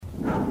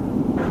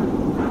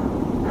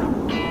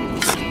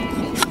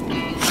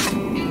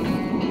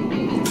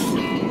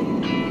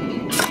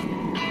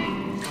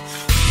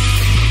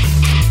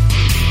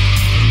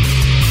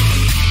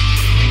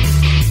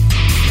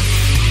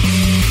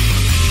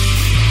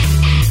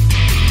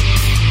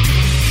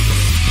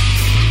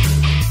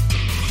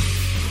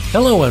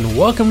Hello and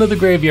welcome to The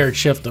Graveyard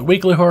Shift, the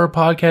weekly horror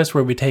podcast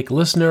where we take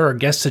listener or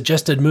guest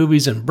suggested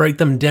movies and break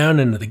them down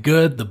into the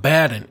good, the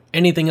bad, and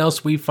anything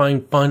else we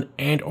find fun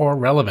and or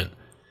relevant.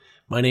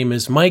 My name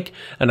is Mike,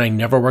 and I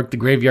never work the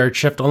graveyard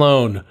shift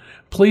alone.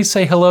 Please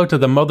say hello to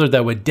the mother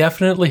that would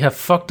definitely have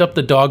fucked up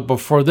the dog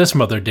before this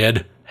mother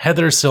did,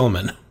 Heather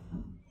Silman.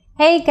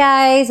 Hey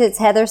guys, it's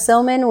Heather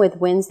Silman with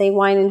Wednesday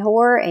Wine and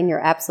Horror, and you're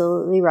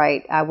absolutely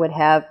right. I would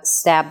have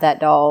stabbed that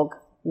dog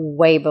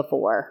way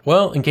before.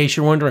 Well, in case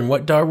you're wondering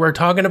what dog we're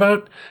talking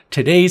about,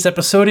 today's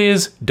episode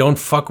is Don't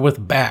Fuck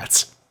with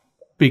Bats,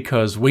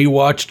 because we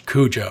watched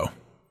Cujo.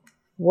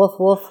 Woof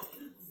woof.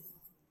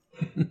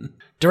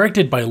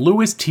 Directed by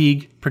Louis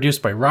Teague,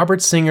 produced by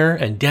Robert Singer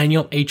and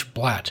Daniel H.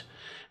 Blatt,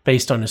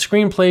 based on a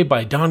screenplay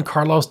by Don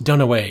Carlos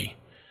Dunaway,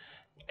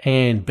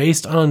 and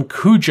based on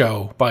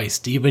Cujo by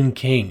Stephen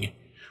King,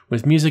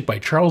 with music by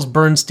Charles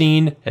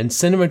Bernstein and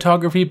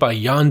cinematography by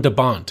Jan de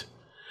Bont.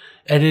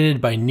 Edited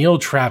by Neil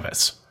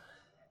Travis.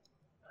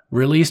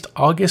 Released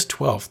August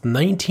 12th,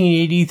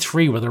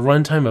 1983 with a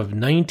runtime of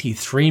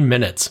 93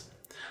 minutes.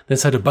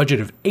 This had a budget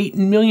of $8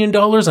 million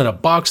and a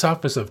box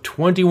office of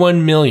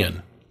 $21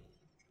 million.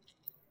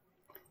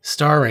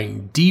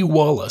 Starring Dee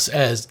Wallace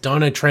as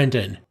Donna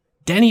Trenton,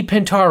 Danny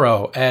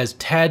Pintaro as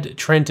Tad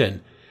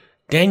Trenton,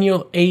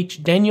 Daniel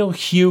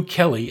Hugh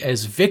Kelly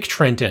as Vic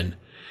Trenton,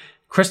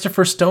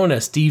 Christopher Stone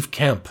as Steve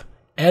Kemp,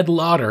 Ed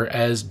Lauder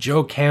as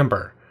Joe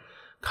Camber,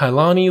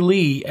 Kailani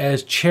Lee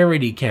as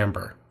Charity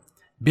Camber,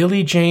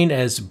 Billy Jane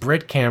as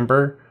Britt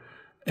Camber,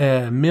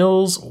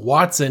 Mills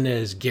Watson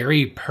as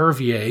Gary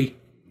Purvier,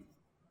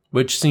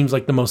 which seems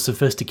like the most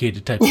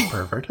sophisticated type of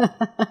pervert.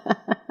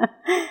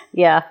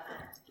 Yeah.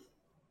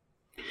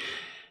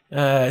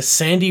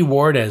 Sandy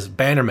Ward as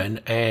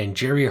Bannerman, and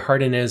Jerry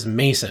Hardin as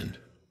Mason.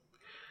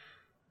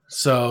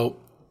 So,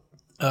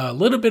 a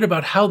little bit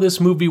about how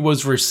this movie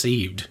was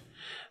received.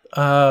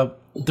 The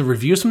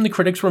reviews from the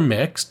critics were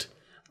mixed.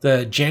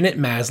 The Janet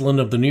Maslin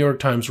of the New York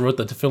Times wrote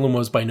that the film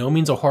was by no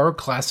means a horror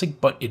classic,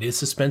 but it is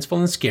suspenseful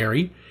and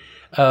scary.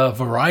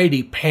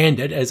 Variety panned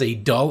it as a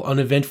dull,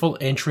 uneventful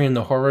entry in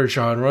the horror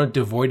genre,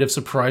 devoid of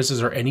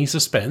surprises or any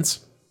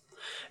suspense.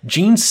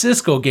 Gene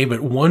Siskel gave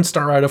it 1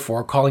 star out of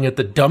 4, calling it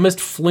the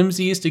dumbest,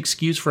 flimsiest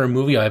excuse for a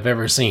movie I've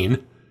ever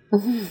seen.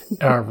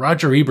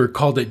 Roger Ebert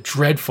called it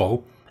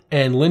dreadful.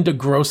 And Linda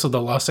Gross of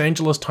the Los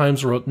Angeles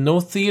Times wrote, "No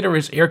theater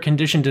is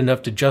air-conditioned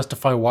enough to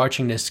justify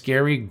watching this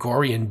scary,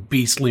 gory, and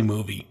beastly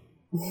movie."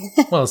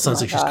 Well, it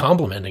sounds like she's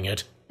complimenting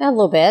it. A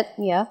little bit,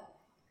 yeah.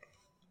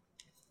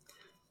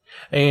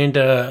 And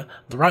the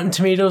Rotten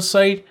Tomatoes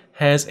site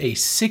has a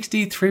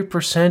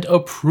 63%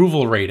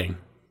 approval rating,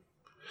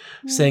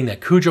 saying that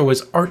Cujo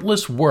is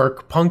artless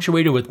work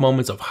punctuated with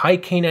moments of high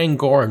canine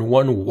gore and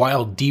one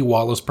wild Dee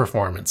Wallace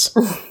performance.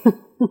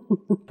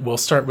 We'll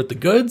start with the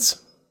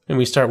goods. And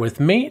we start with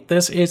me.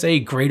 This is a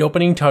great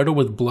opening title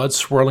with blood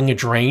swirling a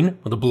drain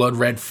with a blood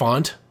red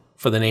font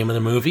for the name of the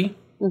movie.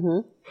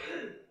 Mm-hmm.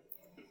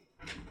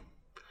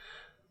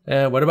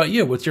 What about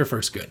you? What's your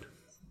first good?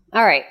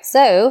 All right,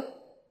 so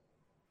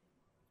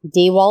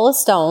Dee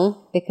Wallace Stone,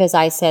 because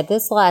I said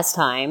this last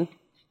time,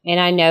 and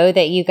I know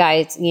that you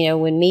guys,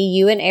 when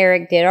you and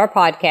Eric did our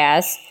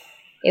podcast,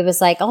 it was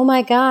like, oh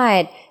my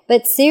God.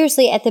 But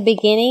seriously, at the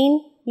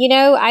beginning,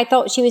 I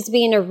thought she was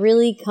being a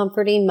really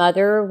comforting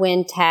mother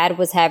when Tad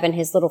was having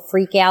his little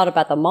freak out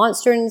about the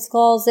monster in his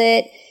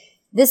closet.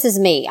 This is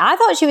me. I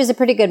thought she was a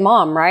pretty good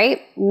mom, right?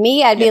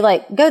 Me, I'd be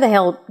like, go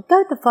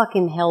the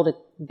fucking hell to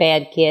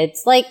bed,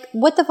 kids. Like,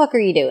 what the fuck are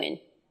you doing?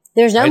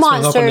 There's no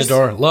monsters. Open the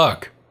door.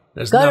 Look,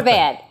 there's go nothing. to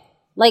bed.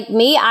 Like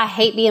me, I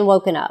hate being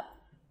woken up.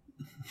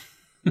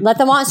 Let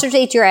the monsters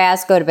eat your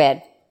ass. Go to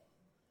bed.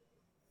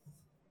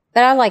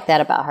 But I like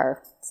that about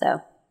her,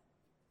 so.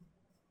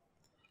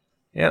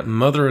 Yeah,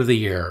 Mother of the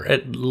Year,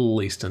 at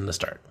least in the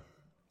start.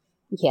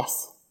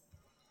 Yes.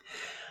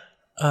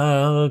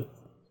 My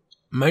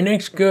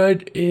next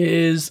good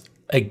is,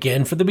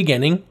 again for the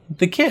beginning,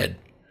 the kid.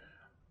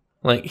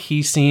 Like,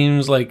 he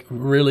seems like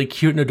really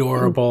cute and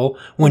adorable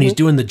when he's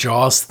doing the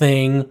Jaws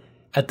thing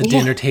at the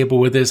dinner table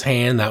with his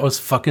hand. That was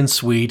fucking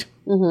sweet.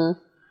 Mm-hmm.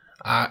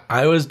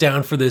 I was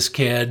down for this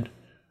kid,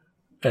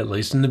 at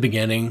least in the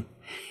beginning.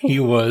 He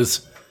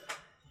was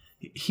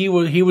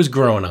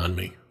growing on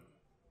me.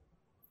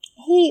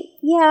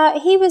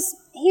 He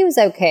was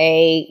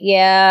okay.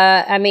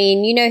 Yeah, I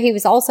mean, he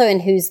was also in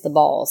Who's the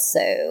Boss,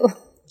 so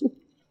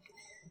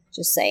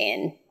just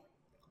saying.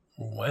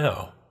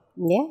 Wow.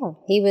 Yeah,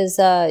 he was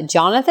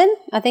Jonathan.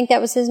 I think that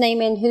was his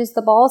name in Who's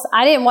the Boss.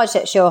 I didn't watch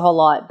that show a whole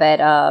lot,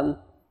 but I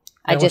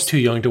was too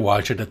young to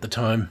watch it at the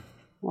time.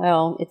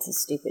 Well, it's a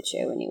stupid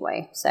show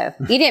anyway, so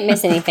you didn't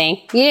miss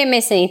anything.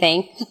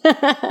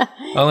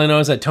 All I know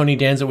is that Tony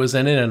Danza was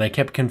in it, and I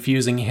kept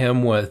confusing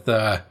him with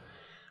the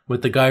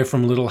guy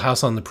from Little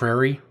House on the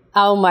Prairie.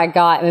 Oh my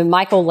God! I mean,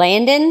 Michael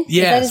Landon.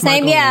 Yeah, is that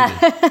his name?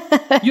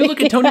 Yeah. You look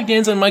at Tony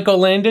Danza and Michael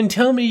Landon.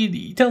 Tell me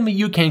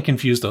you can't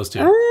confuse those two.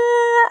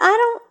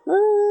 I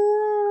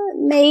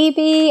don't.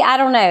 Maybe I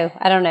don't know.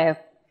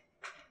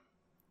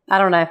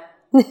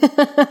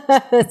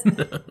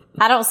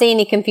 I don't see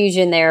any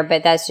confusion there,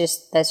 but that's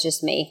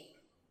just me.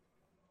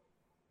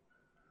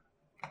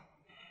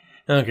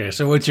 Okay,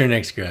 so what's your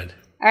next good?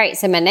 All right,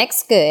 so my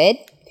next good,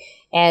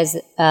 as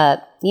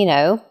now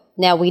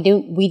we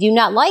do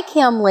not like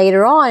him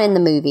later on in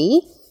the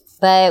movie,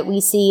 but we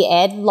see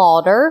Ed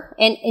Lauder,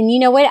 and you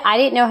know what? I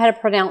didn't know how to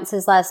pronounce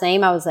his last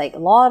name. I was like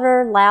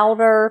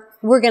Louder.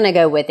 We're gonna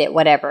go with it,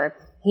 whatever.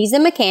 He's a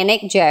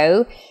mechanic,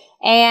 Joe,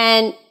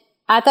 and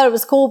I thought it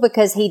was cool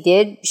because he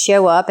did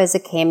show up as a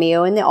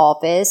cameo in The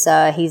Office.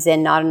 He's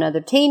in Not Another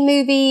Teen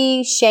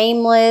Movie,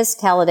 Shameless,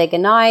 Talladega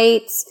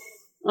Nights.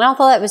 And I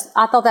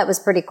thought that was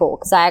pretty cool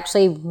because I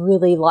actually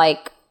really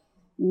like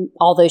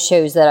all those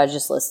shows that I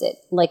just listed.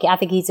 Like, I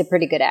think he's a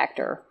pretty good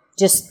actor.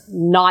 Just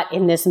not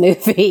in this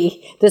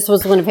movie. This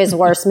was one of his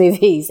worst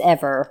movies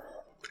ever.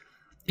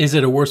 Is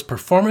it a worst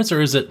performance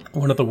or is it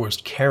one of the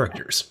worst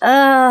characters?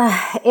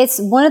 It's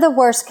one of the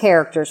worst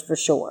characters for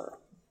sure.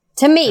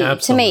 To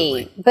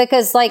me,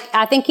 because like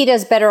I think he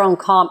does better on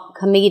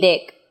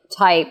comedic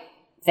type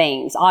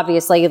things.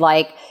 Obviously,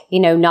 like,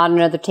 Not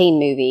Another Teen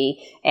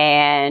Movie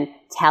and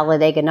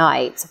Talladega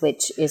Nights,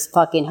 which is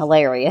fucking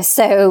hilarious.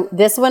 So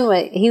this one,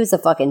 he was a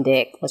fucking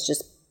dick. Let's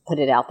just put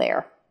it out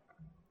there.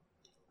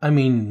 I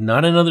mean,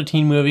 Not Another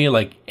Teen Movie,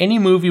 like any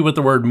movie with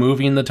the word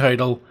movie in the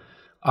title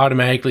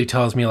automatically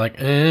tells me like,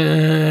 because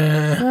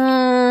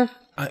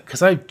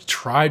I've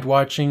tried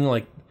watching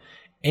like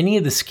any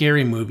of the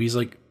scary movies,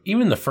 like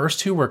even the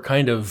first two were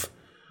kind of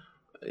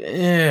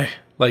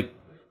like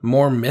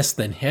more miss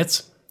than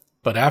hits.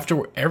 But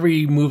after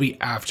every movie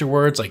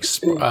afterwards, like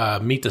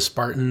Meet the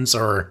Spartans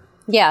or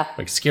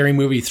like Scary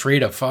Movie 3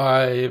 to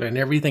 5 and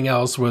everything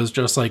else was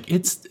just like,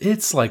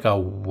 it's like a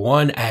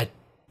 1 at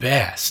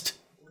best.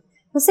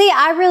 Well, see,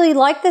 I really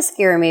like the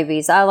scary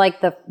movies. I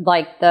like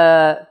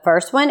the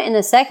first one and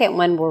the second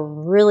one were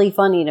really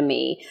funny to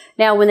me.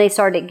 Now, when they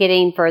started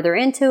getting further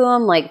into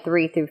them, like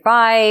 3 through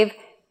 5,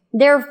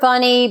 they're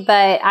funny,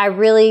 but I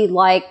really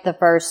like the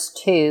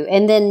first two.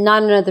 And then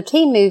Not Another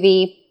Teen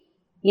Movie,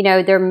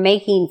 they're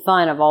making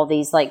fun of all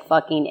these like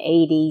fucking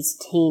 80s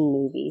teen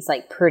movies,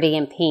 like Pretty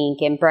in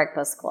Pink and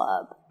Breakfast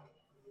Club.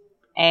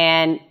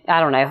 And I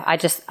don't know. I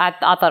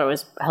thought it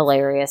was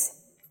hilarious.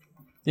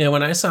 Yeah,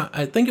 when I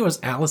think it was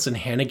Allison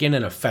Hannigan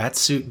in a fat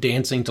suit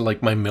dancing to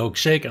like My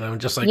Milkshake, and I'm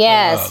just like,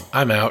 yes.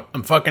 I'm out.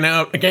 I'm fucking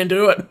out. I can't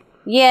do it.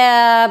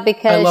 Yeah,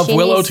 because I love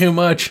Willow too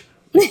much.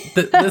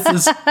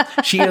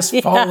 She has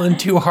fallen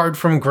too hard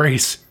from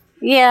grace.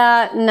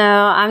 Yeah, no,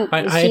 I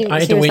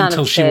had to wait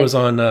until she was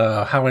on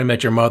How I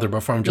Met Your Mother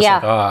before I'm just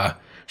like,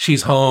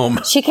 she's home.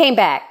 She came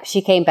back.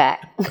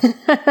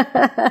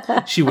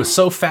 She was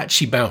so fat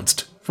she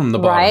bounced from the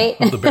bottom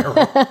of the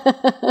barrel.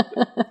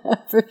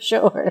 For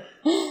sure.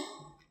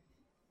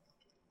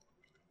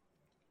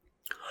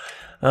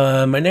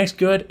 My next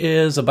good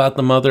is about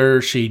the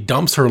mother. She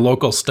dumps her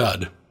local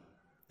stud.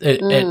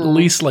 At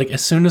least, like,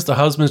 as soon as the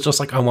husband's just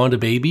like, I want a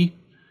baby,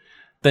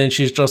 then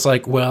she's just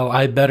like, well,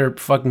 I better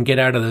fucking get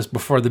out of this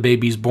before the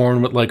baby's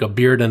born with, like, a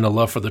beard and a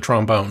love for the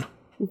trombone.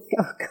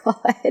 Oh,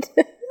 God.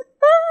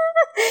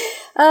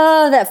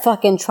 Oh, that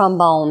fucking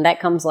trombone.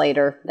 That comes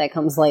later.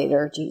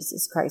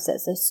 Jesus Christ,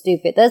 that's so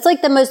stupid. That's,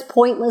 like, the most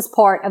pointless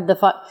part of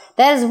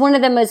that is one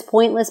of the most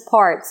pointless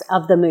parts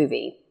of the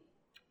movie.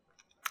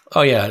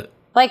 Oh, yeah.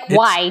 Like,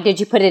 why did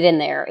you put it in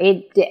there?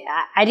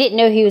 I didn't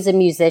know he was a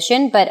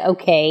musician, but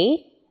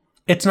okay.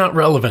 It's not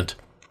relevant.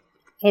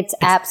 It's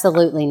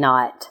absolutely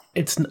not.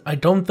 I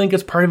don't think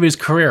it's part of his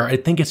career. I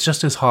think it's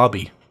just his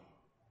hobby.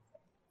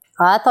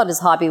 I thought his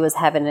hobby was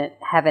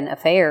having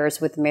affairs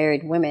with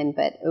married women,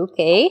 but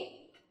okay.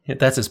 Yeah,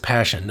 that's his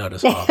passion, not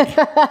his hobby.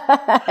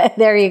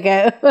 There you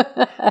go.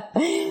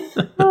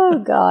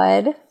 Oh,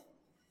 God.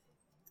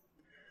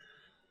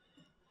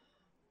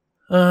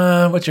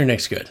 What's your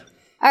next good?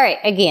 All right,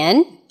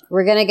 again,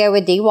 we're going to go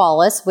with Dee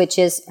Wallace, which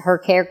is her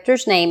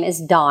character's name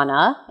is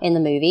Donna in the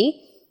movie.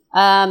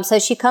 So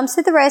she comes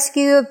to the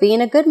rescue of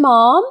being a good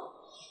mom.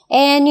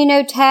 And,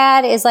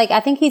 Tad is like, I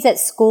think he's at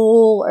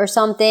school or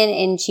something,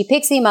 and she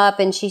picks him up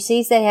and she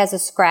sees that he has a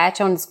scratch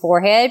on his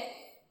forehead,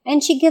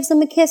 and she gives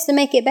him a kiss to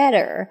make it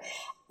better.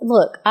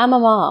 Look, I'm a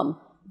mom,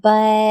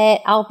 but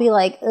I'll be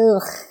like,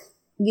 ugh,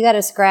 you got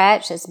a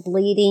scratch that's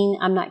bleeding.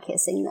 I'm not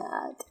kissing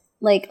that.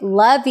 Like,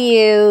 love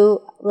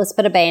you. Let's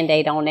put a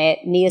Band-Aid on it.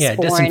 Neosporin. Yeah,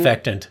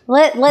 disinfectant.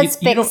 Let's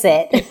fix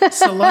it.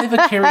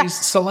 Saliva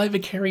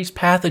carries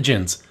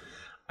pathogens.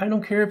 I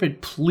don't care if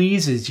it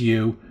pleases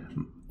you.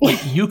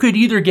 Like, you could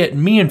either get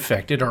me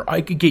infected or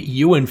I could get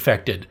you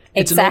infected.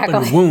 It's an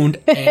open wound,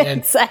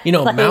 and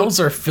mouths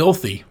are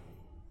filthy.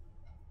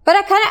 But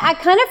I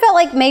kind of felt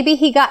like maybe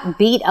he got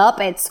beat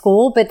up at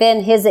school, but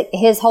then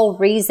his whole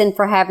reason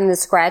for having the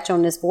scratch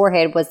on his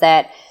forehead was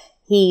that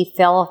he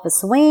fell off a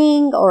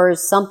swing or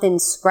something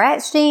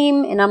scratched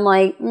him. And I'm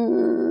like,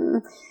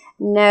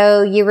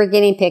 no, you were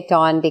getting picked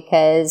on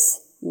because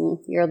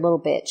you're a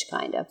little bitch,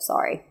 kind of.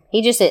 Sorry.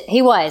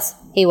 He was.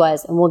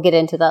 And we'll get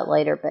into that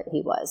later, but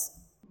he was.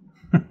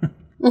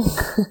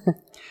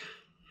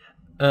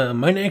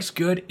 My next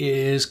good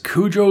is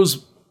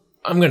Cujo's,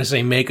 I'm going to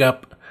say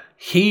makeup.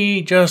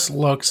 He just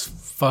looks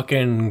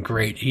fucking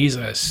great. He's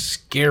a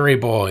scary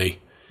boy.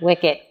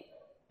 Wicked.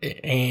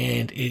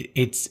 And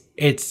it's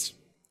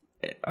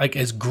like,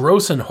 as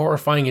gross and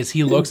horrifying as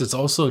he looks, it's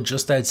also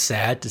just that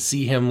sad to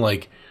see him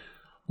like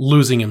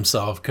losing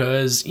himself,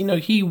 because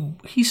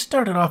he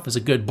started off as a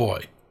good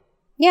boy.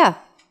 Yeah.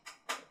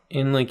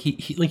 And like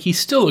he's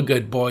still a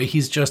good boy.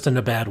 He's just in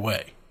a bad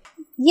way.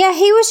 Yeah,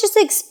 he was just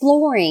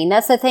exploring.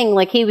 That's the thing.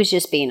 Like, he was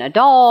just being a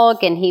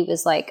dog, and he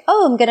was like,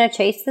 "Oh, I'm gonna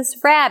chase this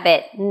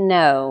rabbit."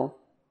 No,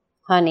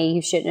 honey,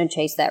 you shouldn't have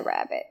chased that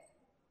rabbit.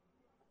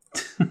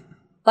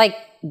 Like,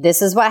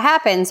 this is what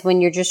happens when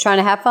you're just trying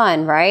to have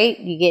fun, right?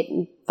 You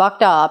get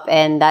fucked up,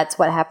 and that's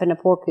what happened to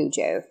poor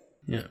Cujo.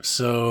 Yeah.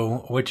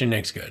 So, what's your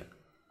next good?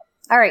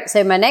 All right.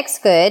 So my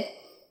next good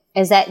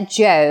is that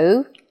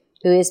Joe,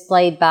 who is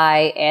played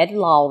by Ed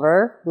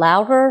Lauder,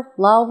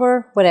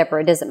 whatever,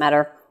 it doesn't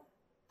matter.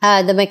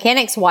 The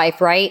mechanic's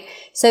wife, right?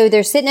 So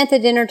they're sitting at the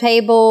dinner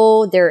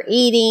table, they're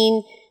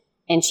eating,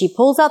 and she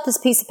pulls out this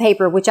piece of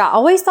paper, which I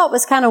always thought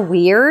was kind of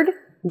weird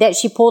that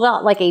she pulled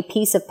out like a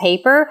piece of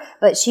paper,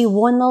 but she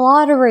won the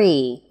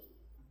lottery.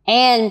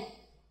 And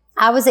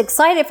I was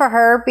excited for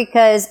her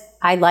because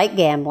I like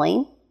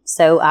gambling.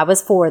 So I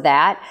was for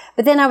that.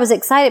 But then I was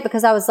excited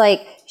because I was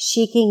like,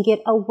 she can get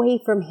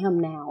away from him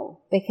now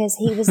because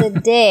he was a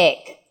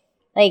dick.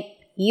 Like,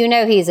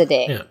 he's a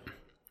dick. Yeah.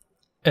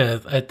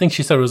 I think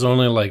she said it was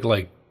only like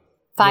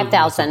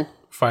 5,000.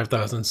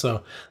 5,000.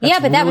 So yeah,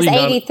 but that was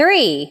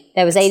 83.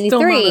 That was 83.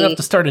 Still not enough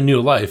to start a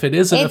new life. It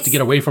is enough to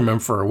get away from him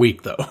for a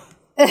week, though.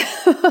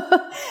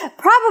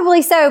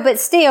 Probably so, but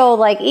still,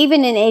 like,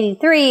 even in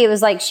 83, it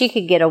was like she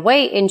could get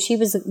away, and she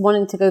was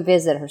wanting to go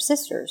visit her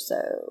sister. So,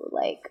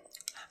 like,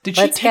 did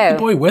she take the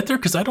boy with her?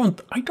 Because I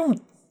don't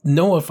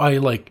know if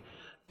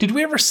did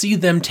we ever see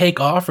them take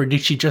off, or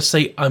did she just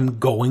say, "I'm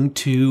going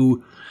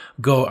to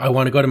go, I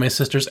want to go to my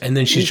sister's," and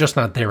then she's just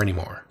not there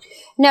anymore?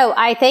 No,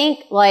 I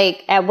think,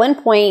 like, at one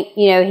point,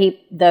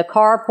 the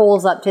car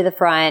pulls up to the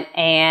front,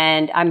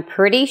 and I'm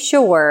pretty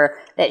sure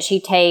that she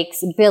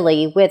takes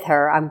Billy with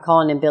her. I'm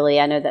calling him Billy.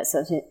 I know that's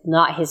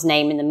not his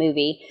name in the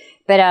movie.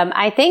 But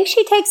I think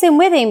she takes him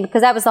with him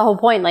because that was the whole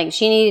point. Like,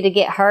 she needed to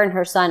get her and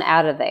her son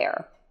out of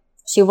there.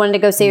 She wanted to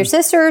go see her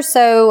sister,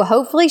 so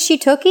hopefully she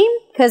took him,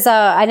 because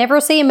I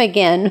never see him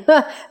again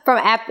from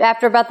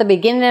after about the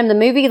beginning of the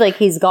movie. Like,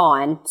 he's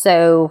gone.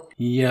 So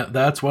yeah,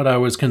 that's what I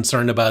was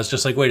concerned about. It's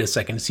just like, wait a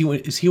second,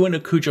 is he one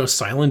of Cujo's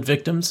silent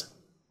victims?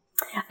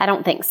 I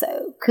don't think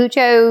so.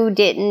 Cujo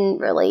didn't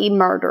really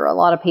murder a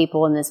lot of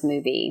people in this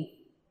movie.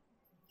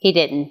 He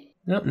didn't.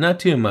 No, not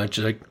too much.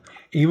 Like,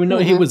 even though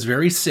he was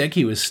very sick,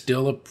 he was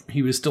still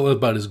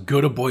about as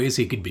good a boy as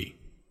he could be.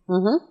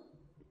 Mm-hmm.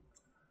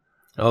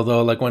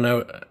 Although, like,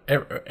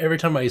 every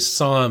time I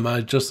saw him, I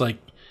was just like,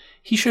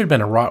 he should have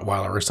been a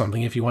Rottweiler or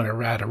something if you want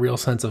to add a real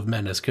sense of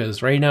menace.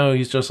 Because right now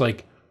he's just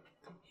like,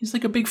 he's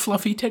like a big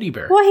fluffy teddy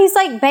bear. Well, he's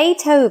like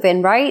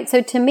Beethoven, right?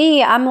 So to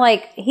me, I'm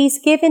like, he's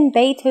given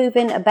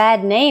Beethoven a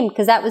bad name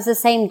because that was the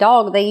same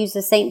dog they used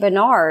as Saint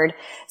Bernard.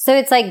 So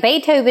it's like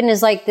Beethoven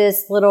is like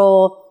this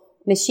little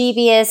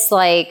mischievous,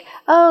 like,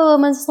 oh,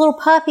 I'm this little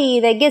puppy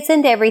that gets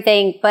into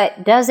everything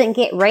but doesn't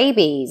get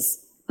rabies.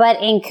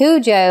 But in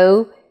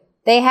Cujo,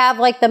 they have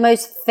like the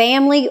most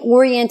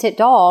family-oriented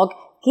dog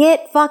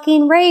get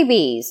fucking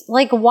rabies.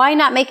 Like, why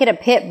not make it a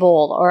pit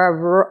bull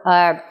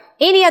or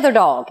any other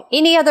dog?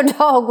 Any other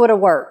dog would have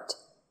worked.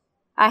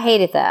 I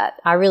hated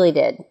that. I really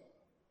did.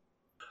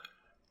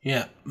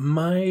 Yeah,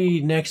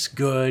 my next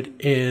good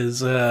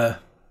is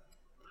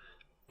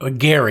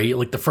Gary,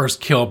 like the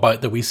first kill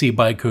that we see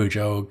by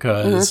Cujo,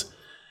 because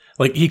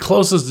like he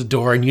closes the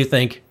door and you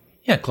think,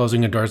 yeah,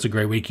 closing a door is a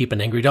great way to keep an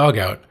angry dog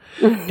out.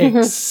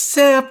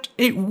 Except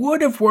it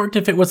would have worked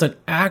if it was an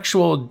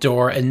actual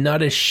door and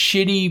not a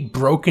shitty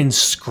broken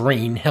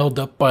screen held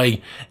up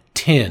by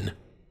tin.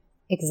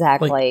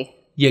 Exactly. Like,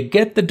 you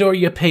get the door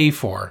you pay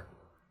for.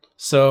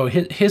 So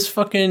his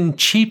fucking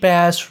cheap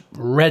ass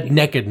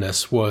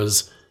redneckedness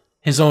was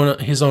his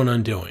own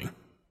undoing.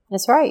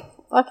 That's right.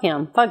 Fuck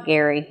him. Fuck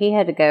Gary. He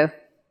had to go.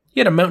 He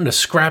had a mountain of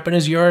scrap in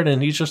his yard,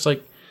 and he's just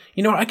like,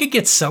 I could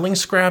get selling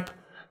scrap,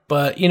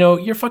 but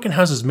your fucking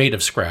house is made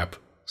of scrap.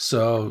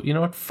 So, you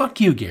know what?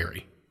 Fuck you,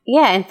 Gary.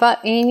 Yeah, and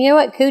you know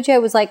what? Cujo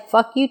was like,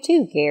 fuck you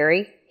too,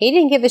 Gary. He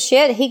didn't give a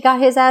shit. He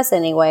got his ass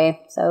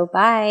anyway. So,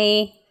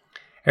 bye.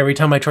 Every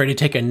time I try to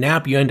take a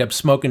nap, you end up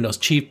smoking those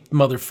cheap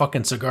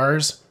motherfucking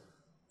cigars.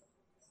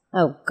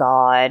 Oh,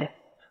 God.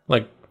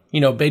 Like,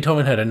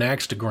 Beethoven had an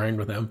axe to grind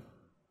with him.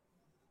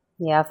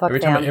 Yeah, fuck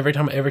every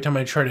time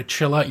I try to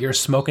chill out, you're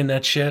smoking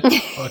that shit.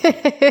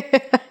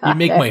 You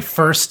make my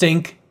fur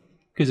stink.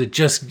 Because it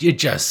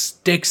just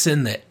sticks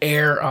in the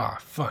air. Oh,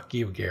 fuck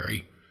you,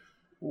 Gary.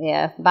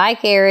 Yeah. Bye,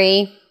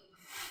 Gary.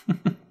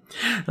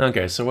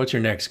 Okay, so what's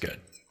your next good?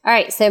 All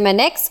right, so my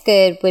next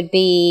good would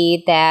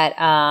be that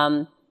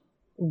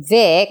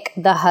Vic,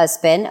 the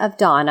husband of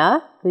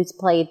Donna, who's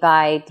played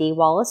by D.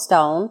 Wallace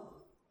Stone,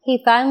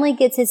 he finally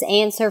gets his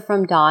answer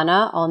from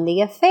Donna on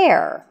the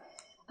affair.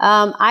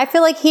 I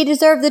feel like he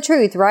deserved the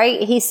truth,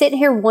 right? He's sitting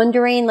here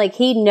wondering, like,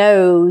 he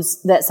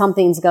knows that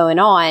something's going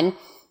on.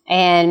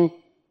 And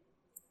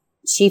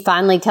she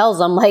finally tells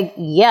him, like,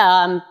 yeah,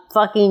 I'm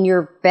fucking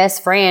your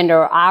best friend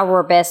or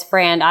our best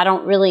friend. I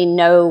don't really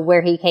know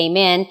where he came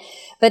in.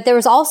 But there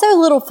was also a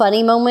little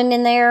funny moment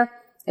in there.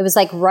 It was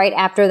like right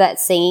after that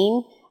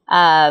scene.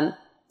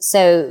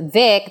 So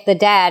Vic, the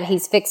dad,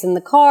 he's fixing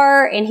the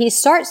car and he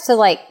starts to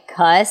like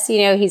cuss.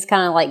 You know, he's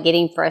kind of like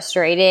getting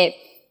frustrated.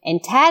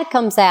 And Tad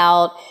comes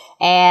out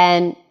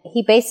and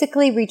he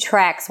basically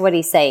retracts what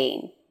he's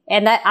saying.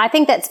 And that, I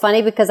think that's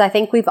funny because I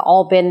think we've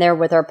all been there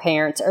with our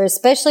parents, or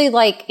especially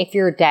like if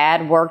your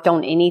dad worked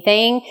on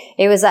anything,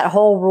 it was that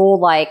whole rule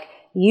like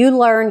you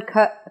learn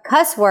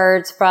cuss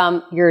words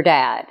from your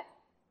dad.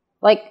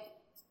 Like,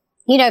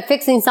 you know,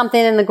 fixing something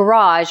in the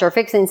garage or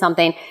fixing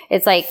something.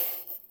 It's like,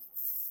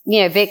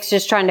 you know, Vic's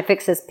just trying to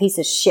fix this piece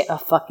of shit,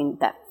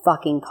 that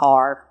fucking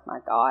car. My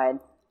God.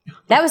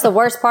 That was the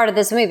worst part of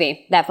this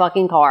movie, that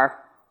fucking car.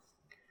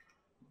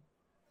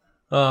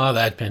 Oh,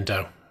 that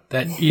Pinto.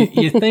 That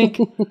you think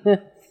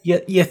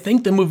you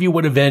think the movie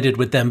would have ended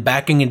with them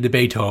backing into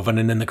Beethoven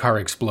and then the car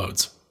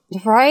explodes.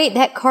 Right?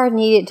 That car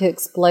needed to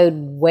explode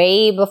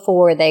way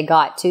before they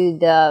got to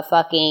the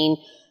fucking,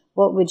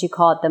 what would you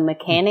call it, the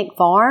mechanic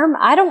farm?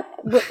 I don't,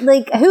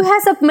 like, who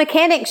has a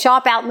mechanic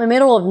shop out in the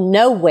middle of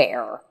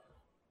nowhere?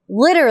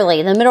 Literally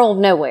in the middle of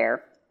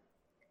nowhere.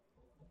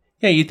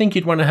 Yeah, you think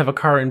you'd want to have a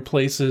car in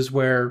places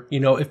where, you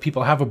know, if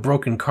people have a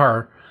broken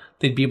car,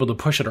 they'd be able to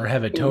push it or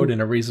have it towed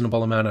in a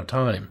reasonable amount of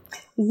time.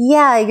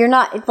 Yeah, you're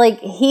not, like,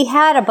 he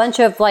had a bunch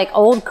of, like,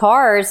 old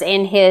cars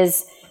in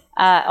his,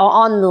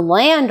 on the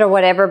land or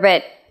whatever,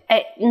 but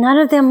none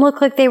of them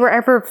look like they were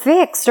ever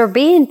fixed or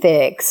being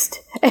fixed.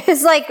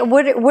 It's like,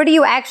 what are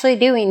you actually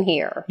doing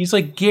here? He's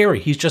like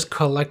Gary. He's just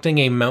collecting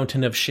a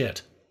mountain of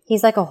shit.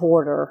 He's like a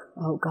hoarder.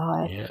 Oh,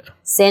 God. Yeah.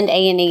 Send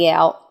A&E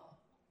out.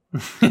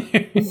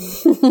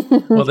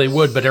 Well, they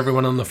would, but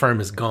everyone on the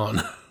farm is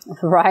gone.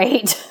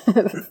 Right.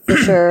 For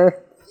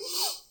sure.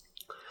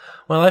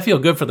 Well, I feel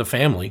good for the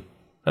family.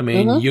 I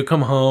mean, you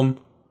come home,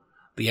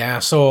 the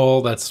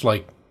asshole that's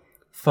like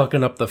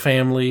fucking up the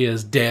family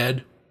is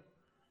dead.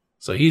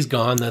 So he's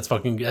gone. That's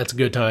a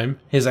good time.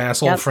 His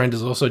asshole friend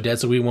is also dead,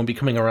 so he won't be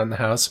coming around the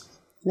house.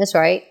 That's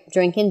right.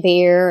 Drinking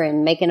beer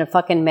and making a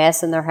fucking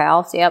mess in their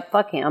house. Yep,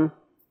 fuck him.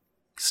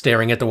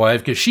 Staring at the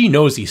wife because she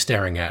knows he's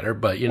staring at her,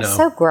 but you know, it's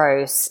so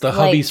gross. The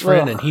hubby's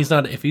friend, and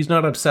if he's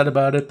not upset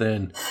about it,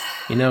 then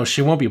you know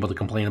she won't be able to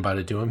complain about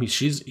it to him.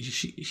 She's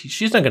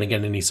not going to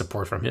get any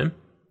support from him.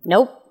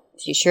 Nope,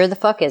 she sure the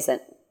fuck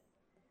isn't.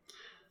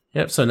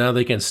 Yep. So now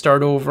they can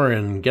start over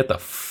and get the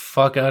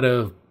fuck out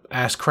of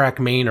Ass Crack,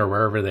 Maine, or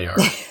wherever they are.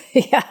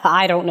 Yeah,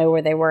 I don't know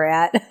where they were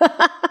at.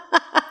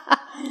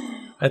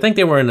 I think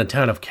they were in the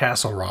town of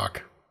Castle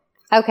Rock.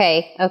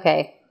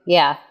 Okay.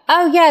 Yeah.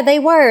 Oh, yeah, they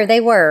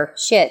were.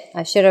 Shit,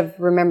 I should have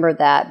remembered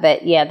that.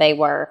 But, yeah, they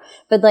were.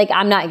 But, like,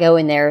 I'm not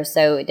going there,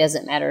 so it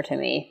doesn't matter to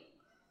me.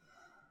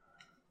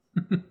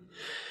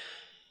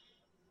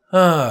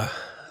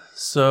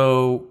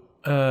 So,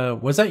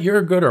 was that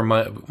your good or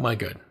my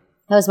good?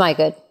 That was my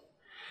good.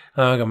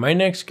 My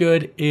next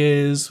good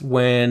is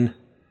when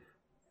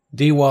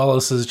Dee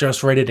Wallace is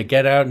just ready to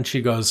get out, and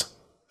she goes,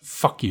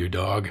 "Fuck you,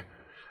 dog."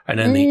 And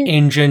then the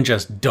engine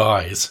just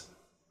dies.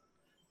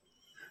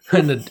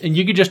 And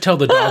you could just tell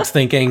the dog's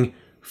thinking,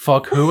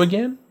 "Fuck who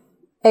again?"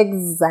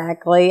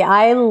 Exactly.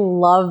 I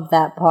love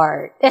that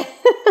part.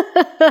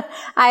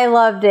 I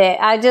loved it.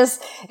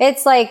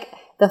 It's like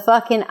the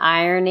fucking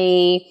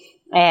irony.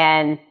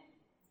 And,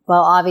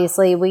 well,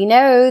 obviously we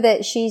know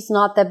that she's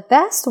not the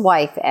best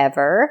wife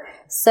ever.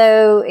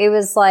 So it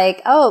was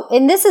like, oh,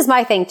 and this is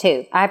my thing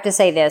too. I have to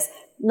say this.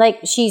 Like,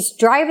 she's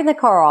driving the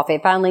car off.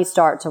 It finally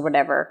starts or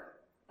whatever.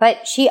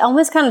 But she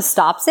almost kind of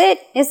stops it.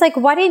 It's like,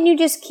 why didn't you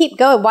just keep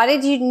going? Why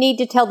did you need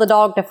to tell the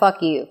dog to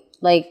fuck you?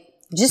 Like,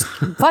 just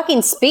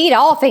fucking speed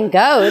off and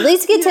go. At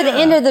least get to the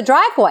end of the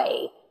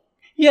driveway.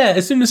 Yeah,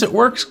 as soon as it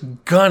works,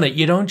 gun it.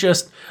 You don't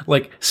just,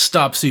 like,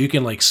 stop so you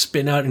can, like,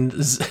 spin out and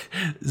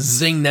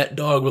zing that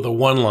dog with a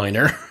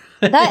one-liner.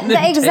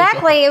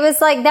 Exactly. It was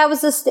like, that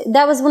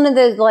was one of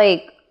the,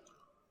 like,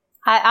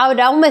 I would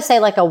almost say,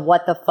 like, a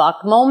what the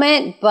fuck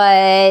moment,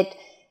 but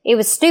it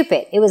was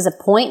stupid. It was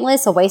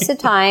a waste of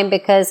time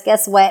because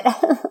guess what?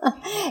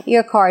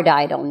 Your car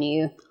died on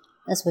you.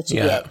 That's what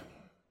you get.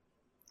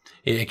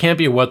 It can't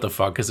be a what the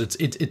fuck because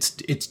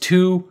it's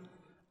too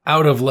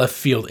out of left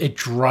field. It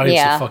drives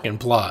the fucking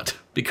plot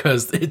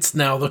because it's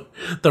now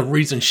the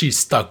reason she's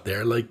stuck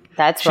there. Like,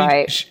 that's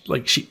right.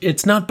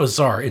 It's not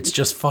bizarre. It's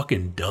just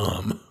fucking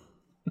dumb.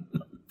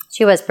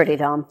 She was pretty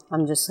dumb.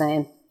 I'm just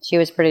saying. She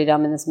was pretty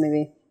dumb in this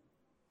movie.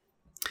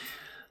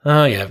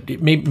 Oh, yeah.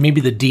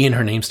 Maybe the D in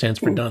her name stands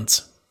for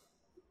dunce.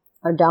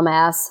 Or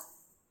dumbass.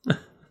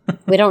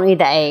 We don't need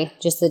the A,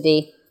 just the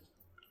D.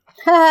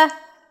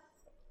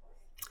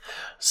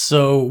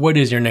 So, what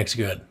is your next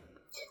good?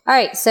 All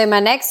right. So, my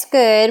next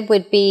good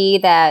would be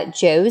that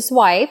Joe's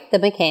wife, the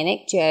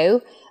mechanic,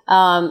 Joe,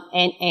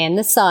 and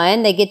the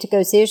son, they get to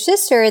go see their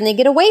sister and they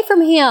get away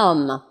from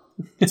him.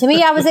 To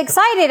me, I was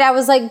excited. I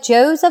was like,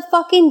 Joe's a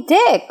fucking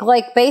dick.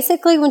 Like,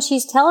 basically, when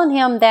she's telling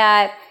him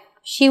that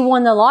she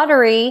won the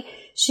lottery,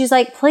 She's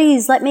like,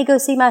 please let me go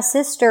see my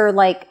sister.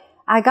 Like,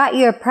 I got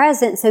you a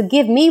present, so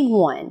give me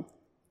one.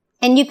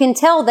 And you can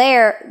tell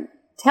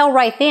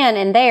right then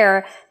and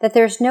there that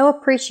there's no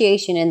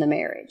appreciation in the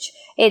marriage.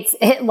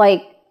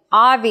 Like,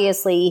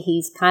 obviously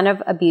he's kind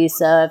of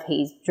abusive.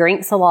 He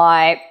drinks a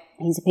lot.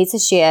 He's a piece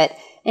of shit.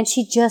 And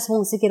she just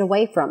wants to get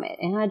away from it.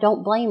 And I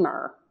don't blame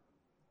her.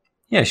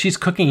 Yeah, she's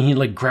cooking. He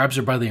like grabs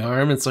her by the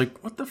arm. It's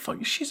like, what the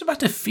fuck? She's about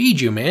to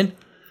feed you, man.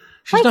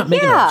 She's not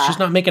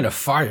making a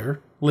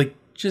fire. Like,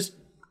 just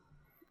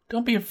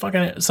don't be a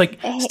fucking. It's like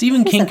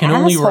Stephen King can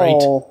only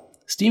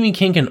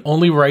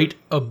write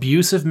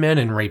abusive men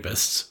and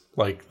rapists.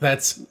 Like,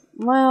 that's.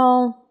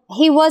 Well,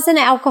 he was an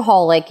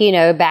alcoholic,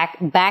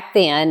 back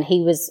then.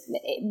 He was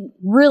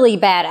really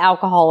bad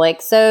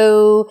alcoholic.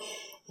 So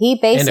he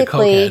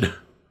basically. And a cokehead.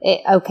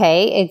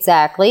 Okay,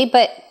 exactly.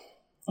 But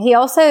he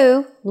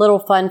also, little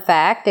fun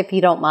fact, if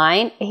you don't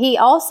mind, he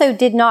also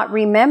did not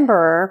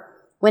remember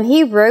when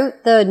he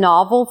wrote the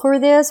novel for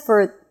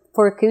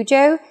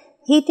Cujo,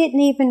 he didn't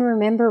even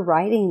remember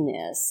writing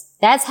this.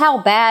 That's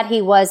how bad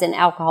he was in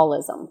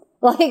alcoholism.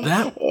 Like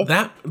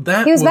that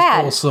he was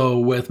bad. Also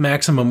with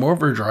Maximum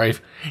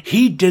Overdrive,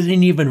 he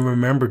didn't even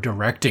remember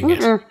directing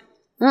it.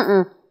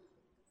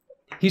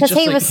 He's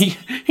just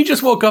he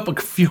just woke up a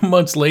few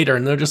months later,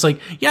 and they're just like,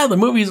 "Yeah, the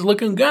movie's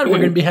looking good. We're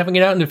going to be having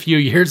it out in a few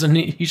years." And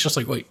he's just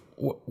like, "Wait,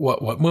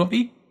 what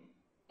movie?"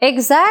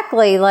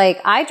 Exactly. Like,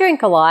 I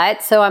drink a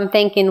lot, so I'm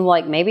thinking,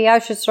 like, maybe I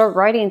should start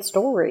writing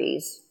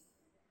stories.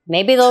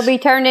 Maybe they'll be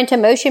turned into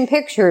motion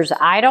pictures.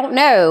 I don't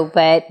know,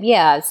 but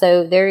yeah.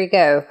 So there you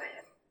go.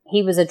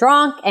 He was a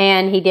drunk,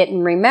 and he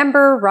didn't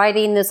remember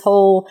writing this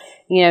whole,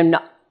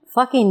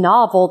 fucking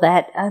novel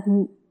that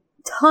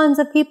tons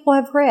of people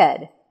have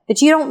read.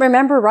 But you don't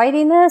remember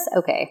writing this?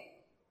 Okay.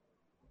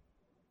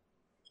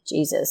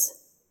 Jesus.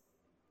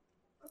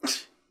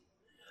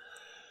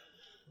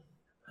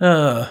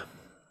 My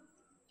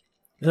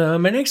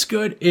next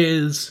good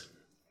is,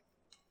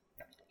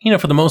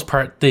 for the most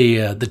part,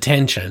 the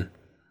tension.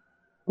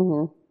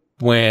 Mm-hmm.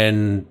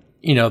 When,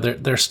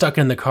 they're stuck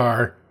in the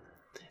car,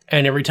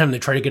 and every time they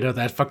try to get out,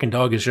 that fucking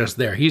dog is just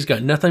there. He's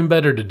got nothing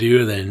better to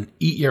do than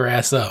eat your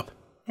ass up.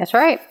 That's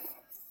right.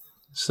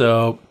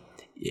 So,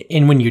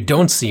 and when you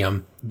don't see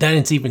him, then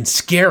it's even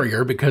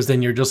scarier, because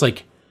then you're just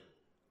like,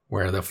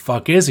 where the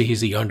fuck is he?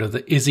 Is he under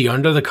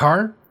the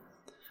car?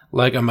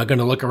 Like, am I going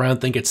to look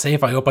around, think it's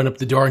safe? I open up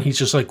the door and he's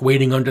just like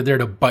waiting under there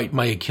to bite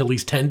my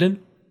Achilles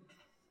tendon.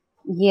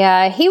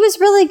 Yeah, he was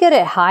really good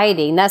at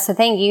hiding. That's the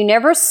thing. You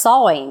never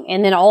saw him.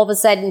 And then all of a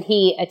sudden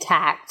he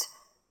attacked.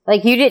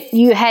 Like,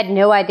 you had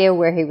no idea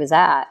where he was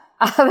at.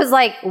 I was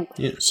like,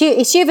 yeah.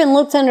 She even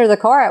looked under the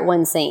car at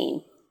one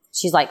scene.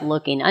 She's like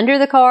looking under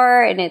the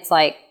car, and it's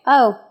like,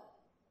 oh,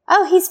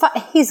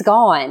 he's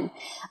gone.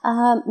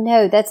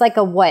 No, that's like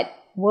a what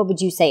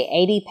would you say,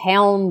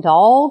 80-pound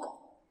dog?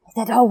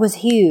 That dog was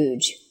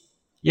huge.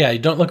 Yeah,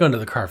 don't look under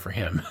the car for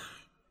him.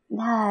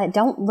 Nah,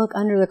 don't look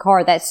under the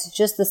car. That's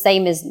just the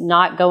same as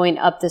not going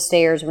up the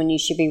stairs when you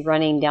should be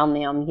running down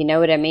them. You know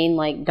what I mean?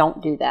 Like,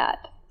 don't do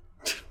that.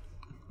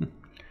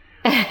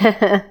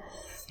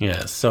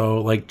 Yeah, so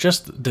like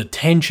just the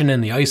tension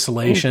and the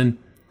isolation.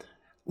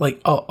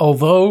 Like,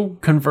 although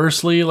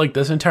conversely, like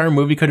this entire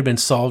movie could have been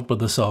solved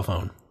with a cell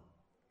phone.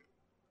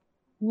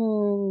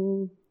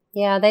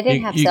 Yeah, they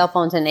didn't have cell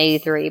phones in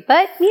 '83,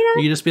 but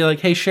you just be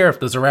like, "Hey, sheriff,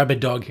 there's a rabid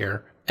dog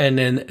here," and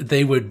then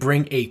they would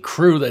bring a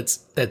crew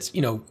that's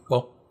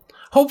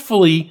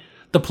hopefully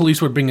the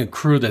police would bring a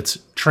crew that's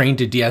trained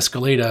to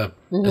de-escalate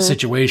a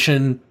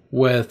situation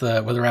with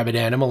a rabid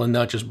animal, and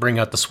not just bring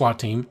out the SWAT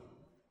team.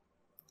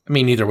 I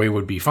mean, either way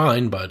would be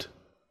fine, but...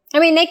 I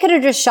mean, they could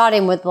have just shot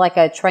him with, like,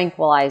 a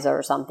tranquilizer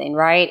or something,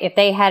 right? If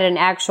they had an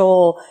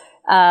actual...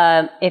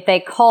 if they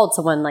called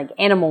someone, like,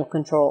 animal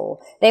control,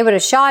 they would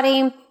have shot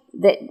him.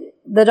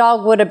 The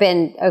dog would have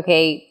been...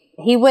 Okay,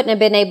 he wouldn't have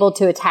been able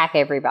to attack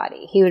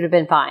everybody. He would have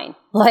been fine.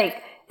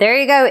 Like, there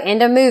you go,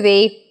 end of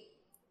movie.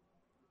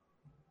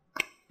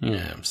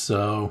 Yeah,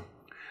 so...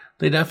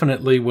 They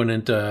definitely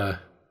wouldn't...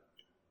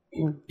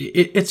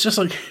 It's just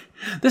like...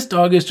 This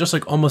dog is just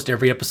like almost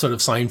every episode of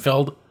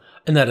Seinfeld,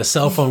 and that a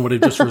cell phone would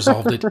have just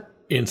resolved it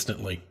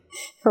instantly.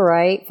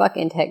 Right?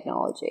 Fucking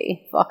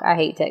technology. Fuck, I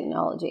hate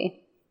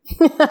technology.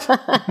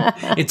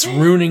 It's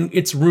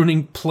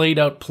ruining played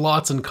out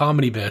plots and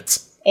comedy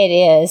bits. It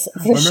is,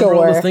 for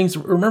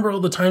sure. Remember all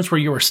the times where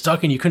you were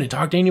stuck and you couldn't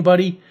talk to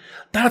anybody?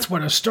 That's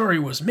what a story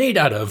was made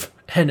out of.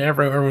 And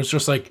everyone was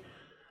just like,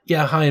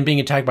 yeah, hi, I'm being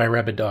attacked by a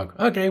rabid dog.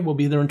 Okay, we'll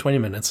be there in 20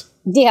 minutes.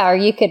 Yeah, or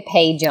you could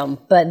page them,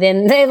 but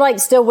then they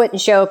still wouldn't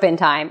show up in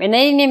time. And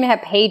they didn't even have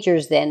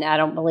pagers then, I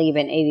don't believe,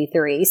 in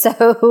 '83.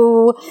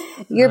 So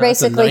you're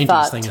basically fucked.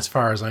 That's a 90s thing as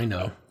far as I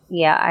know.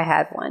 Yeah, I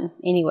had one.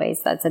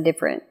 Anyways, that's a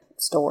different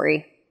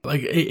story.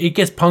 Like, it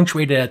gets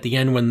punctuated at the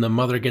end when the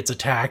mother gets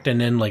attacked, and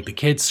then, like, the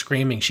kid's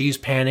screaming, she's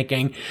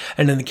panicking,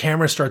 and then the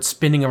camera starts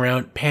spinning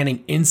around,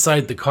 panning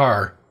inside the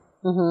car.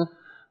 Mm-hmm.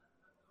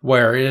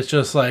 Where it's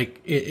just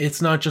like,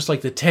 it's not just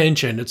like the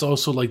tension, it's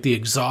also like the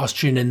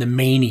exhaustion and the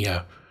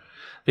mania.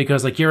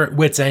 Because, like, you're at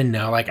wit's end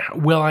now. Like,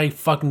 will I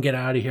fucking get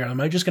out of here? Am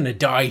I just going to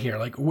die here?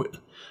 Like,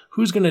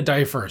 who's going to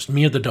die first?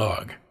 Me or the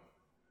dog?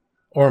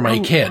 Or my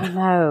kid?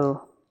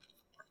 No.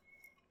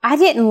 I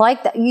didn't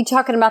like that. You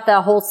talking about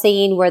that whole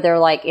scene where they're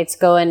like, it's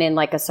going in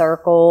like a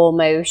circle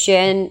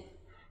motion?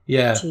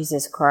 Yeah.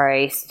 Jesus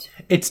Christ.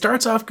 It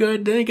starts off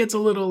good, then it gets a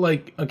little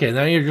like, okay,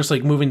 now you're just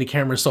like moving the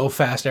camera so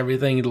fast,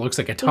 everything, it looks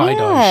like a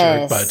tie-dye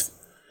shirt, but...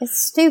 It's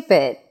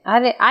stupid.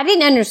 I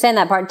didn't understand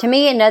that part. To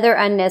me, another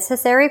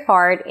unnecessary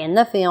part in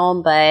the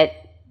film, but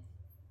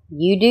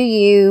you do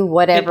you,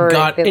 whatever,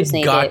 if it was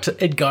needed.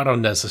 It got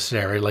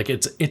unnecessary. Like,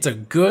 it's a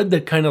good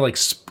that kind of like,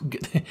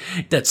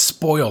 that's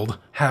spoiled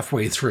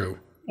halfway through.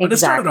 But Exactly. it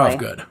started off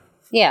good.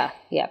 Yeah,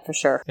 for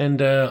sure.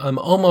 And I'm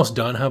almost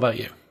done. How about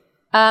you?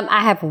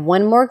 I have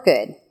one more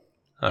good.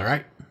 All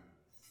right.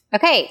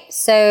 Okay,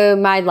 so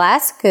my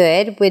last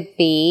good would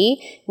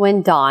be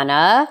when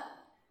Donna,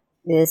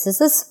 this is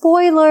a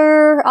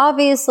spoiler,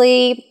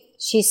 obviously,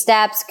 she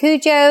stabs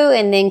Cujo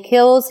and then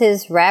kills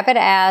his rabbit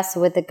ass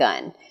with a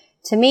gun.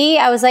 To me,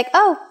 I was like,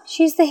 oh,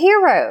 she's the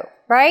hero,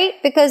 right?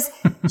 Because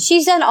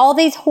she's done all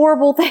these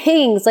horrible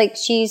things. Like,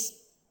 she's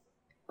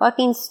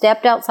fucking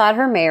stepped outside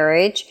her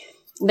marriage,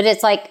 but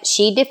it's like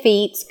she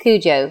defeats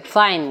Cujo,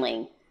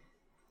 finally.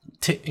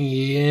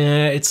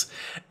 Yeah,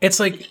 it's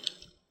like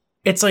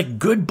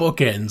good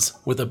bookends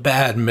with a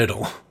bad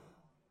middle.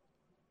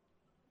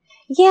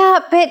 Yeah,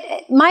 but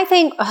my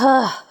thing,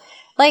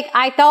 like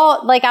I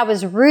thought, like I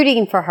was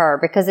rooting for her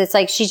because it's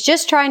like she's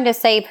just trying to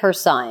save her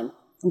son.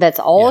 That's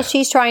all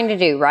she's trying to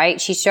do, right?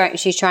 She's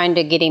trying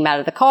to get him out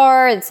of the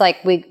car. It's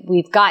like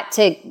we've got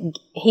to.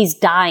 He's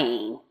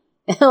dying.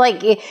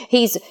 Like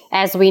he's,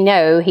 as we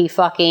know, he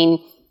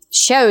fucking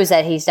shows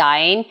that he's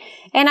dying.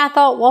 And I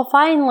thought, well,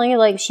 finally,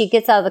 like she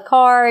gets out of the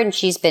car and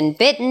she's been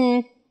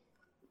bitten,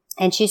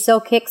 and she still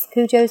kicks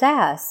Cujo's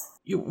ass.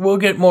 We'll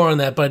get more on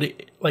that, but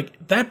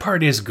like that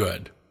part is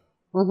good.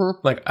 Mm-hmm.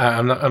 Like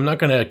I'm not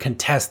going to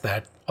contest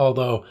that,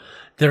 although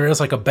there is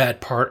like a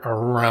bad part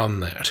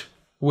around that,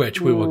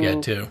 which we will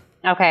get to.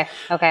 Okay.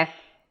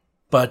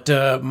 But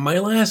my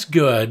last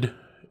good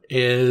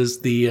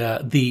is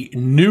the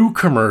new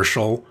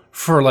commercial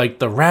for like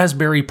the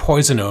Raspberry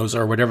Poisonos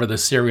or whatever the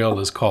cereal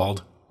is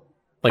called.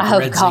 Like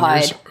Red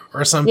Zingers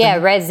or something. Yeah,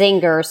 Red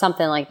Zinger or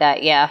something like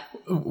that, yeah.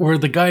 Where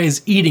the guy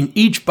is eating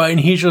each bite and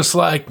he's just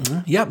like,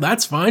 yeah,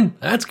 that's fine.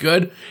 That's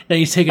good. Now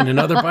he's taking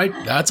another bite.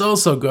 That's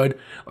also good.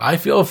 I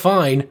feel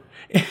fine.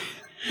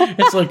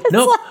 It's like,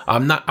 nope,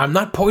 I'm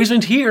not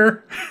poisoned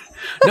here.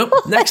 Nope,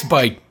 next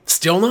bite.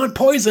 Still not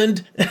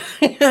poisoned.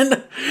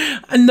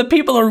 and the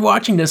people are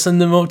watching this in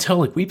the motel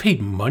like, we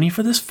paid money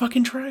for this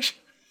fucking trash?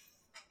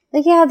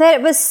 Yeah,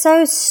 that was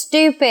so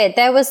stupid.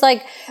 That was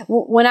like,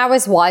 when I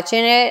was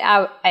watching it,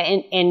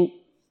 and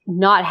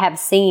not have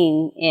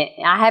seen it,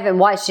 I haven't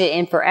watched it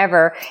in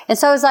forever. And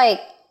so I was like,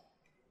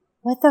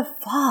 what the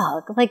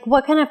fuck? Like,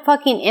 what kind of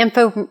fucking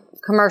info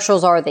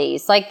commercials are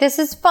these? Like, this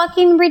is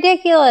fucking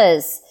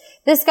ridiculous.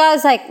 This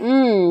guy's like,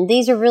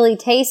 these are really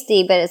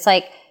tasty, but it's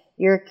like,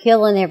 you're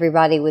killing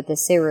everybody with the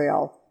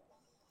cereal.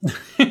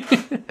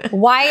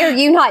 Why are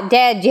you not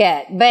dead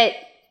yet? But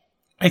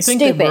I think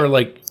they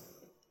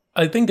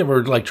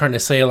were like trying to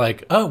say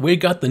like, oh, we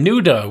got the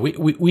new dough.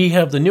 We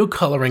have the new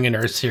coloring in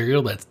our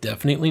cereal. That's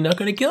definitely not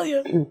going to kill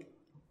you.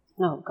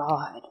 Oh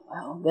God.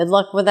 Well, good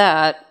luck with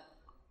that.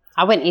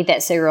 I wouldn't eat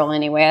that cereal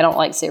anyway. I don't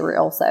like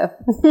cereal, so.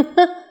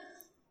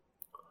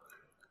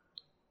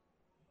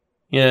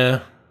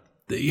 Yeah.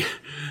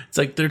 It's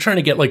like they're trying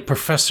to get like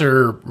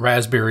Professor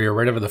Raspberry or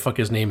whatever the fuck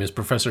his name is,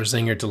 Professor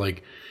Zinger, to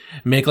like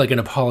make like an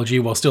apology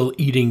while still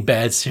eating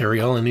bad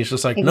cereal. And he's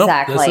just like,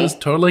 exactly. Nope, this is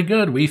totally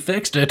good. We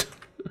fixed it.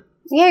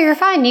 Yeah, you're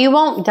fine. You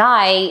won't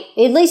die.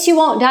 At least you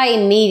won't die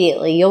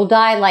immediately. You'll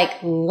die like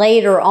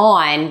later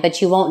on,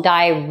 but you won't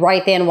die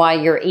right then while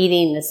you're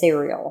eating the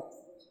cereal.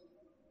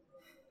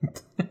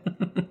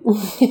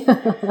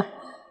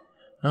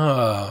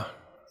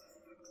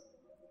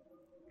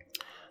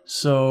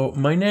 So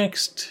my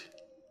next...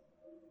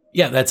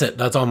 Yeah, that's it.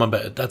 That's all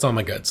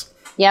my goods.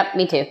 Yep,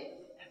 me too.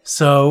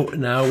 So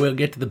now we'll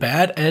get to the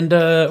bad, and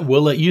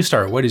we'll let you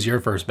start. What is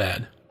your first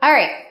bad? All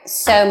right.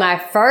 So my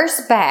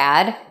first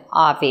bad,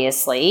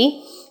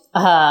 obviously,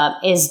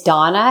 is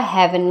Donna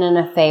having an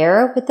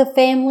affair with a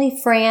family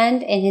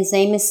friend, and his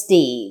name is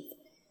Steve.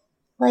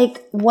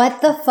 Like,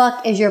 what the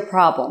fuck is your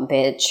problem,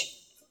 bitch?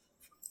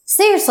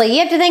 Seriously,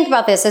 you have to think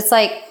about this. It's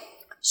like,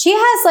 she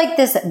has like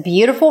this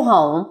beautiful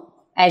home,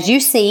 as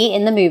you see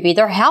in the movie.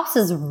 Their house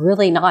is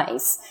really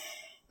nice,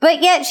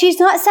 but yet she's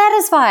not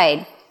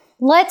satisfied.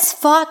 Let's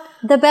fuck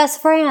the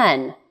best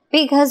friend,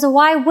 because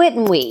why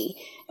wouldn't we?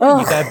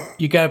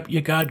 You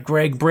got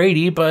Greg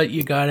Brady, but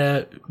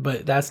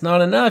that's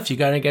not enough. You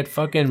gotta get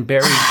fucking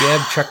Barry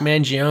Gibb, Chuck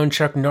Mangione,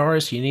 Chuck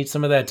Norris. You need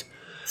some of that.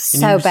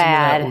 So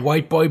bad. That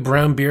white boy,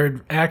 brown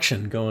beard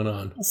action going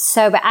on.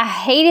 So bad. I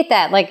hated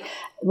that. Like,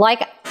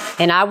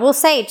 and I will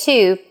say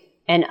too,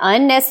 an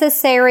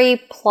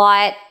unnecessary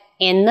plot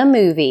in the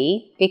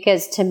movie,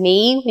 because to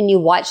me, when you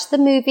watch the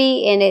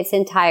movie in its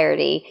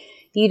entirety,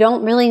 you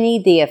don't really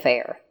need the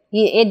affair.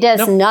 It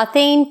does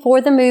nothing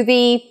for the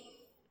movie,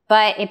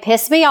 but it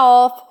pissed me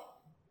off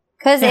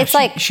because it's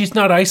like she's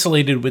not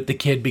isolated with the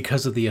kid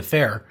because of the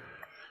affair.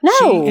 No,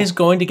 she is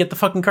going to get the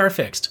fucking car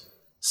fixed.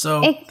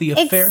 So the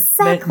affair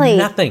meant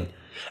nothing.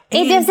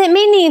 It doesn't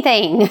mean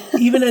anything.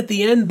 Even at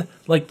the end,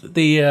 like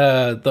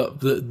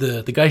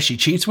the guy she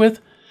cheats with,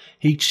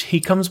 he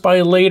comes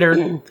by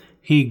later.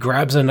 He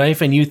grabs a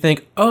knife, and you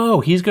think,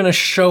 oh, he's going to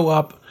show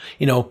up,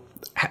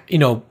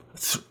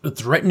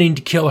 threatening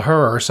to kill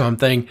her or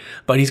something.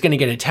 But he's going to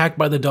get attacked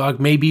by the dog,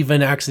 maybe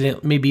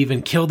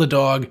even kill the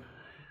dog,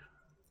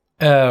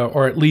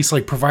 or at least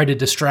like provide a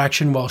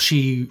distraction while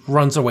she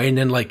runs away, and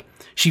then like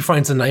she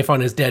finds a knife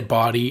on his dead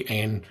body,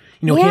 and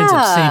he ends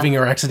up saving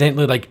her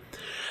accidentally. Like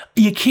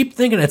you keep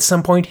thinking at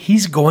some point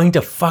he's going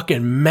to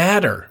fucking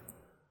matter.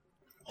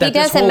 That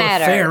this whole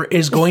affair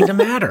is going to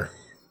matter.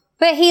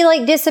 But he,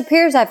 like,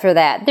 disappears after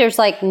that. There's,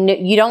 like,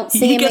 you don't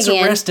see him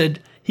again.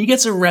 He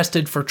gets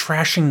arrested for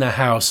trashing the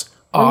house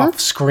off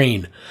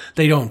screen.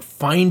 They don't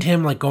find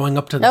him, like, going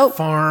up to the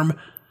farm.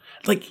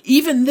 Like,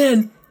 even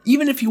then,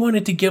 even if you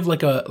wanted to give,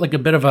 like a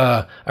bit of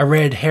a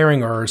red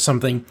herring or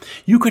something,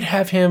 you could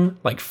have him,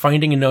 like,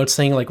 finding a note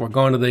saying, like, we're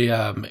going to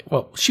the,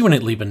 well, she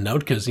wouldn't leave a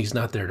note because he's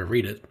not there to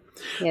read it.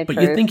 Yeah,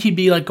 but you'd think he'd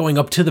be like going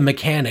up to the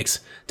mechanics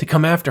to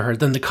come after her.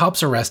 Then the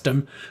cops arrest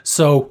him.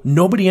 So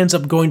nobody ends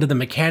up going to the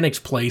mechanic's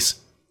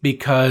place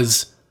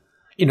because,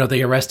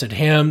 they arrested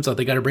him. So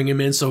they got to bring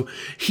him in. So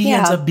he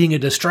ends up being a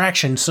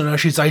distraction. So now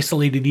she's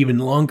isolated even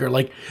longer.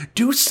 Like,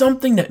 do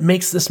something that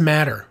makes this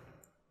matter.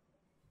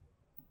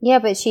 Yeah,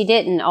 but she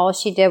didn't. All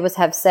she did was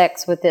have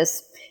sex with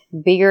this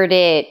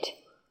bearded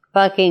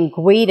fucking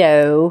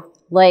Guido.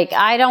 Like,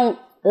 barf.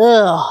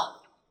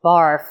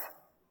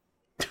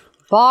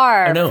 Barf.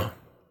 I know.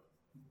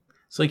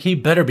 It's like he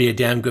better be a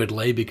damn good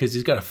lay because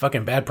he's got a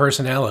fucking bad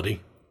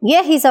personality.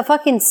 Yeah, he's a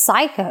fucking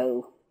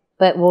psycho.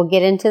 But we'll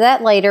get into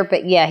that later.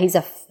 But yeah, he's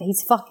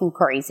fucking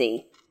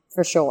crazy.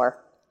 For sure.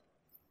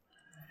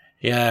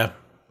 Yeah.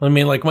 I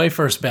mean, like my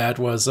first bad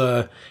was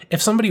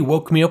if somebody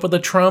woke me up with a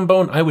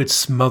trombone, I would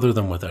smother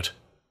them with it.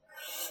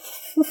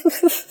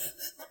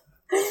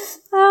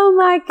 Oh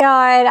my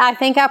God. I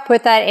think I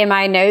put that in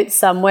my notes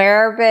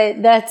somewhere,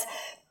 but that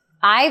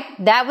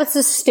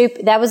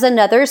was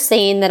another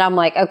scene that I'm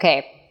like,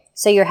 okay,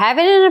 so you're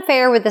having an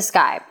affair with this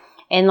guy.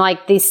 And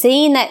like the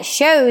scene that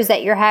shows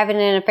that you're having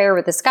an affair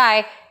with this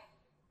guy,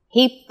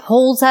 he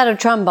pulls out a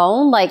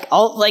trombone, like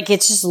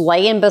it's just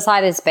laying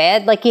beside his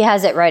bed. Like he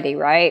has it ready,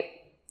 right?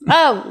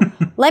 Oh,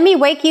 let me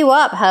wake you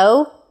up,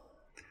 ho.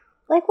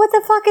 Like what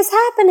the fuck is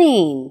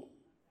happening?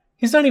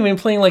 He's not even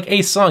playing like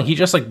a song. He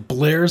just like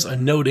blares a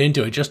note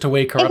into it just to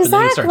wake her up, and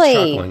then he starts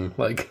chuckling.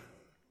 Like.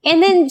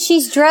 And then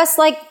she's dressed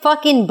like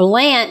fucking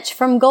Blanche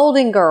from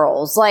Golden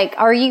Girls. Like,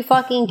 are you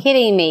fucking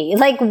kidding me?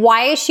 Like,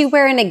 why is she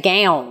wearing a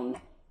gown?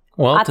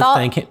 Well,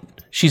 thank him.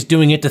 She's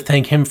doing it to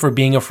thank him for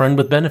being a friend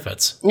with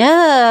benefits.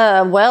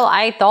 Well,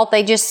 I thought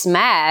they just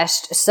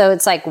smashed. So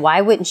it's like,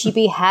 why wouldn't she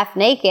be half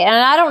naked? And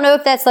I don't know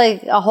if that's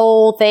like a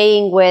whole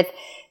thing with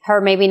her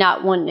maybe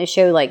not wanting to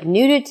show like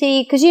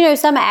nudity. Because,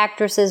 some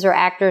actresses or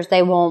actors,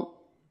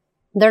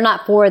 they're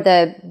not for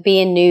the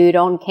being nude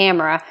on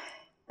camera.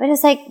 But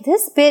it's like,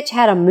 this bitch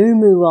had a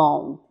moo-moo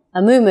on.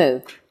 A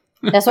moo-moo.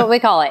 That's what we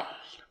call it.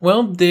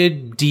 Well,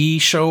 did Dee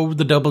show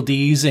the double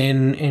Ds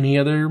in any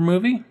other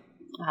movie?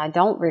 I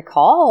don't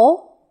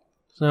recall.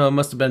 So it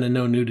must have been a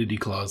no nudity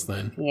clause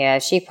then. Yeah,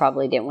 she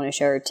probably didn't want to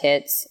show her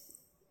tits.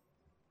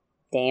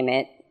 Damn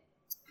it.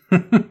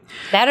 That would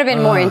have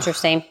been more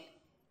interesting.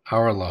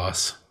 Our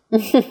loss.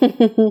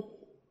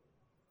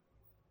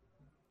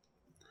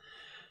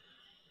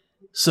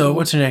 So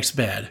what's your next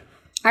bad?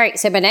 All right,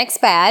 so my next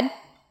bad,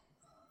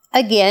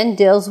 again,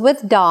 deals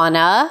with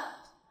Donna.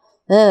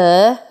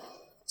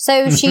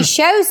 So she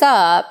shows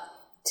up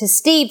to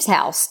Steve's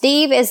house.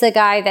 Steve is the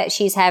guy that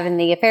she's having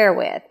the affair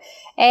with.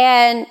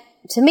 And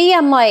to me,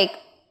 I'm like,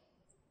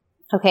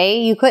 okay,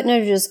 you couldn't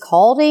have just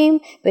called him,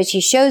 but she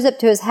shows up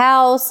to his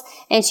house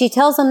and she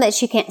tells him that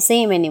she can't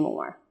see him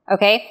anymore.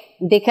 Okay?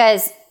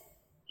 Because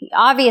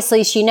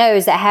obviously she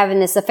knows that having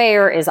this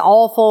affair is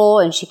awful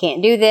and she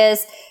can't do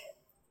this.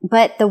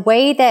 But the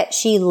way that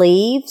she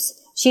leaves,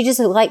 she just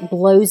like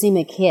blows him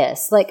a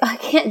kiss. Like, I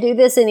can't do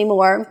this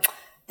anymore.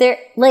 They're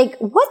like,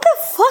 what the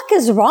fuck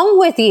is wrong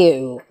with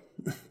you?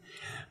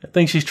 I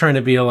think she's trying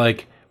to be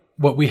like,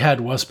 what we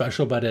had was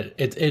special, but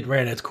it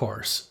ran its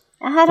course.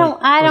 I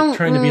don't.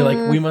 Trying to be like,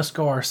 we must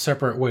go our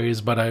separate ways,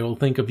 but I will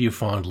think of you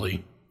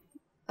fondly.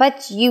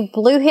 But you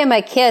blew him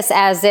a kiss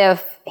as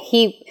if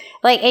he,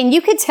 like, and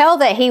you could tell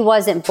that he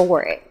wasn't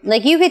for it.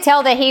 Like, you could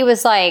tell that he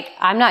was like,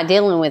 I'm not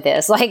dealing with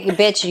this. Like,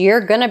 bitch,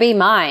 you're gonna be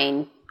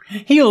mine.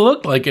 He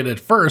looked like it at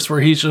first,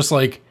 where he's just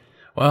like,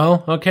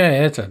 well,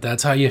 okay,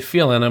 that's how you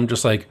feel. And I'm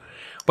just like,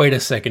 wait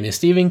a second, is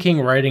Stephen King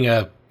writing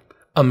a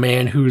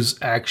man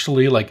who's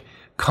actually like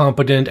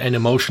competent and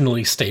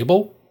emotionally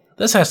stable?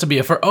 This has to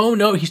be oh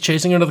no, he's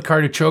chasing her to the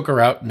car to choke her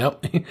out.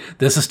 Nope,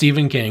 this is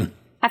Stephen King.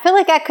 I feel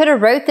like I could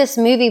have wrote this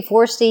movie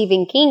for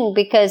Stephen King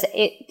because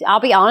I'll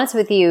be honest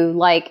with you,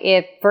 like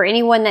if for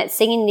anyone that's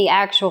seen the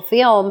actual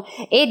film,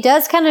 it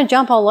does kind of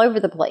jump all over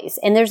the place.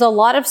 And there's a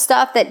lot of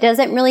stuff that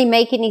doesn't really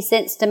make any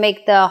sense to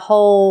make the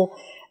whole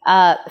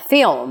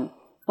film.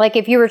 Like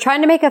if you were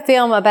trying to make a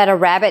film about a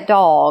rabid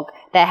dog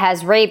that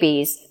has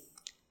rabies,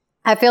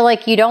 I feel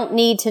like you don't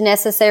need to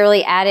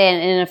necessarily add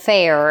in an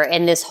affair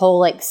and this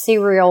whole like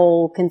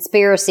serial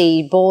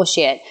conspiracy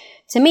bullshit.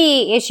 To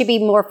me, it should be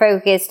more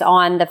focused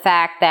on the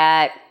fact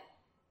that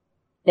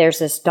there's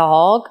this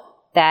dog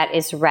that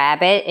is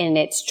rabid and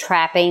it's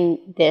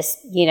trapping this,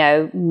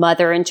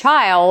 mother and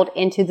child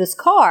into this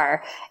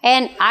car.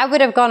 And I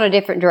would have gone a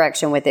different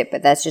direction with it,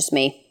 but that's just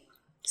me.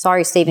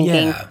 Sorry, Stephen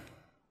King.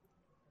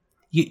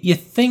 You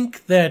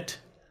think that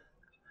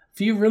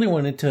if you really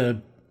wanted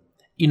to,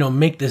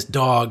 make this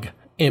dog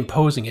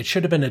imposing, it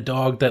should have been a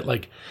dog that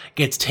like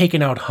gets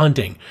taken out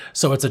hunting.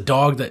 So it's a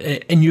dog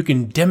that, and you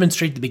can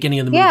demonstrate the beginning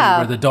of the movie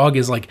where the dog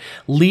is like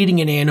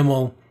leading an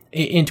animal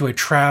into a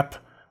trap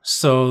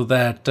so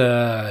that,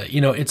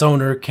 its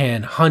owner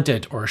can hunt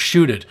it or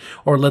shoot it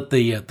or let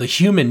the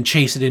human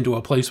chase it into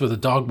a place where the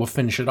dog will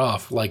finish it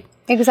off. Like,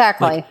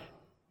 exactly. Like,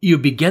 you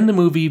begin the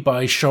movie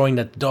by showing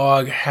that the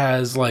dog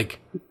has like,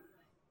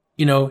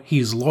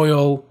 he's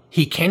loyal.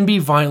 He can be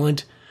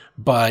violent,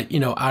 but,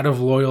 out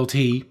of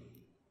loyalty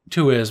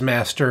to his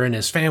master and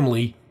his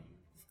family,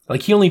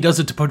 like he only does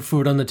it to put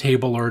food on the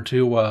table or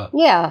to,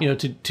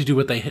 to do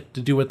what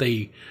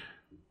they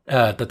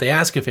that they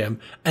ask of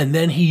him. And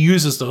then he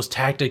uses those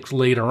tactics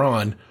later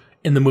on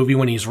in the movie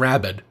when he's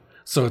rabid.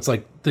 So it's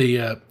like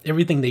the,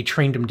 everything they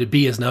trained him to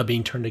be is now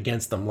being turned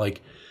against them.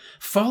 Like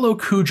follow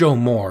Cujo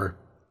more,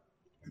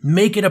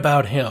 make it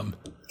about him.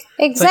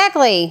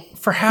 Exactly. Like,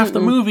 for half the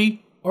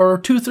movie or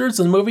 2/3 of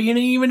the movie, it ain't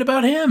even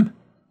about him.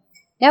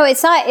 No,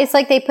 it's not. It's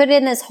like they put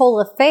in this whole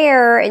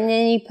affair and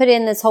then you put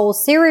in this whole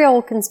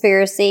serial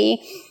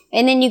conspiracy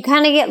and then you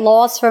kind of get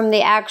lost from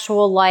the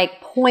actual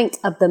like point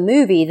of the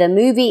movie. The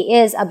movie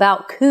is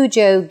about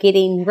Cujo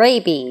getting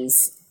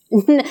rabies,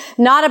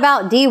 not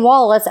about Dee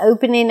Wallace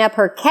opening up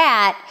her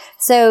cat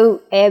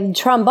so a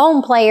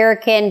trombone player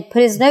can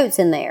put his notes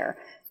in there.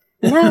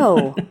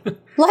 No.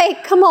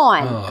 Like, come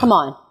on. Come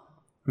on.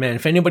 Man,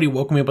 if anybody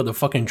woke me up with a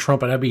fucking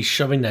trumpet, I'd be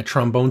shoving that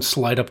trombone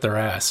slide up their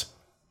ass.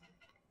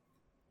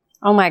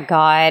 Oh my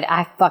God,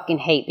 I fucking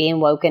hate being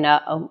woken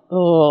up.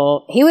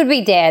 Oh, he would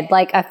be dead.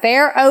 Like,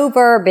 affair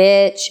over,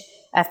 bitch.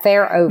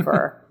 Affair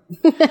over.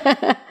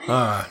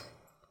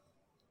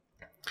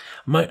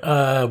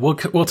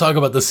 We'll talk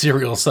about the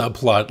serial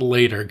subplot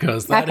later,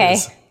 because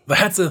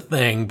that's a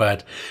thing.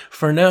 But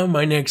for now,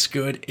 my next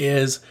good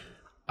is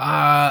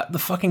the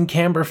fucking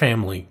Camber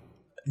family.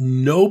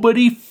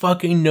 Nobody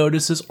fucking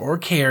notices or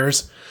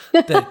cares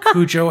that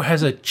Cujo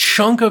has a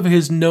chunk of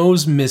his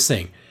nose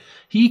missing.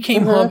 He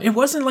came home. It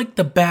wasn't like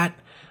the bat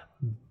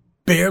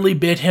barely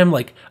bit him,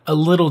 like a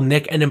little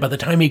nick, and then by the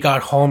time he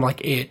got home,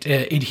 like it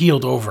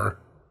healed over.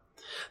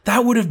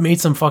 That would have made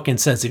some fucking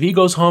sense. If he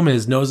goes home and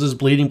his nose is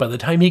bleeding, by the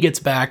time he gets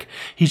back,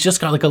 he's just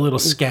got like a little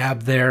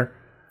scab there.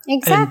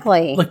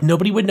 Exactly. And, like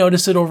nobody would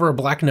notice it over a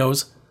black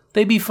nose.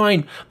 They'd be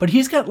fine. But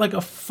he's got like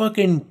a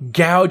fucking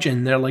gouge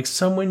in there, like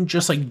someone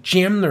just like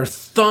jammed their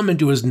thumb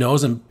into his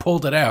nose and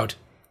pulled it out.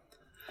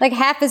 Like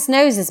half his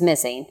nose is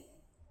missing.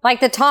 Like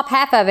the top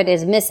half of it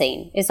is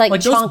missing. It's like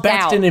chunked out. Those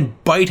bats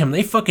didn't bite him.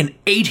 They fucking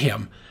ate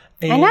him.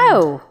 And I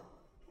know.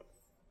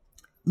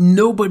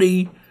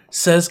 Nobody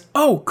says,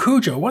 "Oh,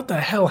 Cujo, what the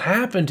hell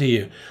happened to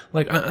you?"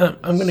 Like,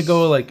 I'm going to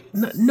go, like,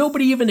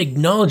 nobody even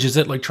acknowledges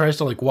it, like, tries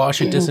to, like, wash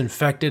it,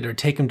 disinfect it, or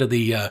take him to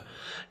the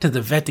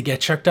vet to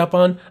get checked up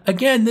on.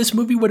 Again, this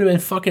movie would have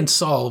been fucking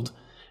solved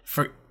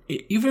for...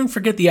 Even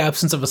forget the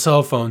absence of a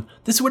cell phone.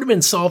 This would have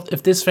been solved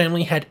if this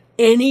family had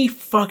any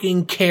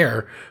fucking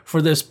care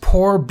for this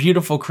poor,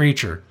 beautiful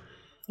creature.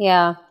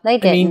 Yeah, they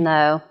didn't,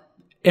 though.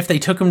 If they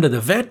took him to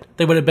the vet,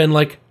 they would have been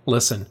like,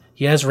 listen,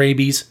 he has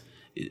rabies.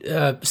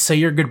 Say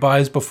your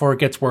goodbyes before it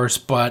gets worse,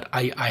 but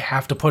I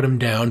have to put him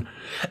down.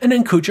 And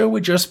then Cujo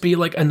would just be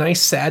like a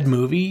nice, sad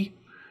movie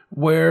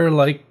where,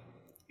 like,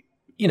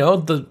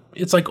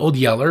 it's like Old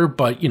Yeller,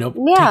 but, taken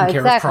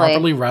care of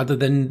properly rather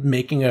than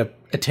making a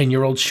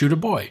 10-year-old shoot a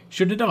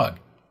dog.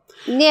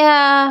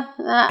 Yeah,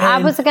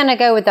 I was going to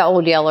go with the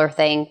Old Yeller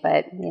thing,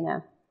 but,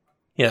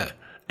 Yeah.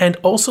 And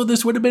also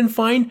this would have been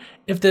fine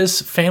if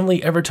this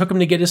family ever took him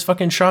to get his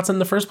fucking shots in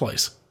the first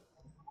place.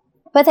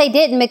 But they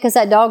didn't because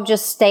that dog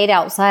just stayed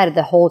outside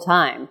the whole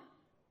time.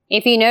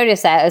 If you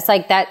notice that, it's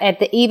like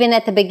that even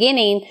at the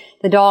beginning,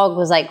 the dog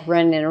was like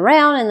running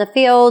around in the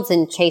fields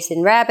and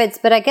chasing rabbits.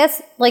 But I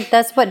guess like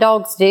that's what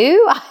dogs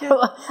do.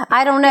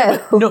 I don't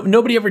know. No,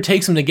 nobody ever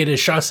takes him to get his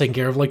shots taken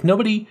care of. Like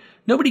nobody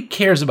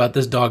cares about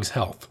this dog's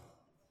health.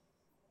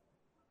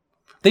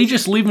 They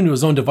just leave him to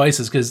his own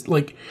devices because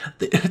like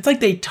it's like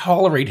they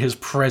tolerate his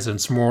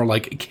presence more,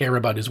 like care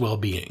about his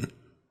well-being.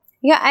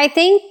 Yeah, I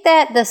think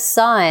that the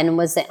son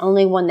was the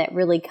only one that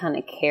really kind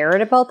of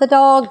cared about the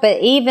dog, but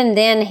even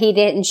then he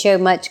didn't show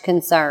much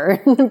concern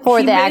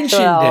for the actual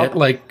dog. He mentioned it,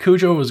 like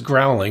Cujo was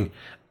growling,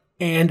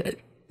 and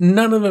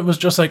none of it was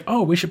just like,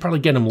 oh, we should probably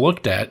get him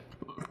looked at.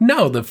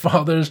 No, the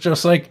father's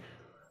just like,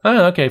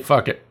 oh, okay,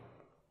 fuck it.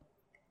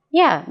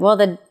 Yeah, well,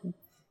 the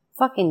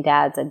fucking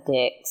dad's a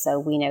dick, so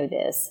we know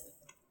this.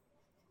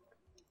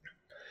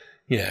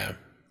 Yeah.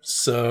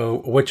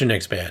 So, what's your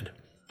next bad?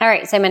 All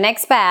right, so my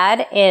next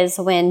bad is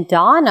when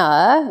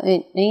Donna,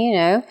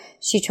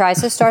 she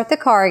tries to start the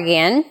car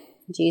again.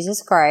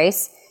 Jesus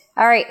Christ.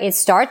 All right, it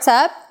starts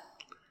up,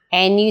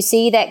 and you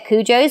see that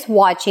Cujo's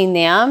watching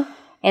them,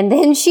 and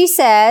then she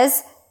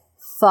says,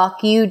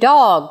 fuck you,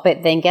 dog.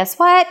 But then guess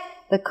what?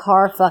 The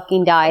car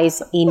fucking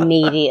dies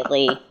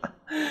immediately.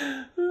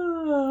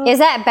 Is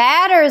that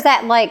bad or is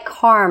that like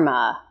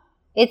karma?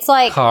 It's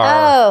like,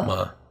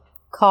 karma.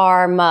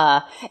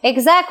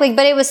 Exactly.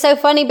 But it was so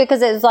funny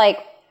because it was like,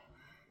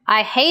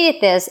 I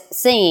hated this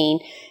scene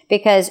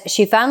because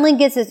she finally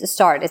gets it to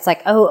start. It's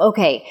like, oh,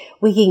 okay,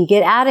 we can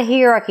get out of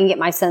here. I can get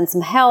my son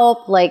some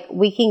help. Like,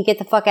 we can get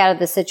the fuck out of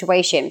this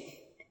situation.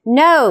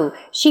 No,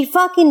 she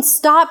fucking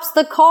stops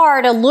the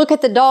car to look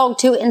at the dog,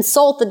 to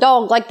insult the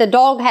dog, like the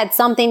dog had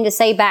something to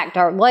say back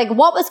to her. Like,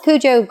 what was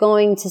Cujo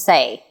going to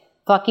say?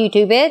 Fuck you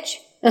too, bitch?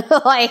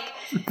 Like,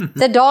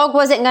 the dog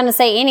wasn't going to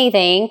say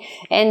anything.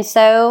 And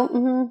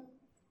so,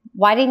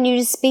 why didn't you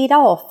just speed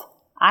off?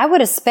 I would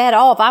have sped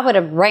off. I would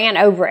have ran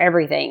over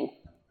everything.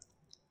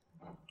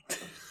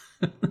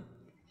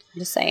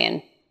 Just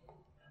saying.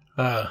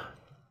 My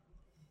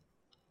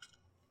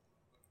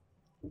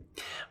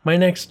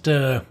next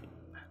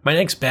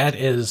bad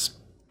is,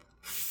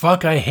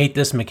 fuck, I hate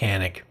this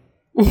mechanic.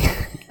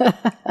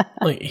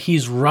 Like,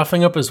 he's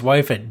roughing up his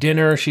wife at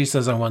dinner. She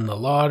says, I won the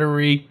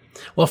lottery.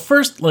 Well,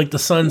 first, like, the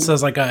son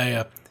says, like,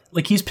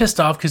 he's pissed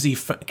off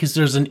because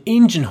there's an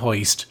engine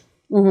hoist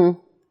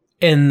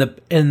in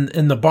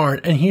the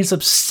barn, and he's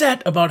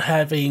upset about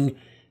having,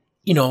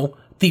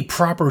 the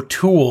proper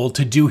tool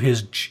to do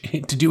his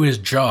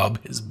job,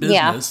 his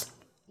business.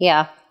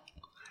 Yeah.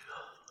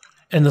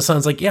 And the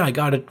son's like, yeah, I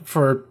got it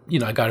for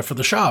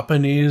the shop.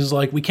 And he's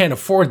like, we can't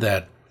afford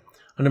that.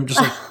 And I'm just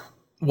like,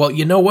 well,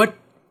 you know what?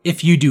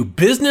 If you do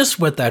business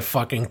with that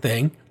fucking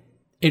thing,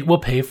 it will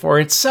pay for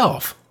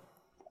itself.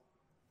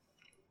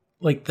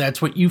 Like,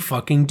 that's what you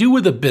fucking do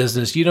with a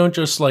business. You don't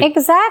just like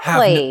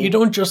exactly. You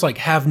don't just like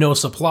have no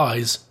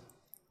supplies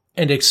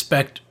and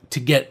expect to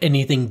get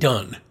anything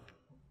done.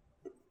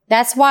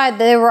 That's why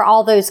there were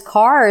all those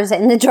cars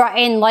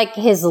in like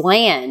his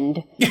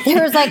land.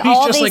 There was like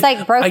all these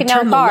like broken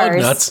down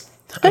cars.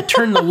 I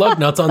turned the lug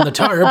nuts on the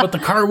tire, but the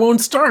car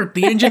won't start.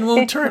 The engine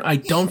won't turn. I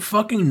don't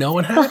fucking know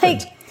what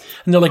happened.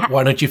 And they're like,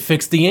 why don't you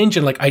fix the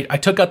engine? Like, I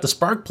took out the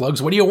spark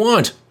plugs. What do you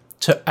want?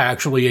 To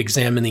actually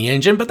examine the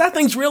engine, but that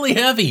thing's really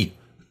heavy.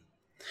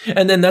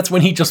 And then that's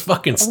when he just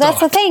fucking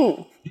stopped. That's the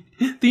thing.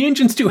 The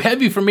engine's too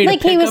heavy for me to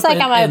pick up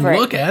and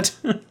look at.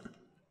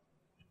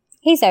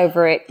 He's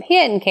over it. He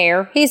didn't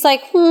care. He's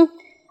like,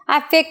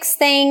 I fix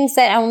things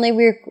that only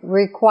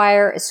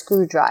require a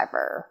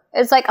screwdriver.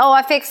 It's like, oh,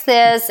 I fixed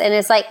this. And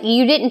it's like,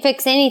 you didn't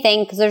fix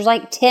anything because there's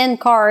like 10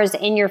 cars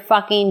in your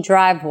fucking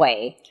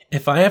driveway.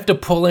 If I have to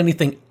pull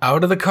anything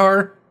out of the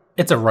car,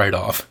 it's a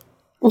write-off.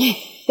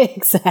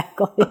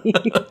 Exactly.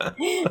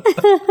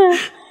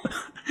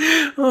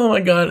 Oh my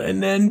God.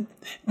 And then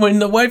when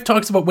the wife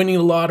talks about winning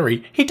the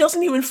lottery, he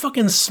doesn't even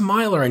fucking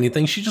smile or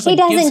anything. She just like,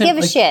 he doesn't give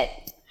a shit.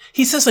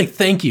 He says like,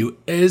 thank you,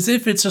 as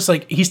if it's just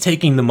like he's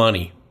taking the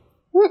money.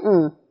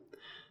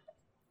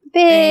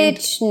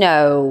 Bitch,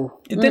 no.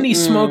 And then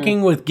he's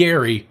smoking with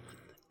Gary,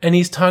 and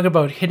he's talking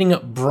about hitting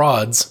up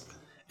broads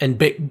and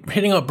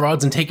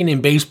taking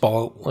in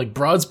baseball, like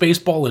broads,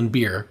 baseball, and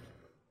beer.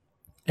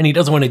 And he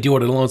doesn't want to do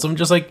it alone. So I'm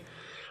just like,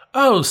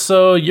 oh,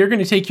 so you're going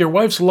to take your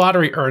wife's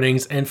lottery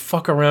earnings and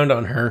fuck around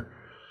on her.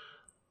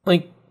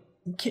 Like,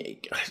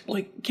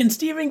 can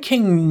Stephen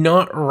King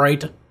not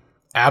write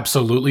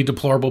absolutely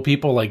deplorable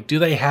people? Like, do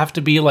they have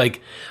to be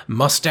like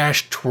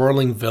mustache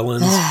twirling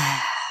villains?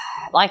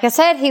 Like I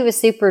said, he was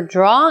super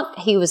drunk.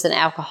 He was an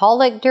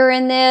alcoholic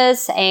during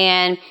this.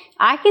 And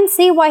I can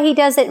see why he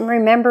doesn't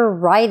remember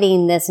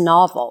writing this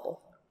novel.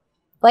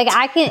 Like,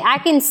 I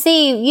can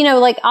see,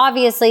 like,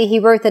 obviously he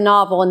wrote the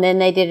novel and then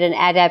they did an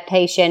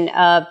adaptation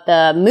of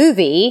the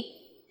movie.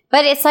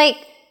 But it's like,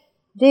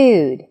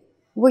 dude,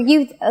 were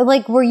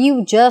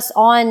you just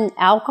on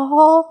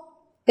alcohol?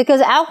 Because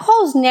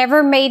alcohol's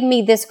never made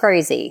me this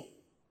crazy.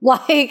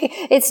 Like,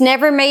 it's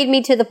never made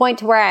me to the point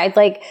to where I'd,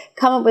 like,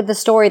 come up with a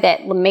story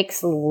that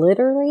makes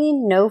literally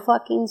no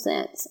fucking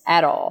sense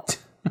at all.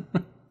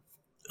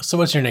 So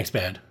what's your next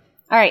bad?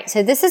 All right,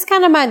 so this is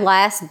kind of my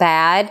last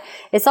bad.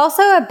 It's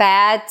also a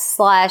bad /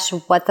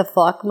 what the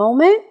fuck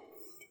moment.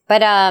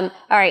 But, all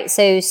right,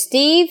 so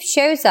Steve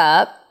shows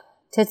up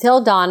to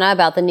tell Donna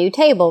about the new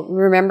table.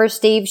 Remember,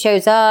 Steve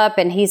shows up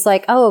and he's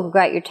like, oh, I've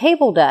got your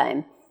table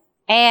done.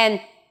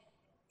 And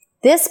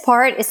this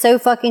part is so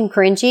fucking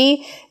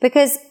cringy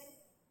because,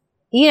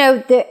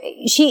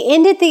 she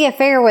ended the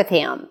affair with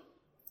him.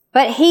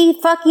 But he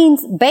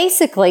fucking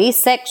basically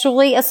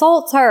sexually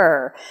assaults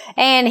her.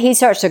 And he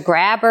starts to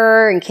grab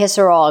her and kiss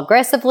her all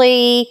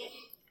aggressively.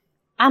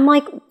 I'm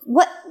like,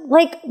 what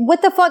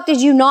the fuck did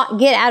you not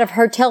get out of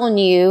her telling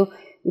you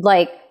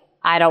Like,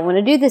 I don't want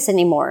to do this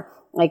anymore.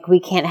 Like, we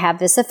can't have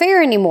this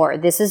affair anymore.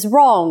 This is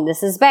wrong.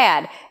 This is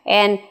bad.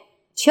 And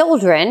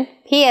children,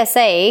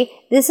 PSA,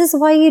 this is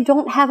why you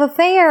don't have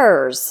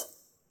affairs.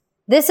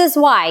 This is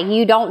why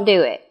you don't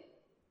do it.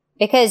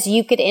 Because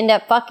you could end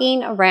up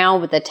fucking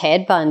around with a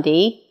Ted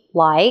Bundy,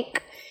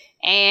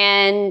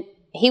 and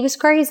he was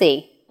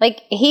crazy.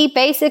 Like, he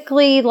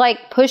basically,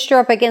 pushed her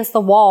up against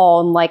the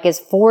wall and, is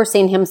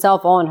forcing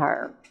himself on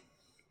her.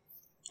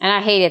 And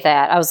I hated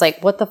that. I was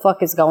like, what the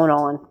fuck is going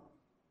on?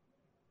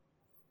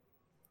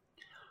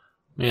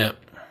 Yeah.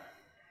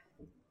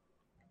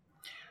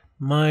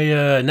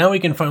 Now we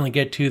can finally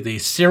get to the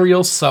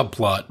serial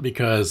subplot,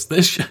 because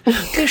this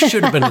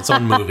should have been its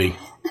own movie.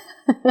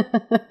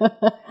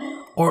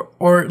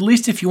 Or at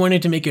least if you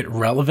wanted to make it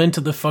relevant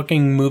to the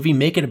fucking movie,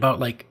 make it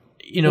about,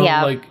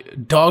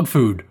 dog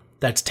food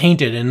that's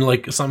tainted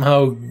and,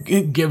 somehow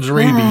gives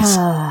rabies.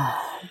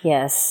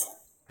 Yes.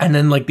 And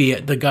then,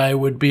 the guy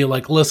would be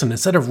like, listen,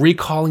 instead of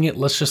recalling it,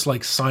 let's just,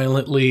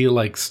 silently,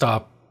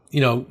 stop,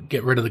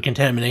 get rid of the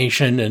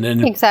contamination. And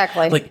then...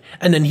 Exactly.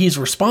 And then he's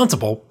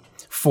responsible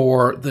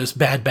for this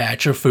bad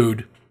batch of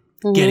food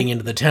getting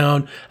into the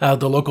town.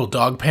 The local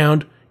dog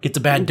pound gets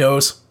a bad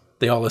dose.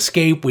 They all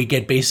escape. We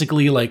get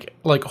basically,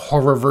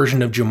 horror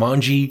version of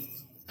Jumanji.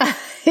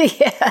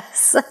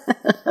 Yes.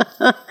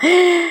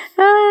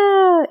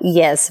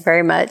 Yes,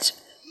 very much.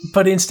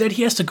 But instead,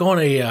 he has to go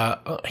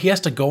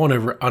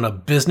on a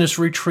business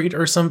retreat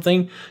or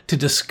something to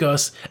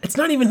discuss. It's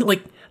not even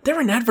they're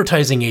an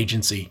advertising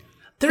agency.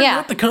 They're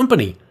not the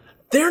company.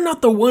 They're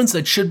not the ones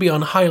that should be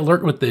on high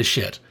alert with this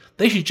shit.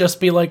 They should just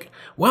be like,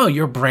 wow,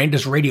 your brand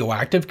is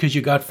radioactive because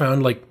you got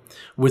found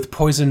with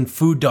poison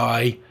food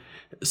dye.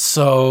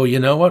 So you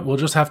know what? We'll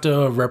just have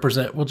to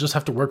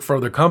work for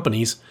other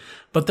companies.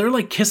 But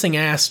they're kissing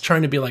ass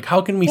trying to be like,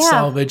 how can we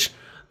salvage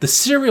the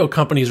cereal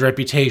company's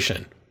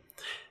reputation?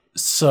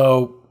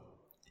 So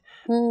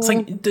it's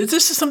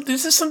this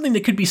is something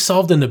that could be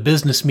solved in a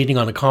business meeting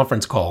on a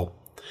conference call.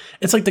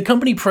 It's like the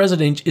company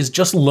president is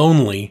just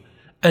lonely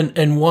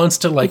and wants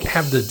to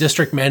have the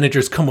district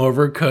managers come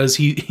over because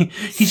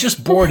he's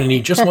just bored and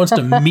he just wants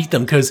to meet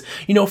them because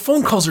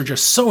phone calls are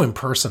just so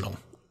impersonal.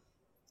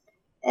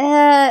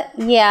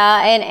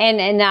 Yeah,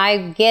 and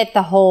I get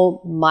the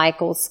whole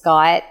Michael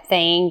Scott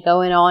thing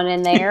going on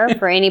in there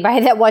for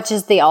anybody that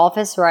watches The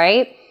Office,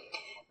 right?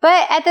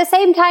 But at the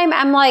same time,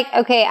 I'm like,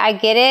 okay, I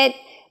get it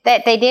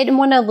that they didn't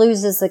want to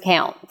lose this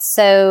account.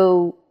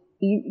 So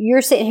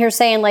you're sitting here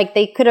saying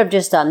they could have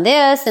just done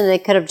this and they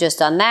could have just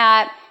done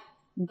that.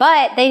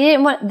 But they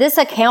didn't want, this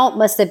account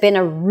must have been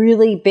a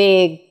really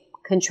big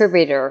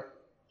contributor.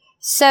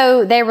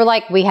 So they were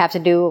like, we have to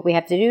do what we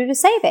have to do to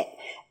save it.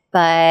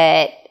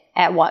 But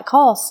at what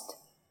cost?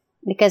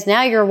 Because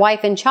now your wife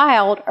and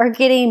child are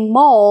getting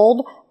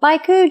mauled by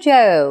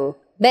Cujo.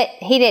 But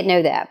he didn't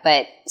know that.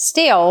 But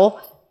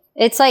still,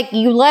 it's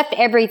you left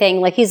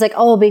everything. He's like,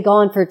 oh, I'll be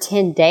gone for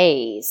 10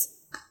 days.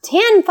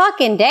 10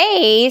 fucking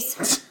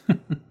days?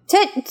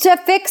 to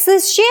fix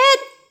this shit?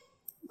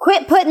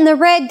 Quit putting the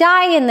red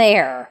dye in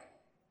there.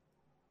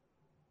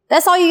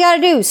 That's all you got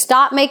to do.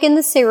 Stop making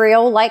the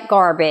cereal like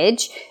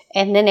garbage,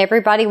 and then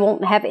everybody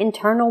won't have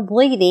internal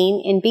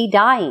bleeding and be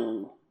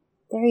dying.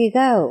 There you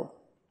go.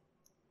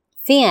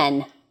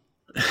 Finn.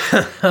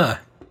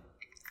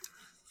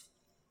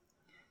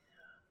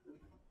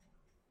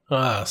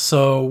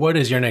 So what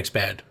is your next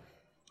bad?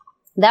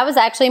 That was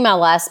actually my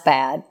last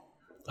bad.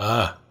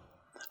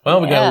 Well,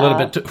 we got a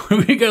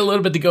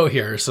little bit to go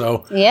here,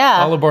 so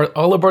all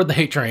aboard the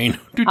hate train.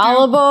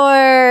 All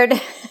aboard.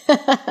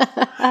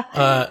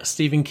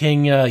 Stephen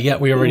King,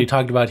 we already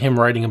talked about him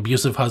writing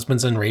abusive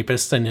husbands and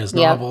rapists in his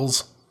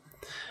novels.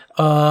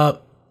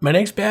 My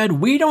next bad,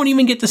 we don't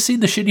even get to see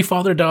the shitty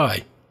father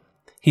die.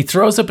 He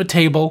throws up a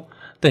table,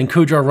 then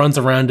Cujo runs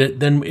around it,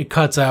 then it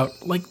cuts out.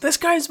 This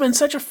guy's been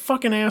such a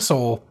fucking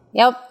asshole.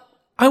 Yep.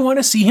 I want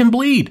to see him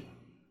bleed.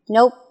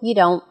 Nope, you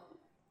don't.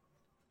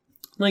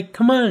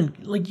 Come on.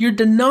 You're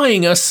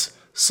denying us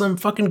some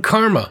fucking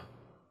karma.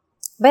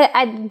 But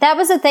that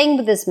was the thing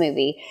with this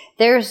movie.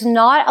 There's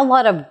not a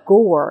lot of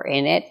gore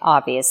in it,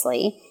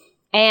 obviously.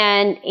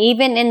 And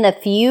even in the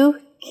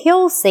few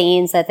kill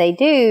scenes that they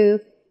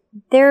do,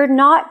 they're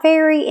not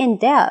very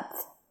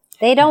in-depth.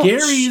 They don't...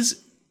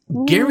 Gary's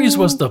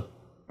was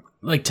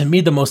to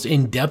me, the most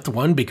in-depth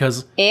one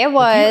because... It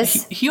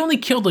was. He only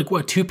killed,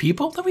 2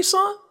 people that we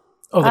saw?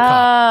 Oh, the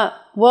cop.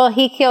 Well,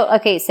 he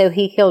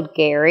killed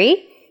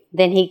Gary.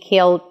 Then he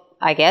killed,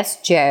 I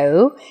guess,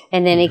 Joe.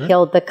 And then he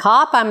killed the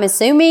cop, I'm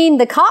assuming.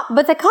 But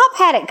the cop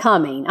had it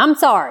coming. I'm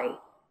sorry.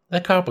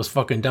 That cop was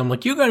fucking dumb.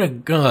 You got a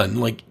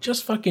gun.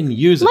 Just fucking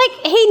use it.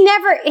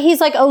 He's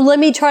like, oh, let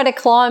me try to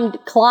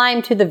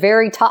climb to the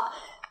very top.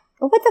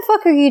 What the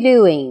fuck are you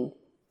doing?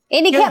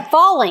 And he kept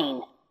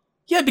falling.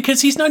 Yeah,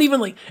 because he's not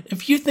even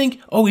if you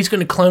think, oh, he's going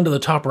to climb to the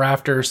top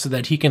rafter so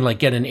that he can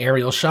get an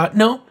aerial shot.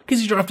 No,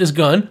 because he dropped his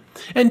gun.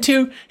 And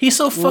 2, he's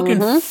so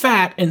fucking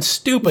fat and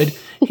stupid,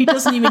 he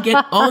doesn't even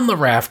get on the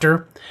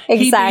rafter.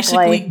 Exactly. He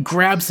basically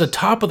grabs the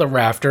top of the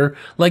rafter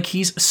like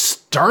he's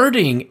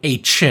starting a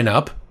chin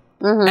up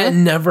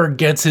and never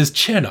gets his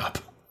chin up.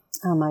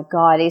 Oh my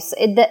God.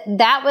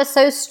 That was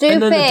so stupid.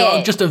 And then the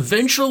dog just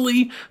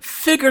eventually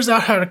figures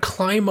out how to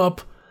climb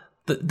up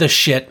the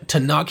shit to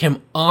knock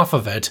him off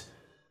of it.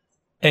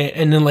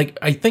 And then, like,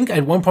 I think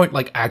at one point,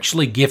 like,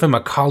 actually give him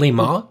a Kali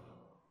Ma.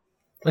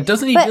 Like,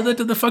 doesn't he do that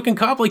to the fucking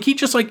cop? Like, he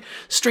just, like,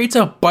 straight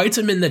up bites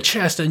him in the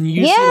chest and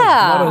you see, like,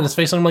 blood on his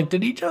face. And I'm like,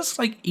 did he just,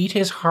 like, eat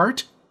his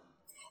heart?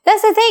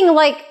 That's the thing.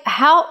 Like,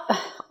 how...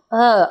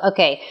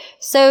 okay.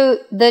 So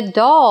the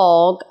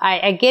dog,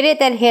 I get it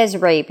that he has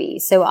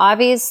rabies. So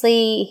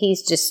obviously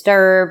he's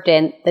disturbed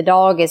and the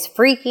dog is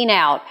freaking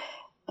out.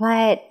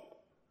 But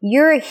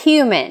you're a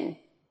human.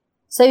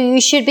 So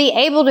you should be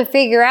able to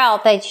figure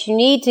out that you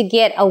need to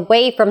get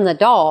away from the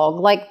dog.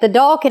 Like, the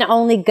dog can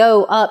only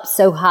go up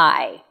so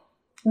high.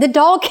 The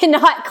dog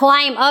cannot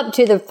climb up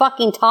to the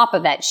fucking top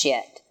of that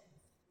shit.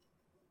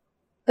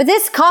 But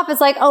this cop is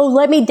like, oh,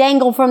 let me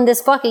dangle from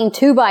this fucking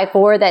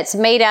 2x4 that's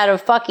made out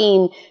of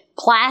fucking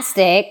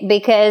plastic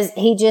because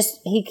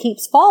he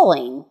keeps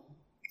falling.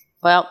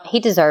 Well, he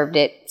deserved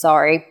it.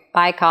 Sorry.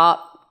 Bye,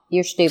 cop.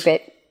 You're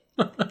stupid.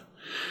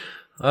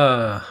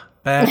 Bad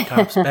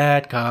cops,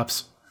 bad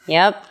cops.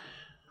 Yep.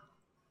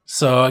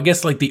 So I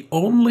guess, like, the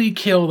only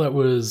kill that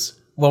was,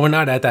 well, we're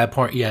not at that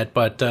point yet,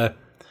 but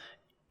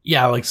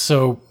yeah, like,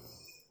 so,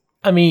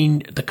 I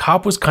mean, the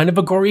cop was kind of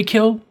a gory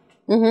kill.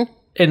 Mm-hmm.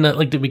 And,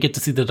 like, did we get to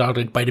see the dog,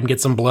 like, bite him,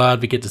 get some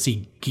blood? We get to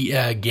see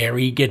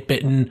Gary get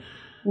bitten.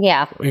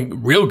 Yeah. I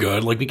mean, real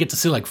good. Like, we get to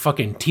see, like,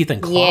 fucking teeth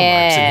and claw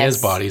marks in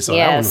his body, so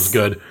that one was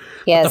good.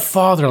 Yes. But the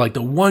father, like,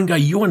 the one guy,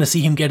 you want to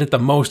see him get it the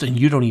most, and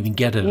you don't even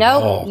get it at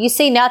all. You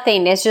see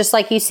nothing. It's just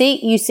like you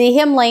see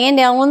him laying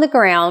down on the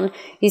ground.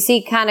 You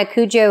see kind of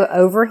Cujo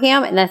over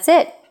him, and that's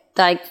it.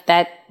 Like,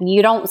 that,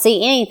 you don't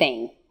see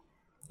anything.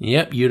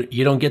 Yep,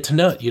 you don't get to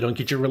nut. You don't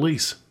get your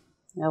release.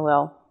 Oh,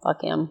 well,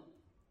 fuck him.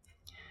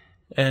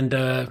 And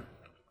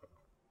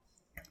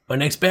my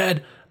next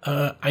bad,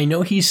 I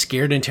know he's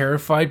scared and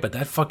terrified, but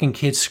that fucking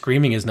kid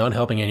screaming is not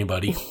helping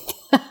anybody.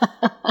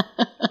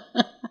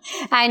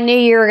 I knew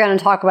you were going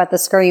to talk about the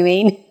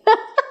screaming.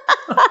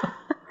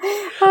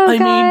 I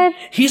mean,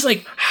 he's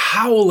like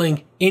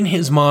howling in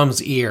his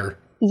mom's ear.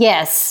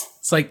 Yes.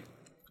 It's like,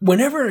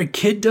 whenever a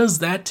kid does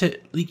that to,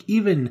 like,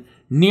 even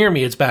near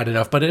me, it's bad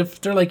enough. But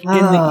if they're like in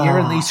the ear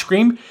and they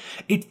scream,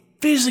 it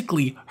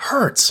physically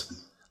hurts.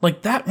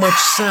 Like, that much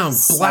sound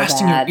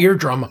blasting your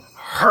eardrum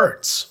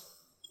hurts.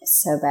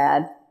 It's so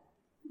bad.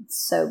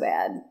 It's so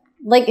bad.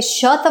 Like,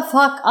 shut the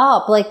fuck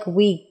up. Like,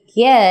 we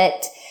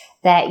get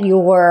that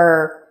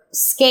you're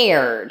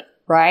scared,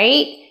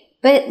 right?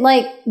 But,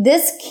 like,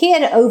 this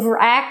kid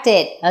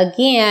overacted.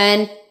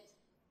 Again,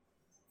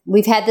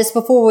 we've had this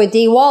before with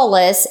Dee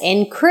Wallace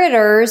and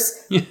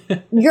Critters.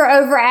 You're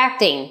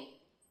overacting.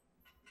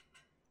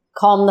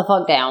 Calm the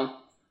fuck down.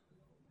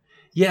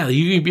 Yeah,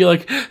 you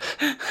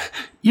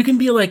can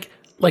be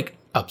like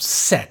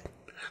upset.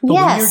 But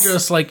when you're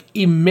just, like,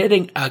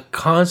 emitting a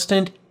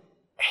constant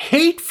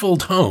hateful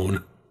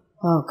tone.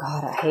 Oh,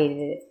 God, I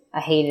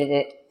hated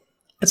it.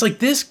 It's like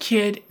this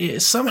kid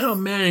is somehow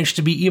managed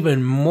to be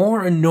even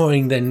more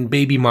annoying than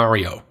Baby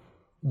Mario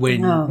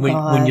when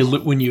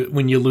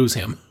you lose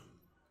him.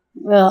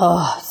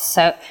 Oh,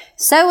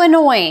 so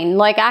annoying.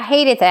 Like, I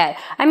hated that.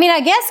 I mean,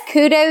 I guess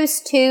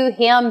kudos to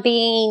him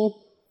being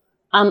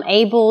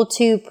able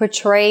to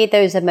portray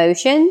those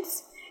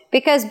emotions,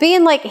 because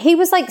being like, he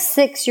was like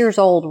 6 years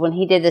old when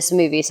he did this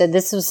movie. So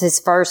this was his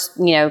first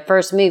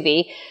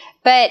movie,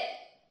 but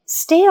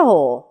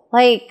still,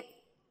 like,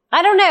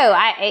 I don't know.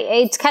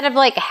 It's kind of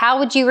like, how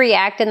would you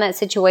react in that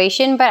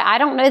situation? But I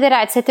don't know that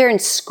I'd sit there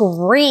and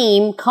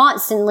scream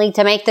constantly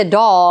to make the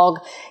dog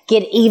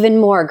get even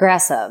more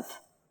aggressive.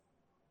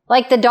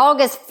 Like, the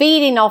dog is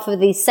feeding off of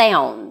these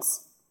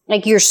sounds.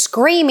 Like, you're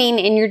screaming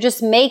and you're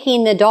just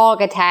making the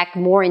dog attack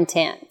more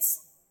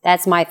intense.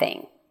 That's my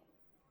thing.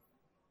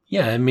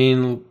 Yeah, I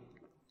mean,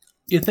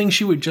 you think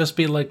she would just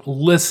be like,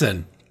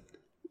 listen,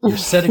 you're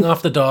setting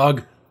off the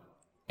dog,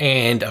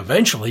 and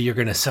eventually you're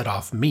going to set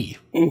off me.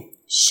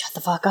 Shut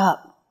the fuck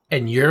up.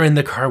 And you're in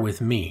the car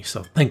with me,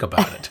 so think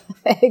about it.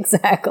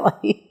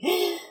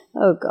 Exactly.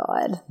 Oh,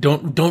 God.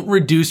 Don't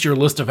reduce your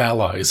list of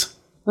allies.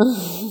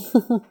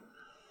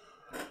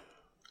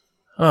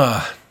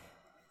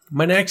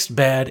 My next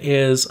bad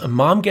is a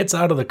mom gets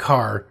out of the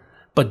car,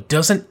 but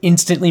doesn't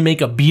instantly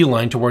make a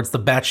beeline towards the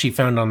bat she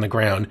found on the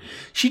ground.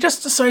 She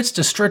just decides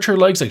to stretch her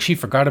legs like she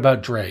forgot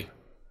about Dre.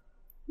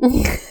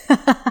 Well,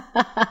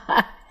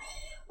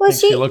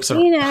 she looks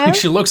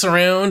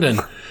around and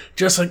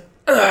just like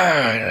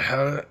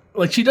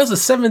she does a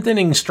 7th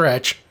inning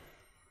stretch.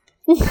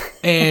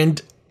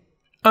 And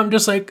I'm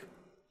just like,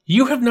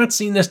 you have not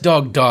seen this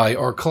dog die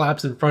or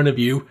collapse in front of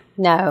you.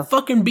 No.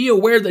 Fucking be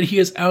aware that he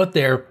is out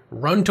there.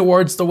 Run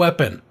towards the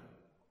weapon.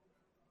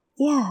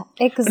 Yeah,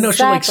 exactly. No,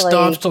 she like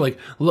stops to like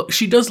look.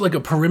 She does like a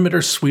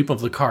perimeter sweep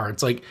of the car.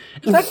 It's like,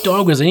 if that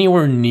dog was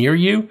anywhere near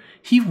you,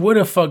 he would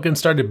have fucking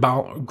started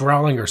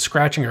growling or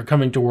scratching or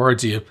coming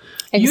towards you.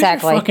 Exactly. Use your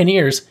fucking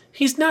ears.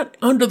 He's not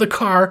under the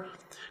car.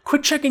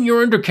 Quit checking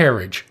your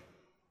undercarriage.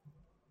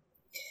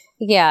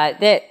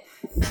 Yeah,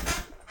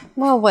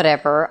 Well,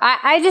 whatever.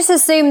 I just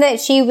assumed that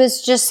she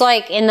was just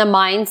like in the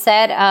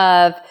mindset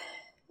of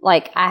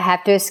like, I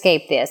have to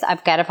escape this.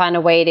 I've got to find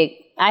a way to.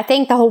 I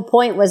think the whole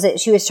point was that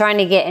she was trying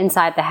to get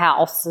inside the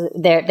house.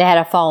 They had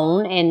a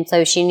phone, and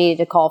so she needed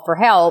to call for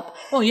help.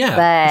 Well, yeah.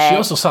 But she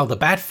also saw the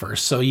bat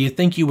first, so you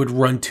think you would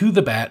run to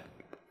the bat,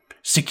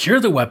 secure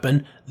the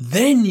weapon,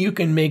 then you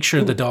can make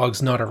sure the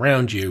dog's not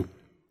around you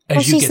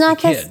as you get the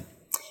kid.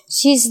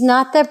 She's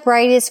not the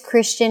brightest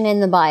Christian in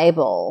the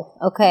Bible,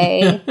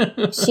 okay?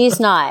 She's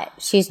not.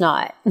 She's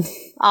not.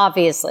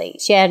 Obviously.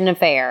 She had an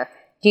affair.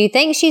 Do you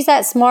think she's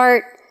that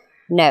smart?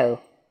 No.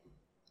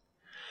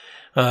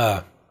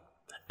 And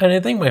I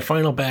think my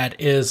final bat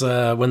is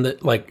when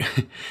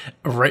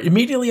right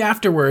immediately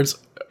afterwards,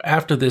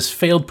 after this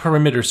failed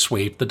perimeter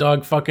sweep, the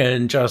dog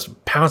fucking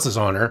just pounces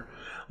on her,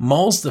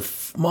 mauls the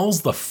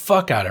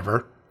fuck out of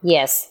her.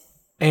 Yes.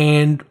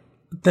 And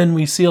then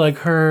we see like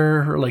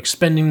her like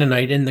spending the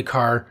night in the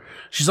car.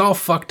 She's all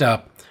fucked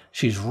up.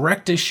 She's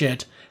wrecked as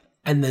shit.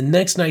 And the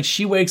next night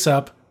she wakes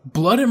up,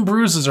 blood and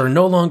bruises are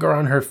no longer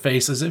on her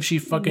face, as if she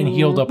fucking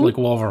healed up like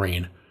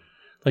Wolverine.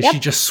 Like she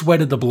just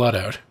sweated the blood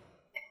out.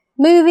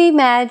 Movie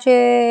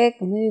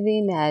magic.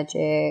 Movie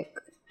magic.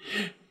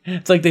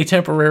 It's like they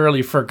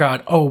temporarily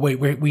forgot, oh, wait,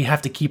 we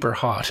have to keep her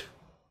hot.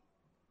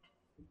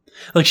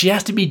 Like, she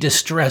has to be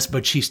distressed,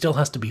 but she still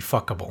has to be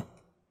fuckable.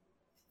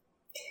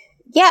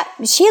 Yeah,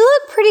 she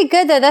looked pretty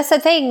good, though. That's the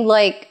thing.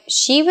 Like,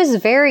 she was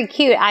very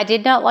cute. I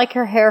did not like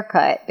her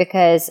haircut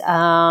because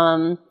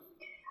I'm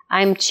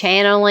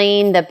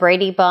channeling the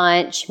Brady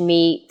Bunch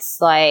meets,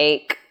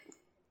 like,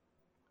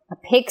 a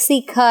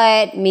pixie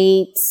cut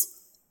meets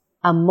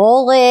a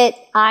mullet.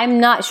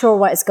 I'm not sure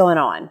what's going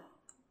on.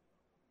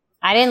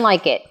 I didn't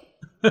like it.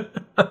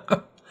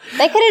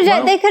 They could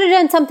have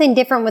done something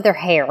different with her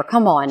hair.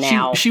 Come on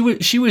now. She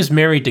was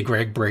married to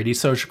Greg Brady,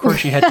 so of course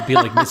she had to be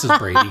like Mrs.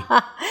 Brady.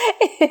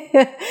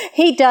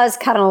 He does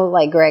kind of look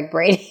like Greg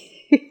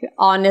Brady.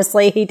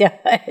 Honestly, he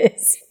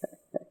does.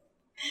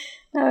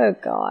 Oh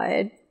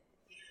God.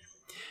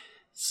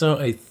 So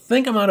I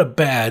think I'm out of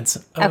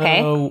bads.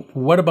 Okay.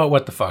 What about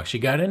what the fuck? You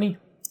got any?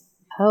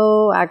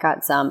 Oh, I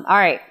got some. All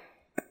right.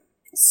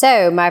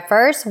 So my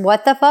first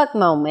what the fuck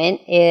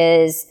moment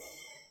is,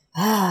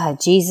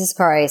 Jesus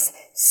Christ.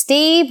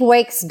 Steve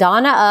wakes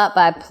Donna up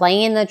by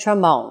playing the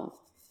trombone.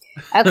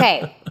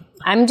 Okay.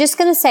 I'm just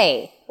going to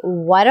say,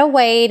 what a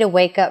way to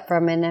wake up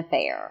from an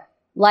affair.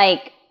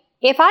 Like,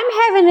 if I'm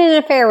having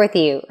an affair with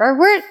you, or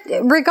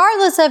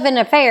regardless of an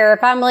affair,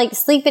 if I'm like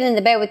sleeping in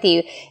the bed with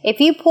you, if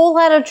you pull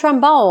out a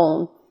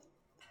trombone,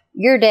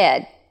 you're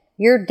dead.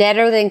 You're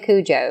deader than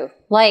Cujo.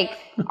 Like,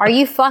 are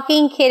you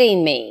fucking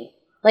kidding me?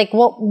 Like,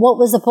 what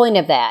was the point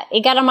of that?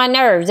 It got on my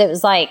nerves. It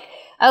was like,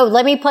 oh,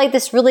 let me play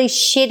this really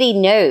shitty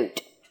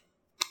note.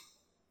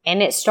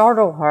 And it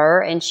startled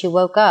her, and she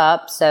woke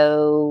up.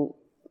 So,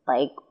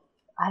 like,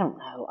 I don't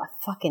know.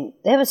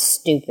 That was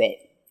stupid.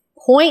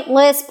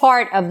 Pointless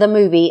part of the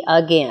movie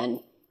again.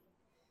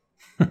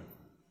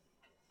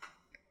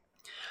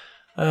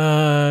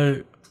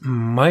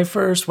 My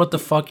first what the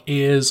fuck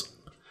is,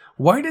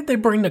 why did they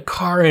bring the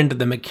car into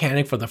the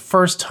mechanic for the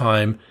first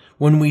time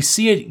when we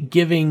see it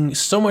giving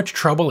so much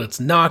trouble? It's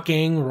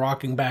knocking,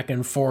 rocking back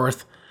and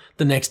forth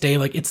the next day.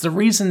 Like, it's the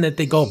reason that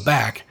they go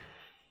back.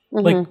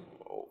 Mm-hmm. Like,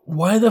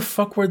 why the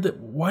fuck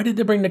why did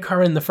they bring the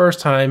car in the first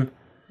time?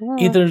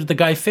 Yeah. Either the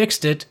guy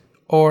fixed it,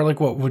 or like,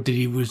 what did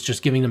he was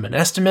just giving them an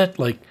estimate?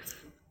 Like,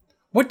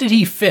 what did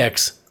he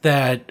fix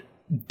that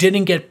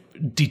didn't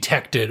get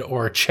detected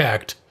or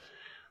checked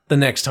the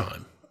next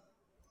time?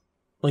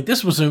 Like,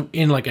 this was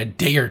in like a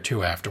day or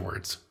two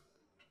afterwards.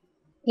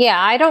 Yeah,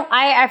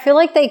 I feel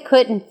like they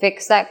couldn't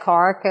fix that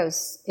car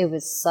because it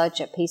was such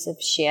a piece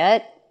of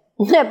shit.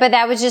 But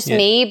that was just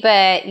me.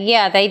 But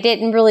yeah, they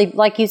didn't really,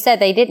 like you said,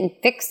 they didn't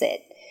fix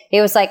it. It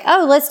was like,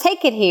 oh, let's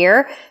take it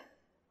here,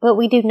 but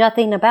we do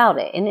nothing about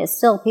it. And it's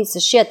still a piece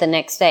of shit the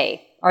next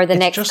day or the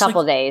next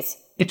couple days.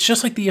 It's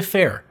just like the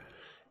affair.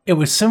 It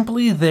was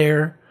simply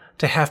there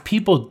to have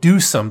people do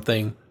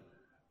something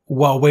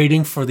while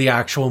waiting for the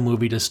actual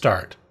movie to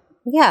start.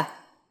 Yeah.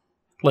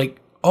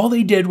 Like, all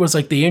they did was,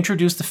 like, they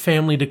introduced the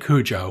family to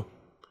Cujo.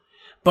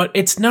 But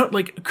it's not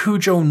like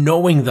Cujo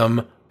knowing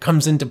them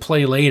comes into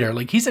play later.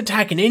 Like, he's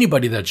attacking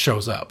anybody that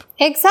shows up.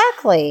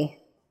 Exactly.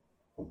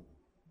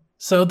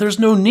 So there's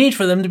no need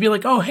for them to be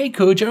like, oh, hey,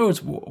 Cujo,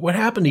 what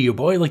happened to you,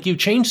 boy? Like, you've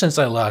changed since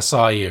I last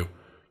saw you,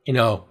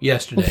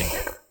 yesterday.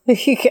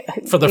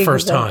 For the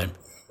first time.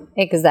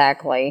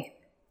 Exactly.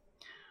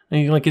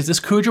 And you're like, is this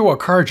Cujo or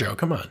Carjo?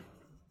 Come on.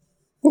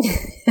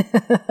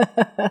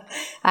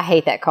 I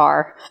hate that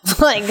car.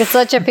 Like, it's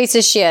such a piece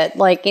of shit.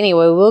 Like,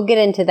 anyway, we'll get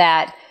into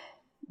that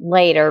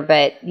later,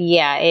 but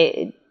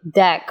yeah,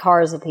 that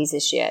car is a piece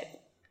of shit.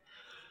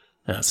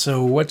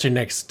 So what's your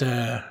next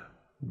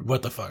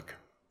what the fuck?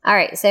 All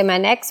right, so my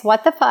next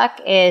what the fuck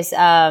is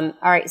all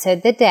right, so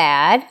the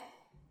dad,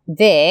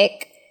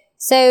 Vic,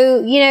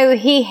 So,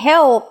 he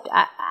helped.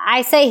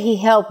 I say he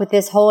helped with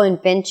this whole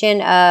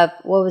invention of,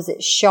 what was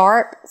it,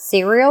 Sharp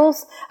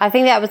cereals? I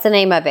think that was the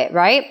name of it,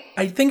 right?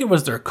 I think it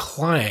was their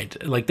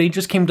client. Like, they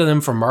just came to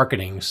them for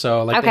marketing.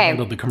 So, like, Okay. they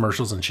handled the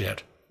commercials and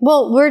shit.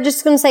 Well, we're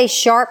just going to say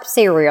Sharp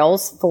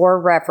cereals for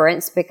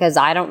reference because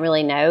I don't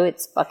really know.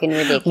 It's fucking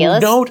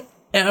ridiculous. Don't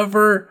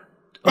ever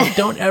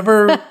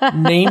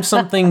name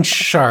something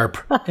Sharp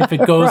if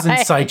it goes Right.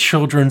 inside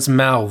children's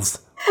mouths.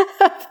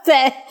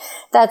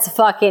 That's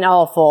fucking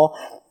awful.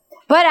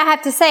 But I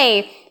have to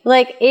say,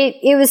 like,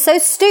 it was so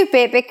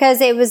stupid because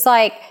it was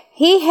like,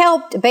 he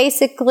helped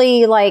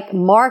basically, like,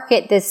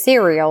 market this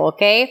cereal,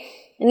 okay?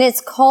 And it's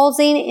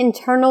causing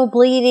internal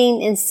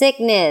bleeding and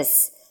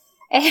sickness.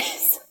 And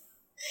it's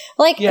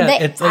like,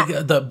 it's like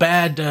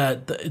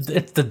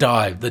it's the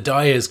dye. The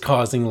dye is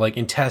causing, like,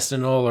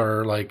 intestinal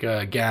or, like,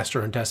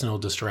 gastrointestinal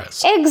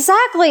distress.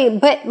 Exactly.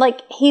 But, like,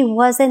 he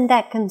wasn't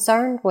that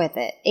concerned with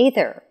it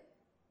either.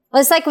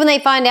 It's like when they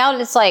find out,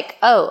 it's like,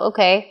 oh,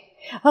 okay.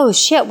 Oh,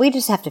 shit, we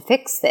just have to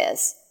fix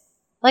this.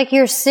 Like,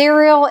 your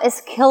cereal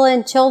is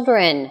killing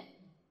children.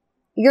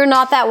 You're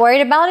not that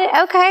worried about it?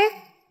 Okay.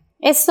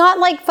 It's not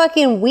like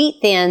fucking Wheat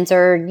Thins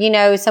or,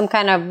 some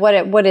kind of,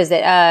 what is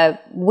it,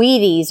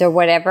 Wheaties or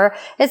whatever.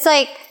 It's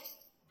like,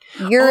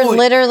 you're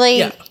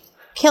literally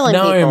killing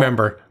people. Now I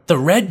remember. The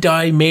red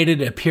dye made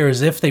it appear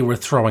as if they were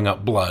throwing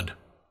up blood.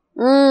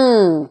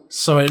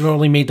 So it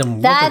only made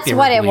them look like they were bleeding. That's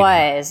what it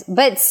was.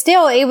 But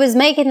still, it was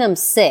making them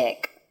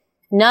sick.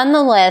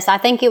 Nonetheless, I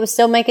think it was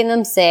still making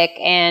them sick.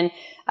 And,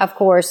 of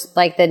course,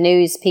 like the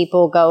news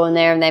people go in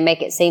there and they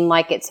make it seem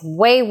like it's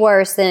way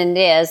worse than it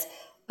is.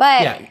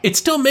 But yeah, it's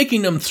still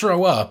making them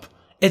throw up.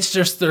 It's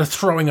just they're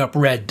throwing up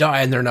red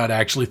dye and they're not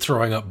actually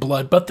throwing up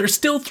blood, but they're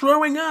still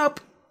throwing up.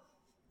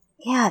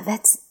 Yeah,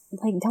 that's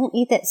like, don't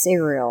eat that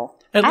cereal.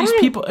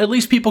 At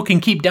least people can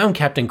keep down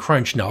Captain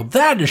Crunch now.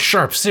 That is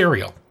Sharp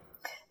cereal.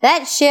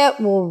 That shit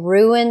will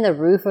ruin the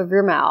roof of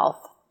your mouth.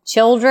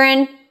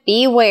 Children,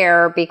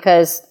 beware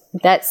because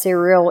that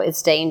cereal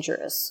is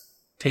dangerous.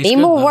 Tastes Be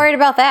good, more though. worried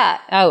about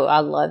that. Oh, I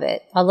love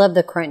it. I love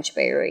the crunch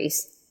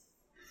berries.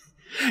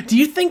 Do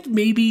you think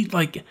maybe,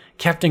 like,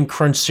 Captain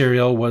Crunch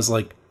cereal was,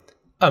 like,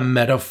 a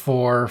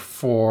metaphor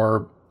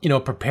for,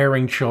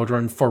 preparing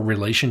children for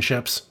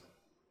relationships?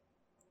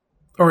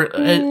 Or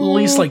at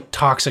least, like,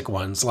 toxic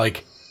ones.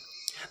 Like,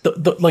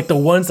 the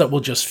ones that will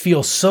just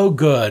feel so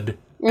good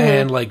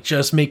and, like,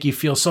 just make you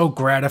feel so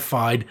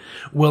gratified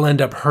will end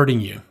up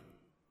hurting you.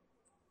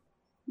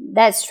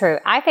 That's true.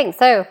 I think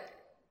so.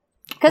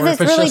 Because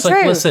it's really just true.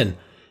 like, listen,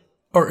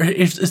 or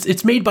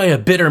it's made by a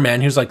bitter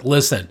man who's like,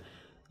 listen,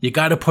 you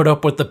got to put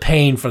up with the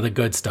pain for the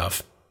good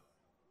stuff.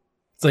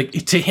 It's like,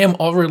 to him,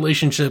 all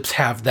relationships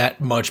have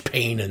that much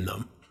pain in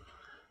them.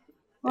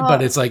 Well,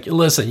 but it's like,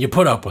 listen, you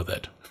put up with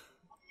it.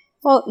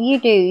 Well,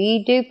 you do.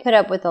 You do put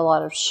up with a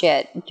lot of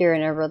shit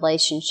during a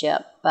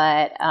relationship.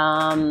 But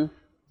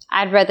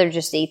I'd rather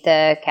just eat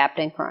the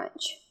Captain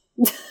Crunch.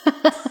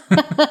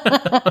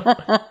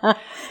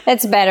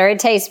 It's better. It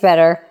tastes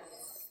better.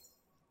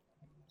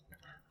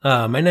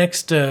 My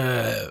next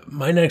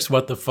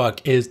what the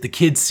fuck is the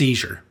kid's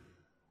seizure.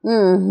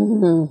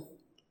 Mm-hmm.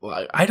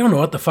 Well, I don't know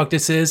what the fuck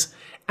this is,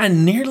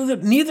 and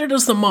neither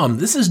does the mom.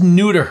 This is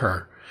new to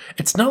her.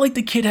 It's not like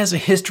the kid has a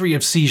history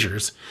of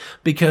seizures,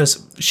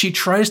 because she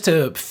tries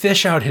to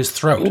fish out his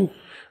throat,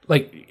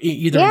 like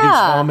either he's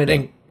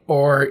vomiting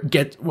or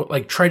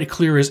try to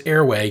clear his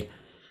airway.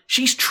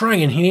 She's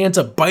trying, and he ends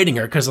up biting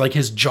her because, like,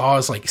 his jaw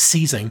is, like,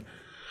 seizing.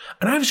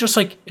 And I was just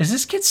like, is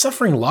this kid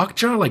suffering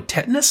lockjaw, like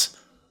tetanus?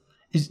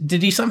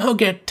 Did he somehow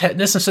get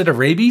tetanus instead of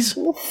rabies?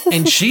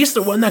 And she's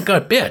the one that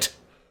got bit.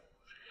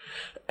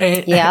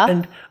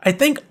 And I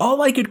think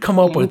all I could come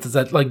up with is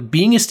that, like,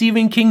 being a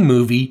Stephen King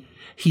movie,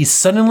 he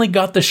suddenly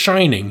got The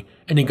Shining,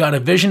 and he got a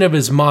vision of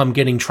his mom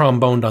getting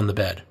tromboned on the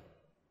bed.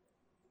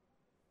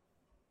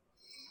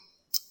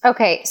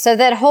 Okay, so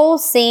that whole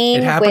scene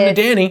It happened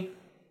to Danny.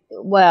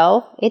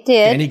 Well, it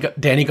did.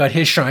 Danny got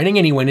his Shining,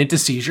 and he went into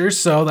seizures,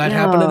 so that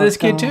happened to this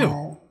kid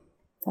too.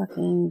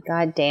 Fucking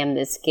goddamn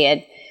this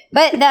kid.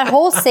 But that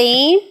whole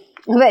scene,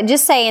 but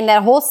just saying,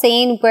 that whole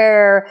scene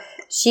where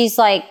she's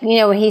like,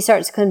 when he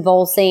starts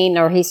convulsing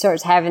or he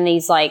starts having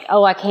these like,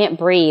 oh, I can't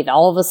breathe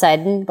all of a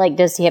sudden. Like,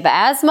 does he have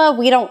asthma?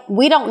 We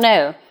don't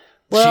know.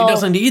 Well, she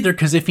doesn't either,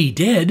 because if he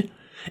did,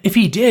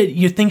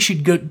 you'd think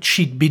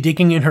she'd be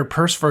digging in her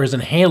purse for his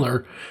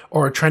inhaler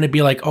or trying to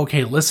be like,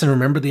 okay, listen,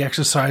 remember the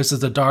exercise as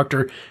the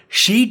doctor.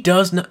 She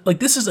does not, like,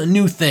 this is a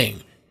new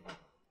thing.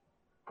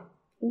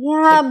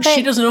 Yeah, like, but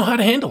she doesn't know how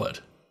to handle it.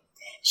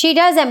 She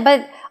doesn't,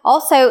 but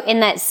also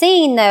in that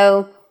scene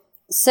though,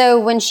 so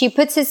when she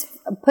puts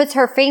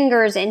her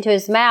fingers into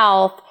his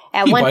mouth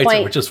at he one bites point,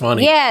 her, which is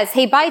funny. Yes,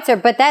 he bites her,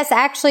 but that's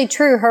actually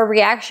true. Her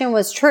reaction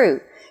was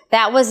true.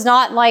 That was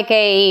not like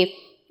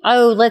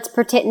let's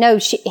pretend. No,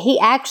 he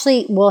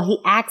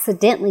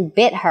accidentally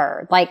bit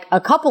her like a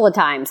couple of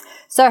times.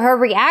 So her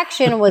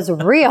reaction was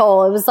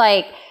real. It was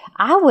like,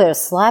 I would have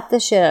slapped the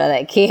shit out of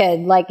that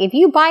kid. Like, if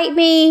you bite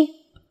me,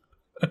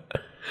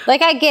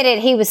 like, I get it.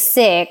 He was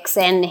 6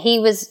 and he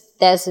was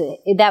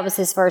that was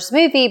his first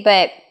movie,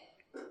 but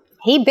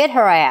he bit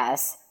her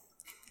ass.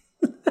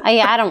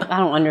 I don't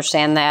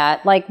understand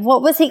that. Like,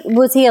 what was he?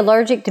 Was he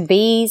allergic to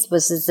bees?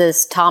 Was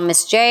this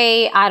Thomas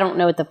J? I don't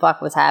know what the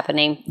fuck was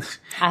happening.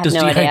 I have Does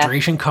no idea.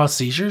 dehydration cause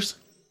seizures?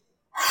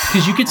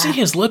 Because you could see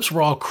his lips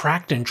were all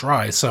cracked and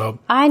dry. So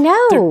I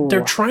know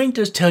they're trying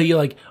to tell you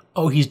like,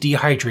 oh, he's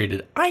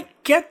dehydrated. I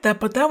get that,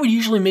 but that would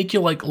usually make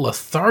you like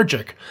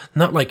lethargic,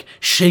 not like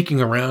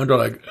shaking around or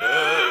like.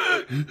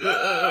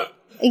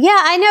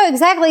 Yeah, I know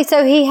exactly.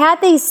 So he had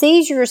these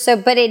seizures.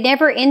 But it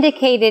never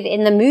indicated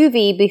in the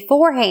movie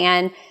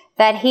beforehand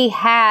that he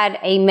had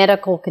a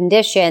medical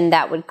condition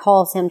that would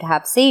cause him to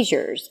have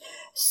seizures.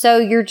 So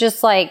you're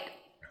just like,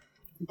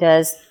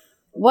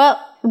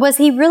 was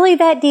he really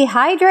that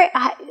dehydrated?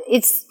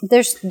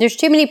 There's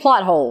too many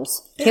plot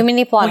holes. Too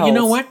many plot holes. You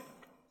know what?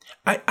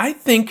 I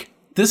think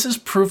this is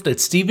proof that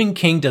Stephen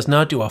King does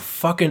not do a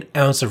fucking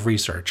ounce of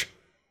research.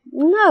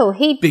 No,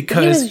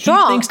 because he was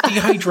drunk. Thinks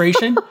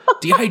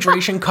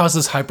dehydration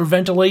causes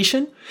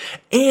hyperventilation,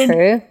 and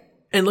True.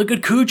 And look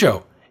at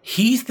Cujo.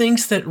 He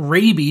thinks that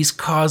rabies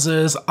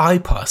causes eye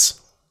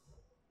pus.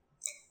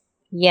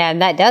 Yeah,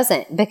 and that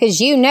doesn't, because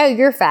you know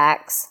your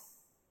facts.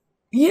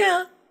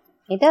 Yeah,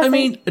 it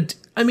doesn't.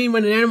 I mean,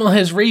 when an animal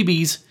has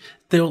rabies,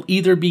 they'll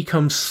either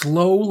become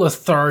slow,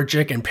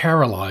 lethargic, and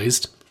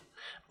paralyzed,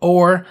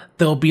 or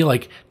they'll be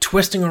like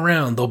twisting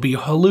around. They'll be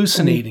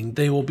hallucinating.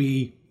 They will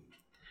be.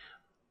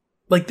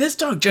 Like, this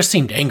dog just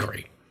seemed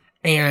angry.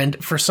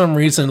 And for some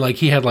reason, like,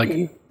 he had,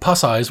 like,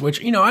 pus eyes,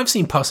 which, I've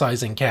seen pus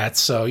eyes in cats,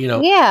 so,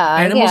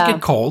 animals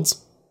get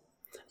colds.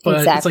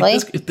 But exactly.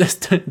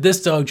 It's like,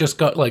 this dog just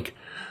got, like,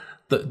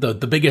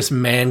 the biggest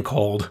man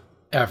cold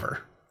ever.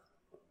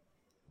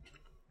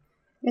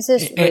 This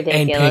is ridiculous.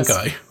 And pink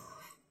eye.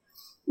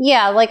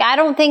 Yeah, like, I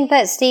don't think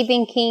that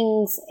Stephen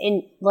King's,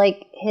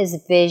 his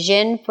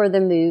vision for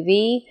the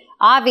movie,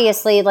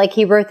 obviously, like,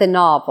 he wrote the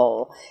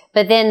novel.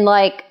 But then,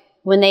 like,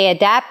 when they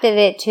adapted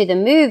it to the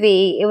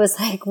movie, it was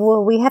like,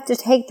 well, we have to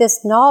take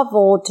this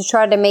novel to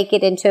try to make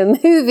it into a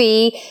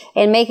movie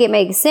and make it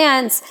make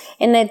sense,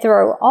 and then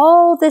throw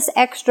all this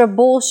extra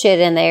bullshit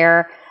in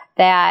there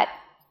that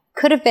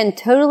could have been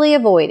totally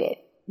avoided.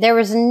 There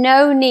was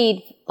no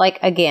need, like,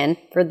 again,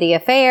 for the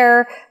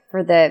affair,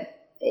 for the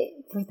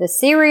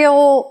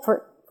cereal,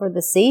 for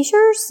the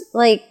seizures.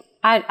 Like,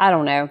 I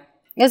don't know.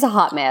 It was a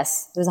hot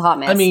mess.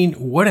 I mean,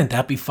 wouldn't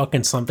that be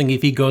fucking something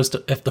if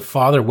if the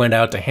father went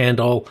out to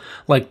handle,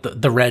 like,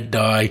 the red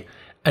dye,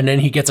 and then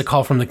he gets a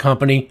call from the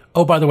company,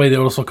 oh, by the way, they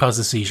also cause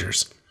the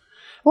seizures.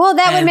 Well,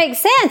 that would make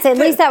sense. At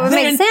least that would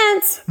make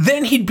sense.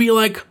 Then he'd be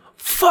like,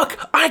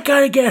 fuck, I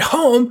gotta get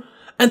home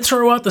and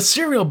throw out the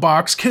cereal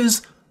box,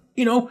 because,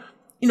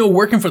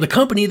 working for the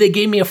company, they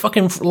gave me a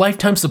fucking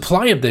lifetime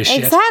supply of this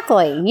shit.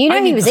 Exactly. He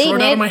was eating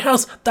it. Out of my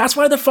house. That's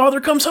why the father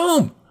comes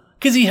home.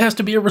 Because he has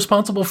to be a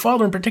responsible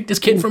father and protect his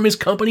kid from his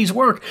company's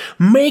work.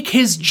 Make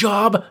his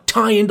job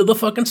tie into the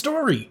fucking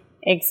story.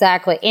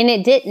 Exactly. And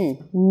it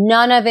didn't.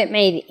 None of it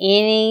made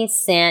any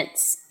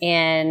sense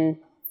in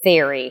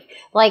theory.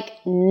 Like,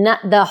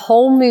 the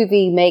whole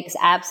movie makes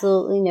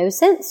absolutely no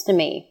sense to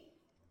me.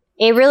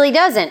 It really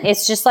doesn't.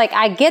 It's just like,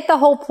 I get the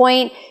whole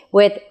point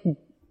with,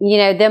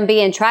 them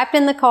being trapped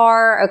in the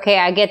car. Okay,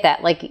 I get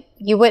that. Like,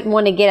 you wouldn't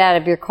want to get out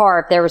of your car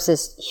if there was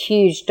this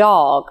huge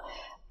dog.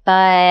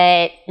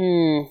 But,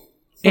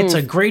 It's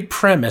a great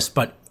premise,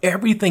 but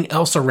everything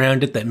else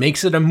around it that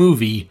makes it a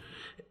movie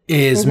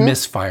is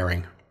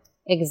misfiring.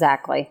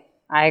 Exactly.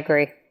 I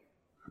agree.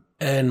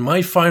 And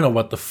my final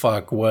what the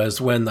fuck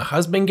was when the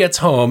husband gets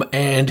home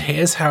and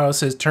his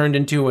house is turned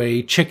into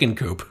a chicken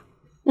coop.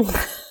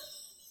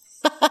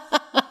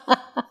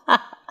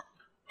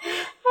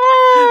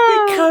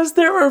 Because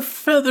there are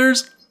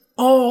feathers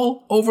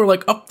all over,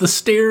 like, up the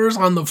stairs,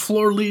 on the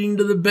floor leading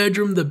to the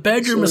bedroom. The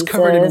bedroom is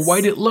covered in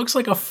white. It looks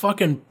like a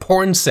fucking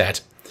porn set.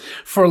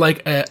 For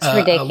like a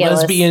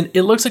lesbian,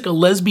 it looks like a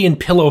lesbian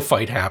pillow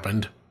fight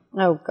happened.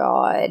 Oh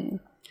God,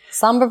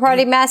 Slumber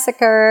Party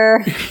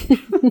Massacre!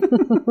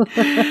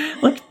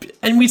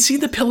 And we see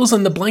the pillows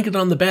and the blanket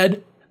on the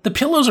bed. The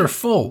pillows are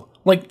full,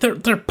 like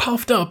they're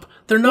puffed up.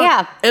 They're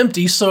not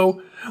empty.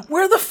 So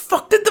where the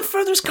fuck did the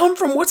feathers come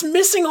from? What's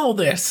missing all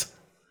this?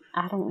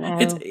 I don't know.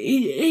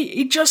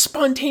 It just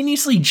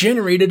spontaneously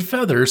generated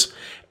feathers,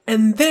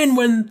 and then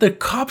when the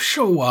cops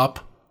show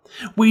up,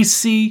 we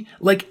see,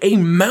 like, a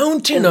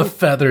mountain of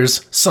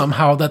feathers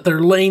somehow that they're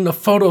laying the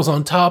photos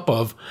on top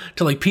of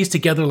to, like, piece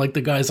together, like,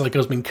 the guy's, like,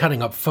 has been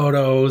cutting up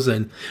photos,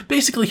 and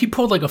basically he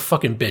pulled, like, a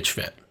fucking bitch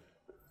fit.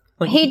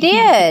 Like, he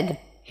did.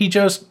 He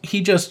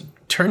just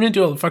turned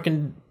into a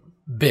fucking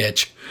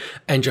bitch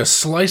and just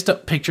sliced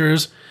up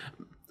pictures.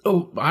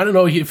 Oh, I don't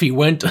know if he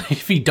went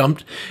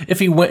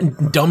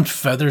and dumped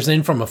feathers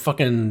in from a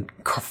fucking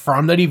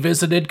farm that he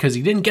visited, because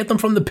he didn't get them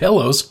from the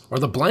pillows or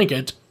the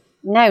blanket.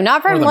 No,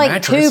 not from like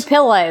mattress. 2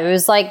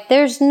 pillows. Like,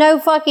 there's no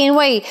fucking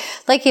way.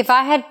 Like, if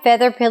I had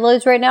feather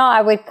pillows right now,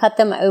 I would cut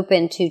them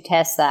open to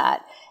test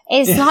that.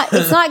 It's not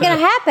going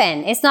to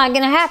happen. It's not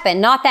going to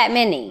happen. Not that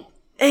many.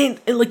 And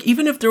like,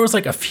 even if there was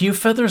like a few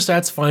feathers,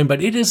 that's fine.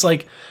 But it is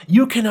like,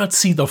 you cannot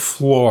see the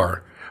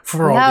floor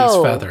for all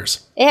these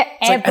feathers.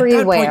 It's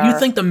everywhere. Like, at that point, you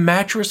think the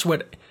mattress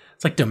would...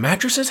 It's like, do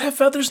mattresses have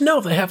feathers?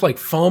 No, they have like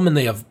foam and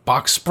they have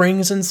box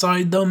springs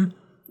inside them.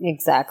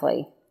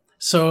 Exactly.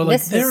 So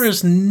like,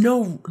 there's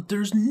no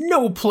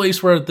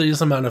place where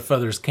this amount of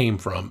feathers came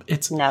from.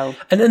 No.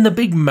 And then the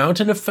big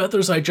mountain of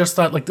feathers, I just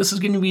thought, like, this is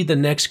going to be the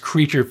next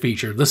creature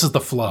feature. This is the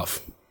fluff.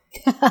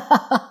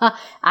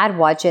 I'd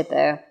watch it,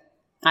 though.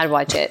 I'd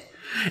watch it.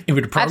 It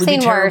would probably be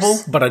terrible,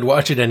 but I'd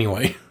watch it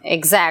anyway.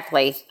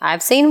 Exactly.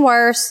 I've seen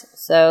worse,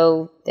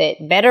 so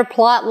that better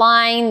plot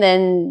line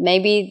than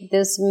maybe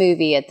this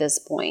movie at this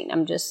point.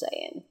 I'm just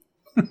saying.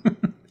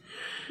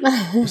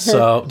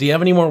 So, do you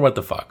have any more what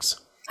the fucks?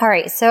 All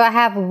right, so I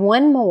have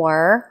one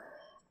more.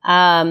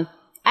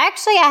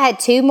 Actually, I had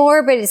two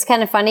more, but it's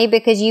kind of funny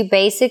because you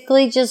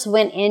basically just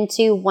went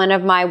into one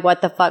of my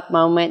what the fuck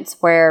moments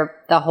where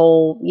the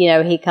whole,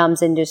 he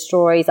comes and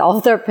destroys all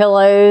their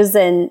pillows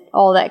and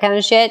all that kind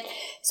of shit.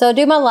 So I'll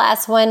do my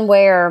last one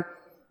where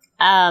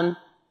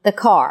the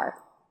car,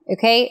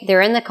 okay?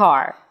 They're in the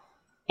car.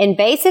 And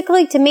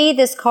basically, to me,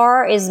 this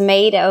car is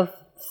made of,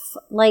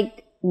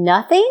 like,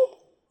 nothing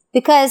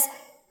because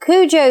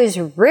Cujo's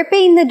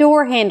ripping the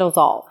door handles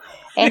off.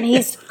 And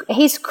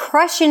he's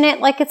crushing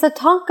it like it's a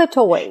Tonka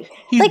toy.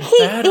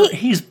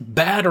 He's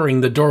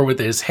battering the door with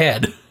his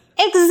head.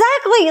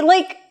 Exactly.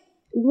 Like,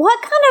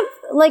 what kind of,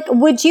 like,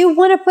 would you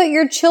want to put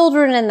your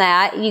children in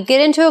that? You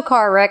get into a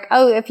car wreck.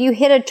 Oh, if you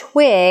hit a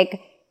twig,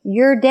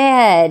 you're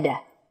dead.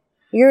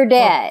 You're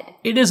dead. Well,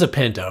 it is a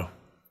Pinto.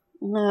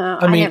 No,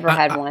 I never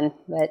had one.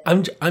 But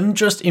I'm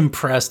just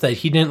impressed that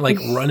he didn't, like,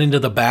 run into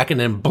the back and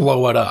then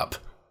blow it up.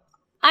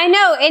 I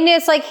know, and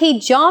it's like he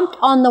jumped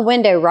on the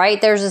window,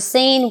 right? There's a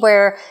scene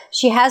where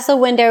she has the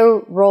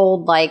window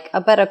rolled like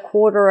about a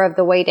quarter of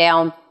the way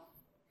down.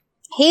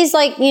 He's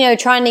like,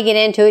 trying to get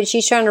into it.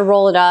 She's trying to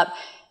roll it up.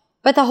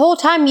 But the whole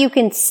time you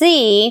can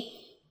see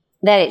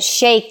that it's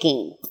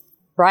shaking,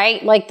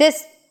 right? Like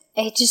this,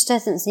 it just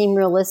doesn't seem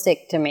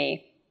realistic to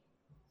me.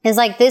 It's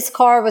like this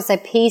car was a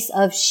piece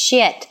of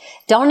shit.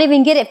 Don't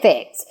even get it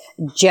fixed.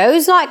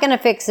 Joe's not going to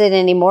fix it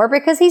anymore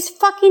because he's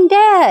fucking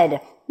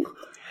dead.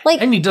 Like,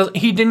 and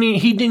he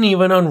didn't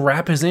even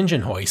unwrap his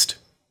engine hoist.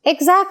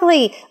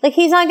 Exactly. Like,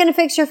 he's not going to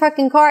fix your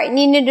fucking car, and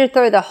you need to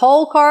throw the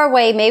whole car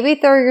away. Maybe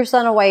throw your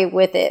son away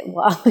with it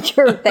while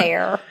you're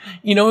there.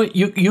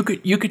 You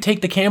could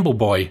take the Camber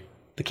boy.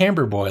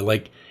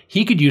 Like,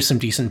 he could use some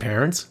decent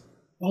parents.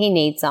 He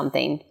needs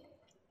something.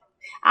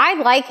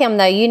 I like him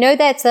though.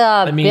 That's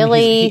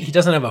Billy. He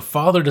doesn't have a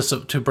father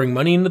to bring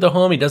money into the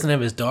home. He doesn't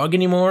have his dog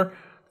anymore.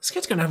 This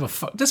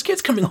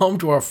kid's coming home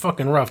to a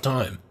fucking rough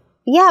time.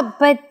 Yeah,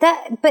 but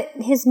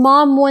his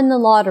mom won the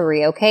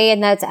lottery, okay?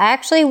 And that's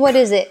actually, what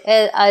is it?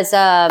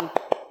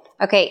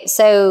 Okay,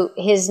 so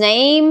his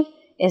name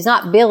is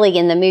not Billy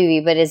in the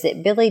movie, but is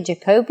it Billy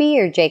Jacoby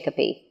or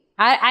Jacoby?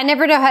 I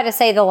never know how to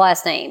say the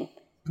last name.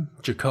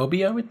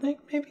 Jacoby, I would think,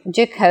 maybe?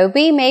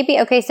 Jacoby, maybe?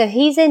 Okay, so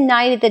he's in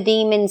Night of the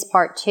Demons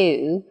Part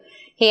 2.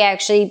 He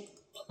actually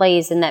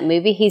plays in that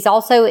movie. He's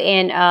also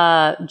in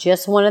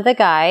Just One of the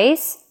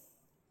Guys,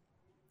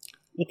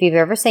 if you've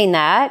ever seen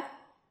that.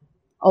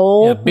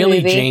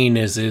 Billy movie. Jane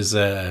is his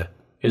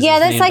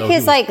that's like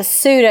his like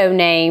pseudo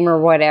name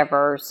or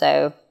whatever.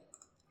 So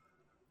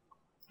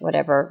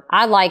whatever.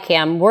 I like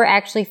him. We're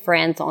actually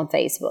friends on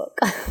Facebook.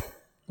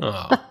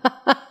 Oh.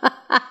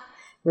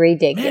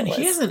 Ridiculous. Man,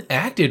 he hasn't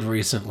acted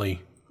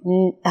recently.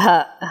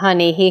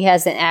 Honey, he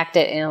hasn't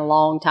acted in a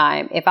long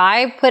time. If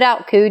I put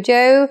out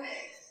Cujo,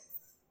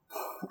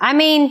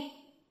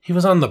 he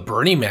was on the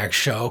Bernie Mac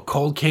show,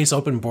 Cold Case,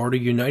 Open Border,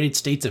 United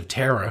States of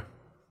Terror.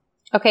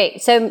 Okay,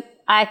 so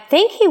I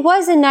think he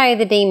was in Night of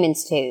the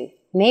Demons too.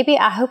 Maybe.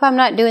 I hope I'm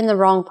not doing the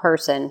wrong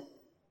person.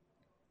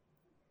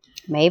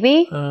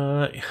 Maybe?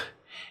 That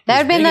would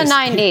have been the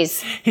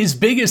 90s. His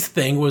biggest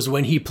thing was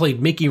when he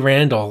played Mickey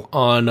Randall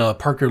on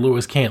Parker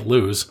Lewis Can't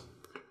Lose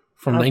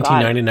from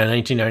 1990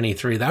 to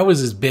 1993. That was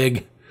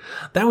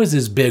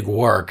his big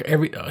work.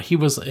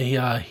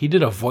 He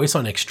did a voice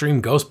on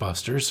Extreme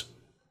Ghostbusters.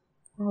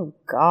 Oh,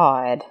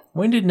 God.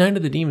 When did Night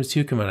of the Demons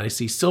 2 come out? I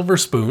see Silver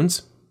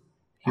Spoons.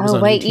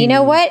 Oh, wait. You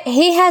know what?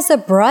 He has a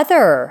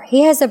brother.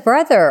 Speaking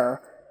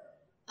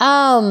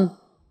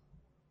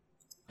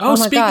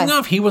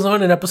of, he was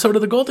on an episode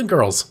of The Golden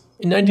Girls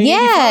in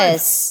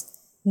 1985.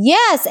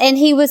 Yes. And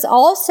he was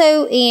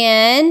also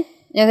in,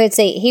 let's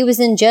see, he was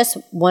in Just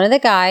One of the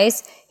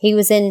Guys. He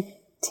was in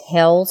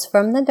Tales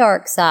from the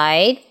Dark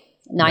Side,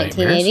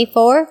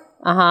 1984.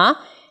 Uh-huh.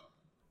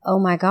 Oh,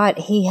 my God.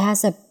 He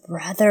has a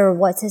brother.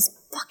 What's his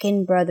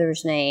fucking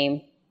brother's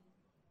name?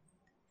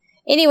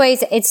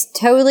 Anyways, it's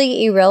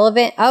totally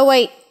irrelevant. Oh,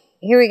 wait.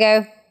 Here we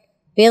go.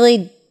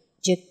 Billy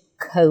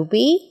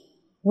Jacoby?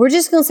 We're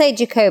just going to say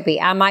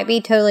Jacoby. I might be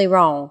totally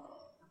wrong.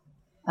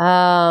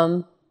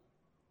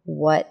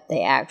 What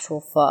the actual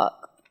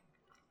fuck?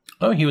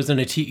 Oh, he was in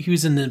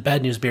the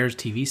Bad News Bears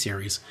TV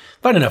series.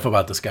 But enough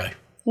about this guy.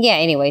 Yeah,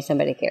 anyway,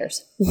 somebody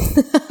cares.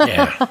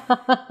 Yeah.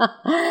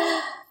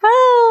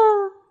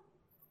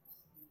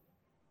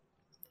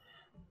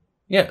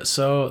 Yeah,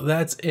 so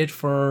that's it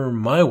for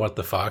my What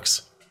the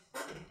Fox.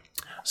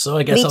 So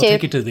I guess Me I'll too.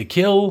 take it to the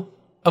kill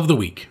of the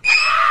week.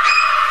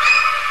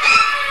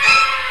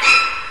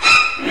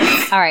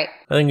 All right.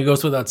 I think it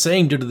goes without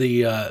saying due to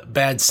the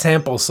bad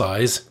sample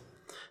size.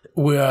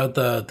 Where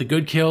the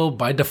good kill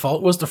by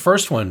default was the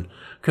first one.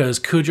 Because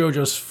Cujo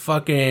just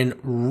fucking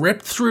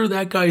ripped through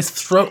that guy's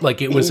throat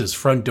like it was his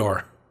front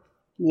door.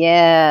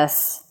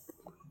 Yes.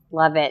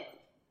 Love it.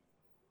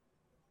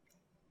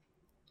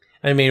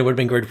 I mean, it would have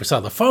been great if we saw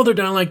the father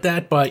down like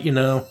that, but, you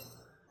know,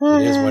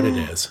 it is what it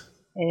is.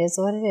 It is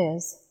what it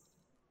is.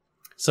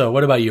 So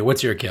what about you?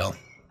 What's your kill?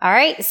 All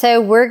right, so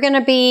we're going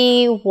to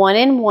be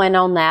 1-1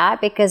 on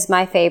that because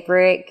my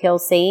favorite kill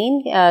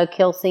scene of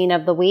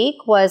the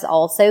week was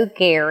also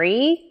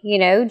Gary,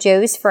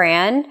 Joe's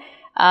friend.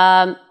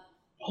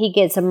 He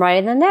gets him right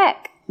in the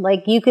neck.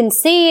 Like, you can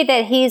see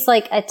that he's,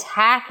 like,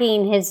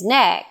 attacking his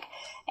neck.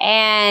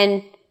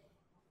 And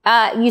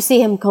you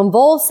see him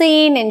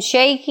convulsing and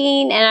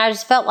shaking, and I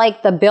just felt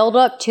like the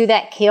build-up to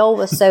that kill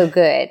was so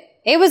good.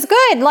 It was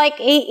good. Like,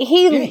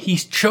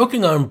 he's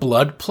choking on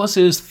blood, plus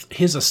his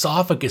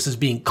esophagus is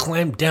being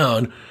clamped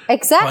down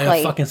exactly by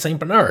a fucking Saint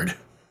Bernard.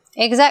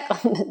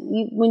 Exactly.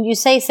 When you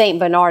say Saint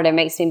Bernard, it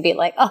makes me be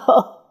like,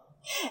 oh,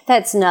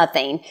 that's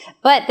nothing.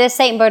 But this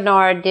Saint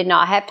Bernard did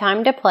not have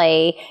time to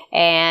play,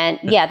 and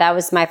yeah, that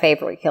was my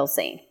favorite kill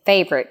scene.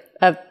 Favorite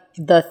of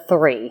the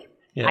three.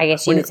 Yeah. I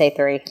guess you would say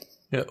three.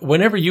 Yeah,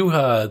 whenever you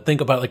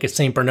think about like a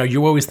Saint Bernard,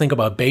 you always think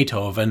about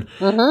Beethoven.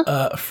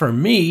 Mm-hmm. For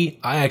me,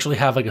 I actually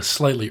have like a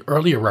slightly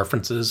earlier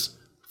references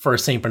for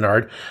Saint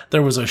Bernard.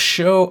 There was a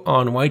show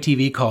on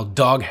YTV called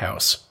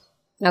Doghouse.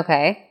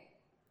 Okay.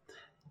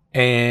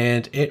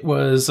 And it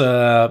was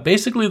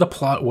basically the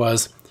plot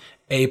was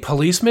a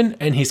policeman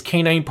and his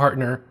canine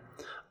partner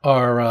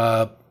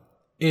are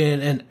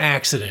in an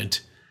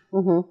accident,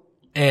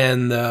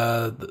 and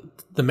the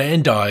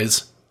man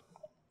dies,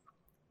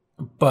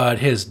 but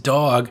his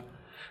dog.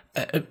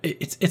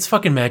 It's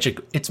fucking magic.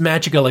 It's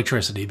magic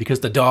electricity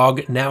because the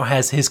dog now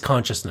has his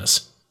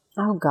consciousness.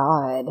 Oh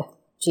God,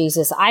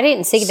 Jesus! I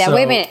didn't see that. So,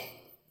 wait a minute.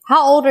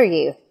 How old are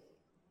you?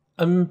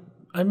 I'm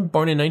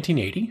born in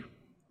 1980.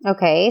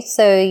 Okay,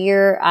 so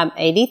I'm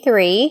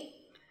 83.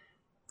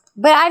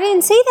 But I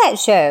didn't see that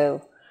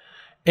show.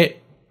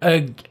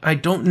 I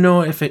don't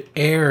know if it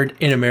aired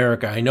in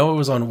America. I know it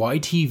was on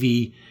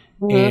YTV,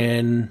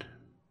 and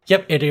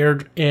yep, it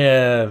aired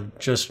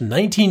just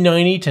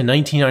 1990 to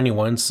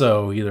 1991,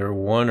 so either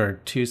one or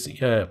two,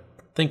 I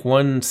think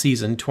one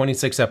season,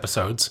 26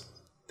 episodes.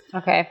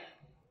 Okay.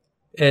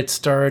 It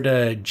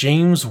starred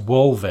James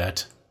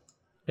Woolvett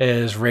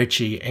as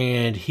Richie,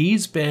 and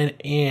he's been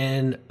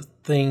in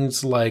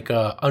things like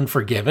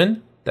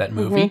Unforgiven, that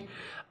movie,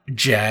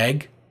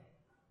 Jag.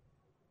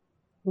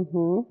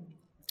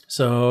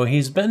 So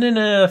he's been in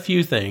a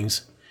few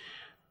things.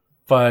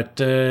 But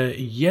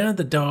yeah,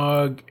 the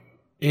dog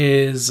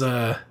is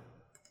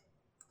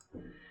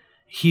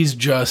he's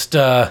just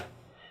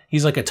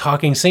he's like a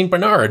talking Saint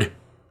Bernard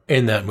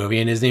in that movie,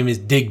 and his name is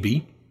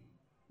Digby.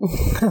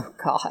 Oh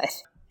God.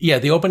 Yeah,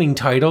 the opening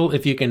title,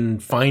 if you can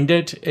find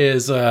it,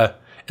 is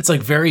it's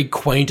like very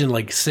quaint and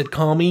like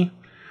sitcom-y.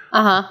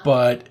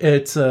 But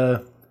it's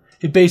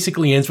it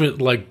basically ends with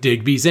like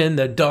Digby's in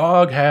the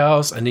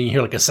doghouse, and then you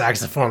hear like a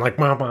saxophone like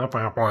wah, wah,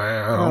 wah,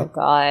 wah. Oh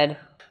God.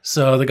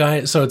 So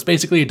it's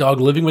basically a dog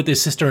living with his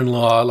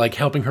sister-in-law, like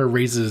helping her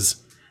raise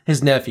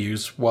his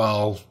nephews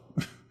while,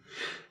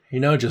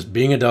 just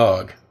being a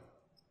dog.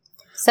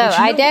 So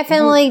I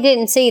definitely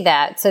didn't see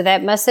that. So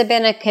that must have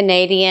been a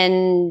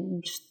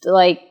Canadian,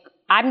 like,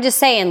 I'm just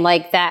saying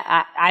like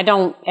that. I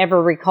don't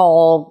ever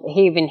recall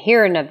even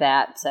hearing of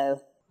that.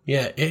 So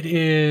yeah, it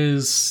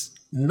is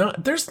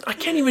not, I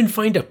can't even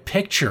find a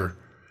picture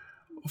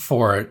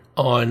for it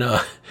on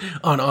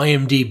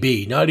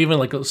IMDb. Not even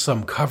like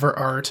some cover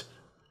art.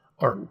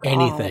 Or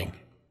anything.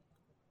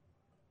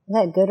 Is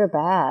that good or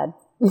bad?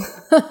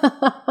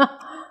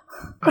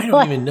 I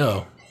don't even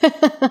know.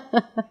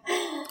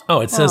 Oh,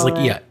 it says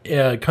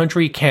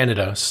country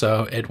Canada.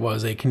 So it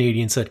was a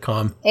Canadian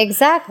sitcom.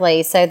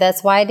 Exactly. So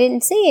that's why I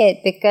didn't see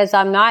it, because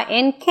I'm not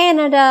in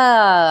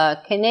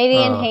Canada.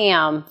 Canadian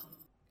ham.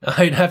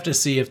 I'd have to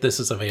see if this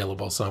is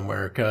available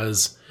somewhere,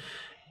 because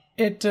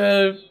I'd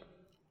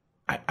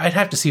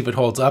have to see if it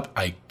holds up.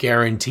 I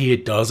guarantee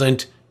it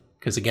doesn't.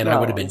 Because, again, I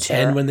would have been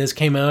 10 when this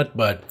came out,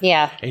 but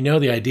yeah. I know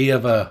the idea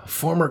of a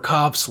former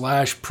cop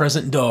 /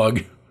 present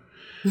dog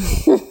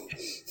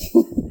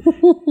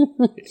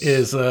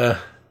is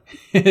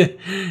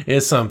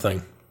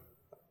something.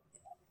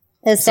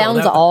 It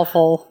sounds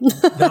awful.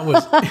 That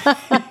was...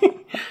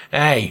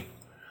 Hey,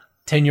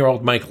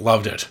 10-year-old Mike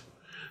loved it.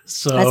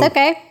 So that's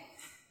okay.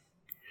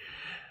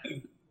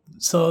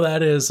 So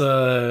that is...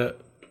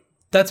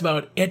 that's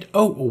about it.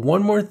 Oh,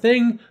 one more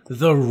thing.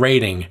 The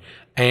rating.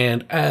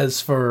 And as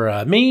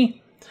for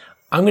me,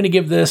 I'm going to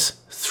give this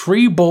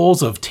 3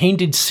 bowls of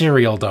tainted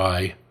cereal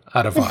dye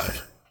out of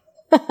 5.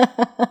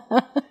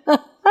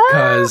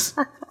 Because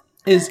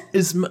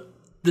it's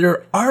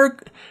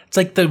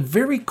like the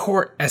very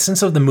core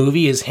essence of the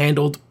movie is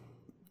handled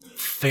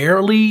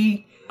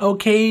fairly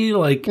okay,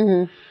 like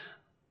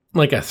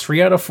a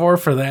 3 out of 4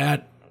 for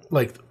that.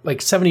 Like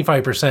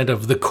 75%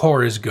 of the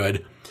core is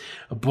good,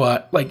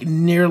 but like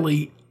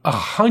nearly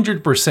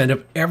 100%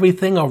 of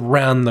everything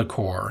around the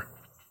core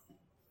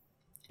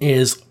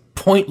is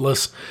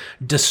pointless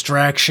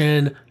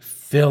distraction,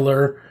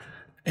 filler,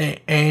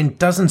 and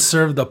doesn't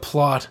serve the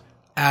plot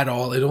at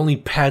all. It only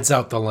pads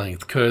out the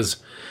length,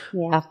 because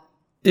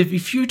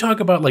if you talk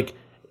about, like,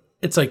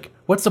 it's like,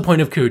 what's the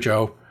point of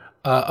Cujo?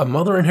 A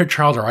mother and her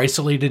child are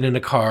isolated in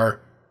a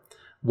car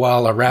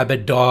while a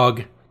rabid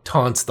dog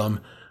taunts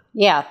them.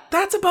 Yeah.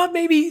 That's about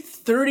maybe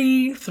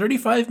 30,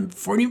 35,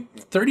 40,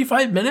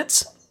 35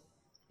 minutes.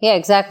 Yeah,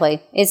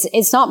 exactly.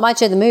 It's not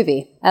much of the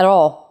movie at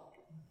all.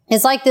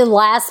 It's like the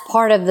last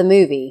part of the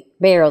movie,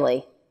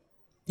 barely.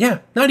 Yeah,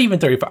 not even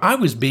 35. I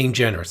was being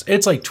generous.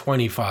 It's like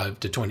 20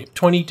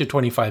 to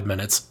 25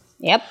 minutes.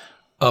 Yep.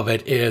 Of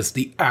it is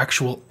the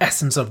actual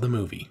essence of the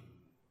movie.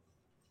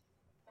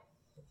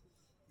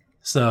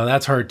 So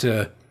that's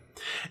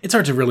it's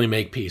hard to really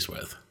make peace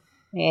with.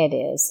 It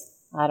is.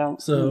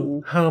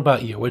 So how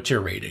about you? What's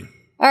your rating?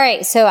 All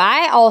right. So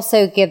I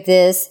also give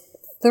this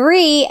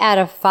 3 out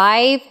of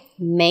 5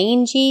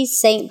 mangy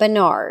St.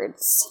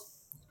 Bernards.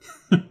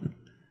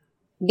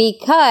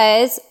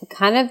 Because,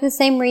 kind of the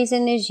same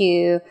reason as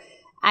you,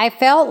 I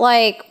felt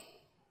like,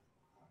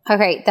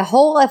 okay, the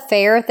whole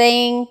affair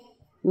thing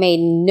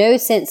made no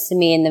sense to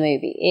me in the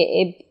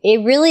movie.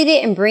 It really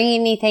didn't bring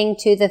anything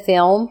to the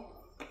film.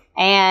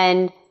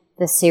 And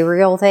the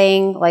cereal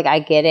thing, like, I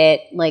get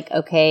it. Like,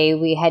 okay,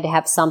 we had to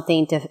have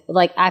something to,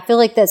 like, I feel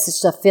like that's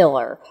just a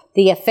filler.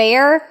 The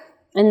affair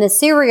and the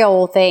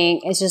cereal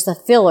thing is just a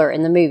filler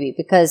in the movie,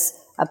 because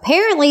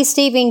apparently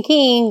Stephen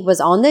King was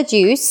on the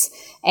juice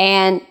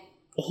and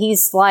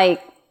he's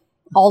like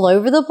all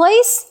over the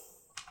place.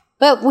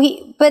 But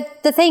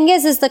the thing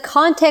is the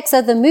context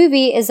of the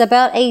movie is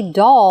about a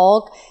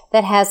dog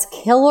that has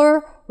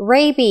killer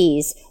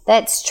rabies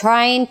that's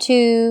trying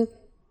to,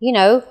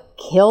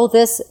 kill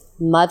this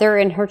mother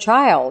and her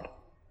child.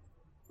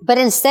 But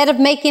instead of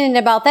making it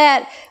about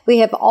that, we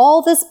have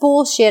all this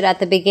bullshit at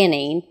the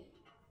beginning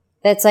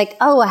that's like,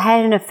 oh, I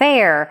had an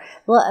affair.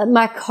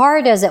 My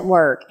car doesn't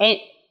work. And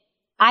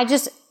I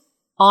just,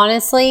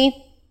 honestly,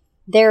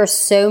 there are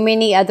so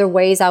many other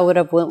ways I would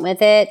have went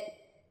with it.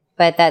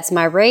 But that's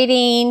my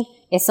rating.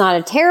 It's not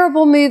a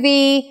terrible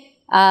movie.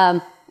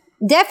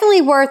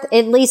 Definitely worth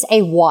at least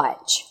a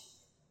watch.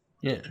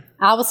 Yeah.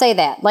 I will say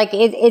that. Like,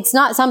 it's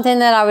not something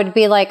that I would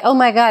be like, oh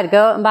my God,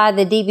 go out and buy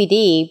the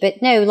DVD. But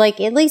no,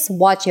 like, at least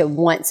watch it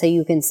once so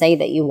you can say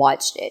that you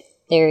watched it.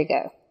 There you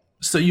go.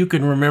 So you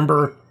can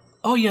remember,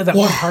 oh yeah, that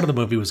one part of the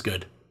movie was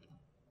good.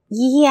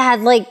 Yeah,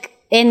 like,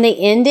 in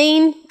the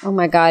ending, oh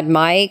my God,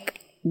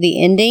 Mike,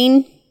 the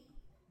ending.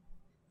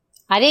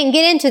 I didn't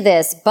get into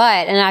this,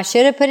 and I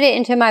should have put it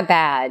into my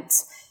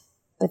bads.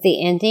 But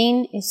the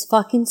ending is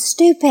fucking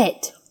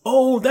stupid.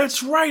 Oh,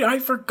 that's right. I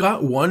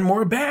forgot one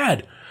more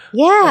bad.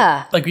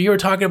 Yeah. Like you were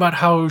talking about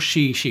how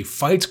she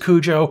fights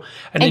Cujo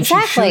and then she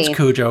shoots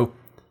Cujo.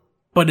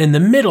 But in the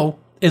middle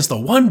is the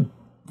one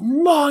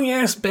long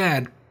ass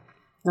bad.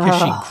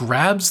 Because she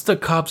grabs the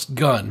cop's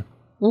gun.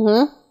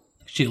 Mm-hmm.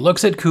 She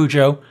looks at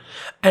Cujo,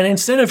 and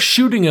instead of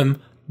shooting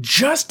him,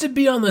 just to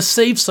be on the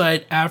safe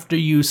side after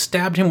you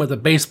stabbed him with a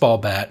baseball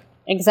bat.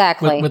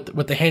 Exactly.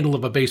 With the handle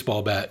of a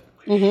baseball bat.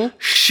 Mm-hmm.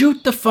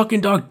 Shoot the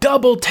fucking dog.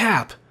 Double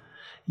tap.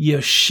 You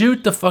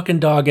shoot the fucking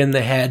dog in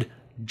the head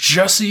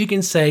just so you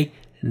can say,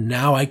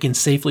 now I can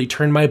safely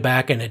turn my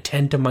back and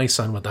attend to my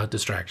son without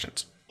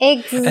distractions.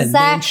 Exactly. And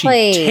then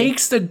she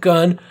takes the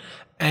gun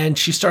and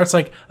she starts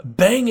like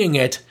banging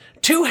it.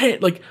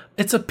 Like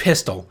it's a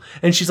pistol.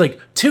 And she's like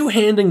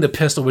two-handing the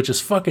pistol, which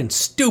is fucking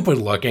stupid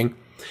looking.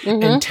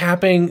 Mm-hmm. And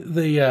tapping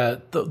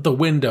the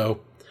window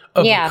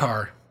of the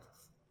car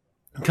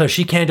because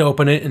she can't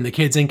open it and the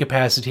kid's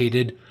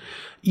incapacitated.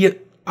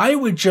 I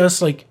would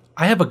just like,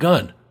 I have a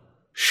gun.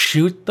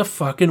 Shoot the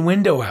fucking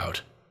window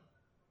out.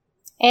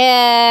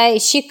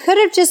 She could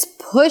have just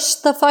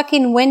pushed the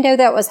fucking window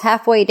that was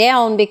halfway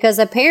down, because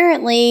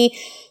apparently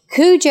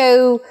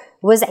Cujo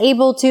was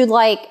able to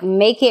like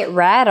make it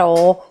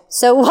rattle.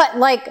 So what,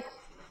 like,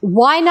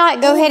 why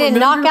not go ahead and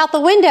knock out the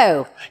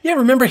window? Yeah,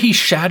 remember he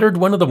shattered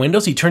one of the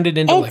windows? He turned it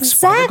into like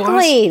spider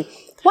glass?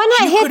 Why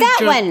not hit that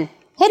one?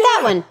 Hit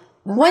that one.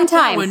 One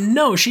time.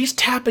 No, she's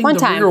tapping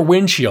the rear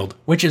windshield,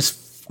 which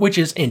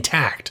is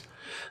intact.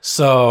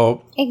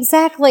 So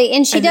exactly,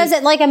 and she does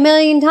it like a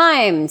million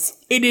times.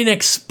 It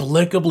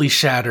inexplicably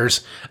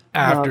shatters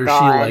after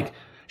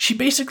she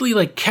basically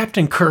like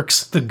Captain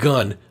Kirk's the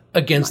gun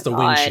against the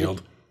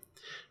windshield.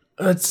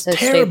 It's so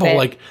terrible. Stupid.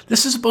 Like,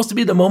 this is supposed to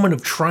be the moment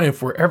of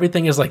triumph where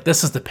everything is like,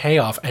 this is the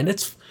payoff, and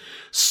it's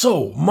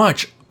so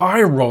much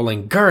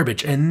eye-rolling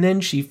garbage. And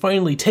then she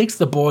finally takes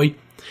the boy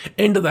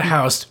into the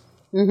house,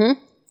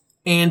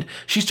 and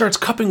she starts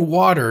cupping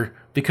water.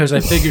 Because I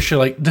figure she'll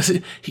like,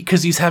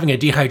 because he's having a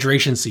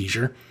dehydration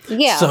seizure.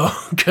 Yeah. So,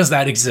 because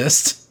that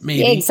exists,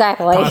 maybe.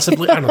 Exactly.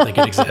 Possibly. I don't think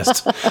it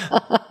exists.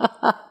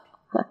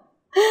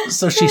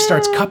 So she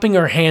starts cupping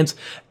her hands,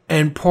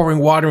 and pouring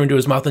water into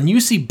his mouth. And you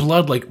see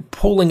blood like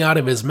pulling out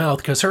of his mouth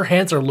because her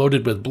hands are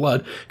loaded with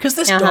blood because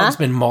this dog's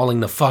been mauling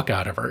the fuck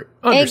out of her.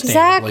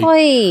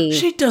 Understandably. Exactly.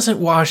 She doesn't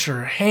wash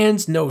her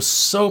hands, no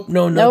soap,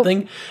 no nothing.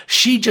 Nope.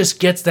 She just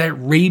gets that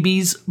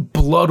rabies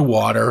blood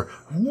water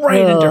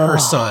right into her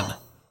son.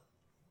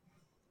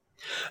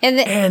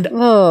 And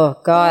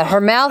oh god, her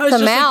mouth to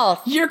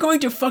mouth. Like, you're going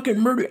to fucking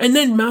murder. And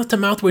then mouth to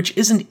mouth, which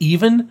isn't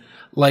even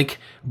like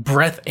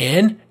breath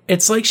in.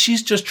 It's like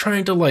she's just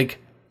trying to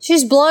like.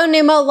 She's blowing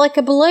him up like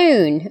a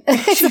balloon.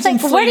 It's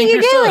like, what are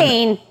you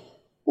doing? Son.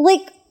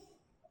 Like,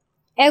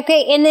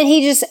 okay, and then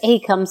he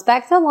comes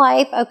back to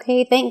life.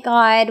 Okay, thank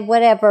God,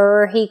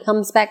 whatever. He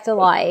comes back to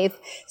life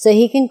so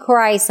he can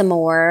cry some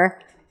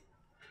more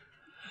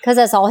because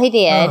that's all he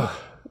did.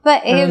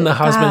 But and the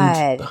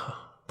husband.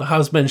 The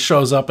husband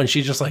shows up and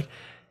she just like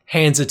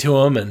hands it to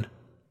him and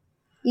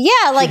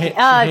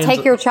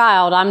take your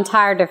child. I'm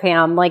tired of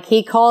him. Like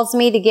he calls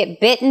me to get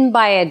bitten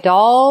by a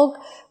dog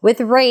with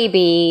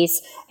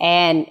rabies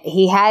and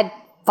he had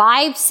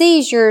 5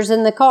 seizures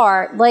in the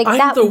car. Like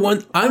I'm the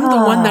one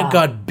that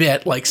got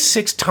bit like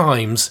 6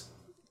 times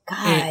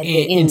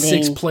in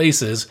 6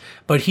 places,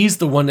 but he's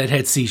the one that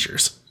had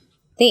seizures.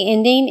 The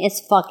ending is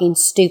fucking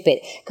stupid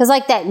because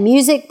like that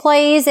music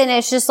plays and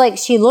it's just like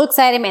she looks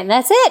at him and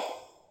that's it.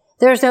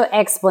 There's no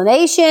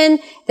explanation.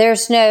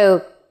 There's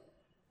no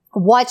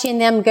watching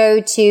them go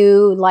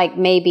to, like,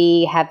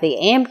 maybe have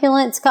the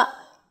ambulance come.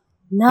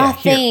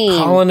 Nothing. Yeah,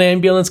 call an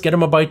ambulance, get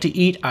him a bite to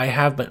eat.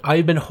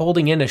 I've been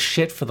holding in a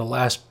shit for the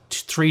last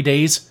 3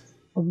 days.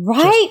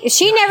 Right? Just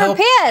she never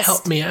pissed.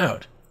 Help me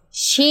out.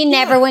 She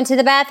never went to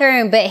the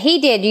bathroom, but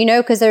he did,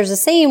 because there's a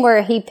scene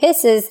where he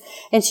pisses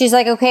and she's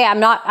like, okay,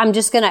 I'm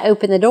just going to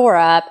open the door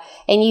up.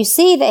 And you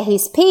see that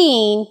he's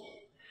peeing.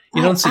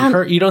 You don't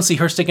see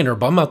her sticking her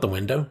bum out the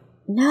window.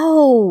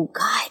 No,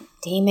 God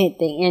damn it.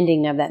 The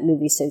ending of that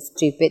movie is so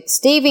stupid.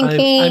 Stephen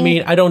King. I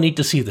mean, I don't need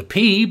to see the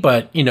pee,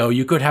 but,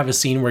 you could have a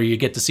scene where you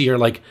get to see her,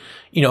 like,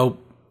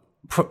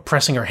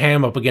 pressing her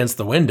ham up against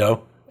the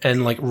window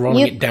and, like,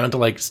 rolling it down to,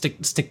 like,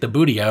 stick the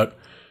booty out.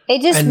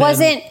 It just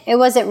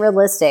wasn't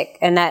realistic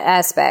in that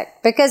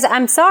aspect. Because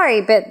I'm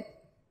sorry, but,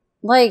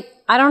 like,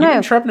 I don't know. You've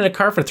been trapped in a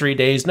car for 3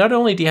 days. Not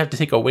only do you have to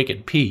take a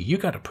wicked pee, you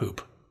got to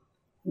poop.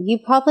 You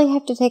probably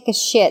have to take a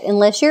shit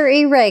unless you're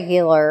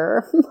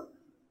irregular.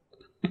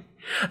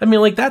 I mean,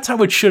 like, that's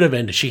how it should have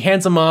ended. She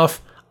hands him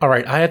off. All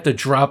right, I have to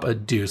drop a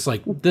deuce.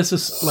 Like, this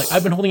is, like,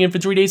 I've been holding it for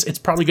 3 days. It's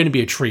probably going to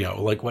be a trio.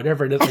 Like,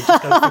 whatever it is, I just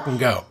got to fucking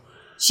go.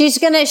 She's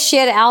going to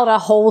shit out a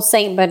whole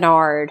St.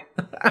 Bernard.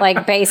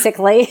 Like,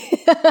 basically.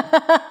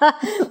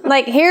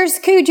 Like, here's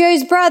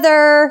Cujo's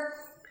brother.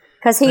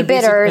 Because he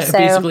bit her, so.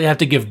 Basically, I have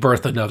to give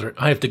birth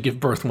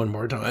one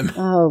more time.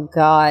 Oh,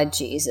 God,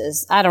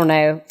 Jesus. I don't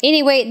know.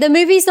 Anyway, the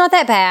movie's not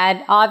that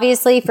bad.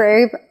 Obviously,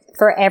 for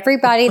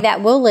everybody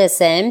that will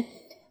listen.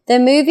 The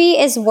movie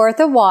is worth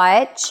a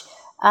watch.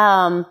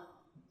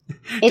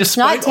 It's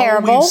not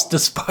terrible.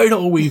 Despite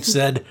all we've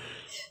said,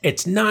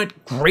 it's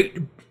not great,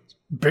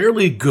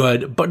 barely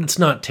good, but it's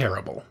not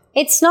terrible.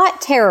 It's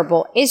not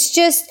terrible. It's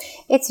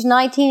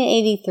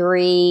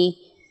 1983.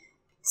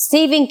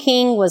 Stephen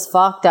King was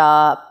fucked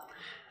up.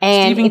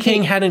 And Stephen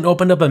King hadn't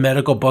opened up a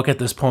medical book at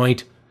this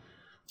point.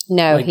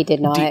 No, he did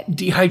not.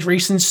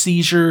 Dehydration,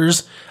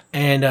 seizures,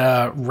 and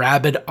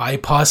rabid eye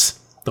pus.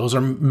 Those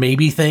are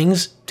maybe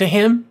things to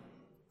him.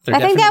 They're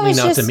definitely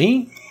not to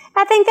me.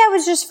 I think that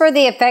was just for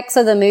the effects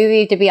of the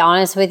movie, to be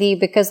honest with you,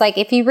 because like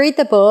if you read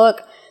the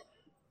book,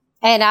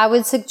 and I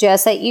would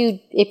suggest that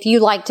if you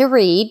like to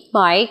read,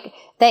 Mike,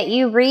 that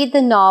you read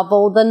the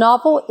novel. The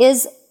novel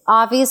is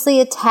obviously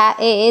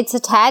it's a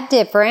tad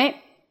different.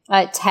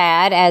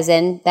 Tad, as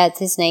in that's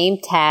his name,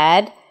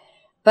 Tad.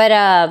 But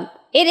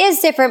it is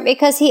different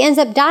because he ends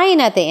up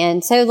dying at the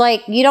end. So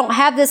like you don't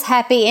have this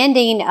happy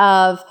ending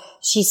of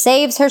she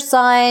saves her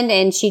son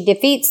and she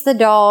defeats the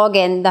dog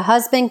and the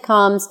husband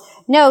comes.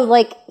 No,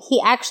 like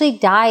he actually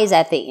dies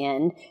at the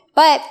end.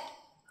 But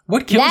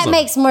what kills him?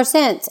 Makes more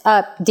sense.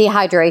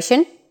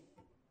 Dehydration.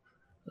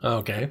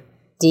 Okay.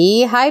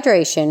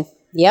 Dehydration.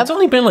 Yep. It's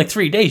only been like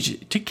 3 days.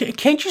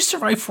 Can't you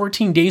survive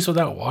 14 days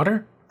without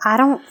water? I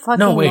don't fucking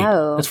know. No, wait.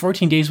 It's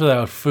 14 days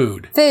without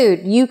food. Food.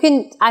 You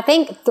can, I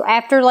think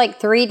after like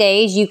 3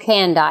 days, you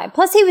can die.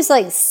 Plus he was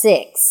like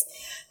 6.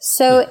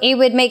 So it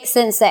would make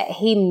sense that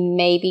he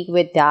maybe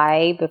would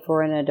die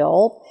before an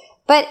adult.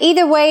 But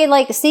either way,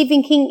 like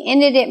Stephen King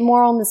ended it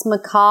more on this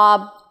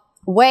macabre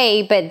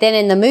way. But then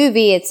in the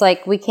movie, it's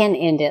like, we can't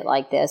end it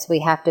like this. We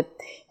have to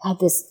have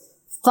this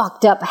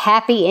fucked up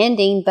happy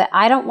ending. But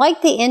I don't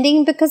like the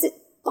ending because it's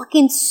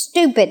fucking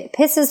stupid. It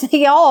pisses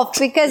me off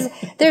because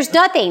there's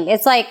nothing.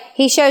 It's like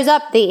he shows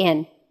up, the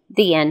end.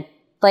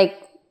 Like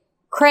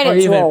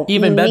credits roll.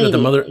 Even better,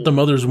 the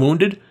mother's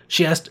wounded.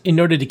 She has to, in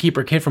order to keep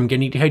her kid from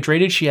getting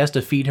dehydrated, she has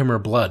to feed him her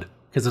blood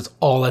because it's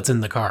all that's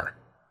in the car.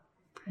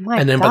 Oh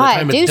my God, by the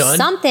time it's done,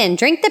 something.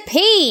 Drink the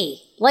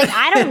pee. Like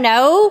I don't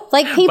know.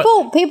 Like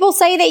people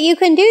say that you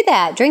can do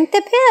that. Drink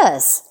the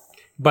piss.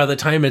 By the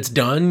time it's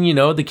done,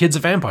 the kid's a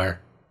vampire.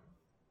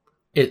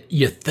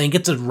 You think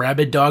it's a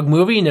rabid dog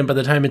movie, and then by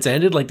the time it's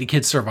ended, like the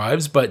kid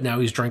survives, but now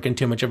he's drinking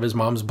too much of his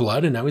mom's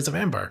blood, and now he's a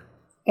vampire.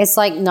 It's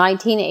like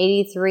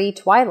 1983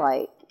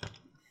 Twilight.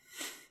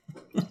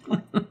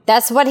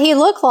 That's what he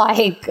looked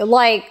like.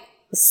 Like,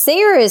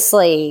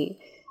 seriously.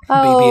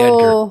 Baby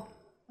Edgar.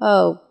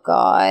 Oh,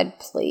 God,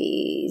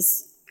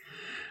 please.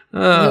 He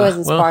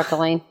wasn't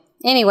sparkling.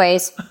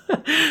 Anyways.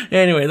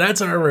 Anyway,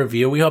 that's our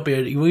review. We hope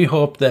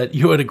that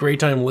you had a great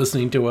time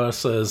listening to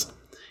us, as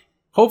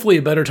hopefully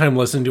a better time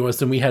listening to us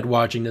than we had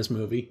watching this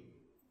movie.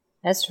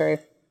 That's true.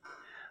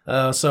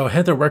 So,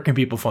 Heather, where can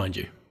people find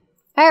you?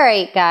 All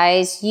right,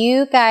 guys.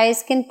 You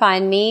guys can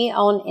find me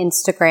on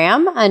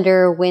Instagram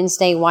under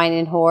Wednesday Wine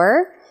and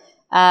Horror.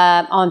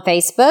 On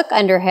Facebook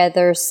under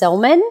Heather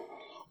Silman.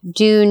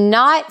 Do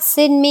not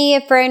send me a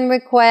friend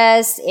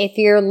request if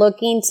you're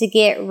looking to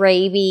get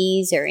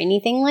rabies or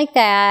anything like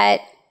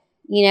that.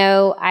 You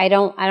know, I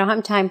don't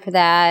have time for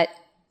that.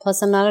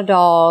 Plus, I'm not a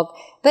dog.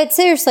 But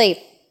seriously,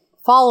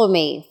 follow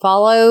me.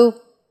 Follow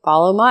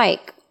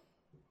Mike.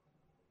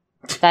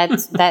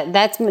 That's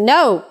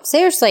no,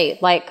 seriously.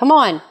 Like, come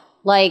on.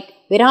 Like,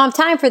 we don't have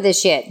time for this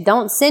shit.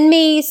 Don't send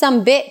me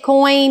some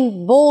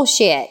Bitcoin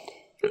bullshit.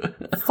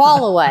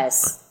 Follow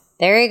us.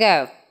 There you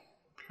go.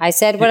 I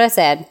said what I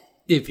said.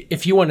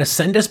 If you want to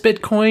send us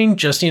Bitcoin,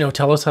 just,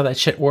 tell us how that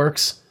shit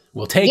works.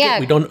 We'll take it.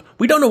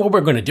 We don't know what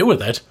we're going to do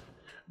with it.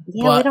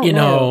 Yeah, but, we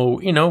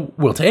don't know.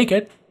 We'll take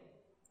it.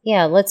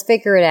 Yeah, let's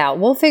figure it out.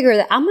 We'll figure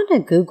it out. I'm going to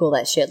Google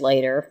that shit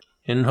later.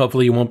 And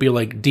hopefully you won't be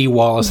like D.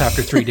 Wallace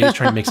after 3 days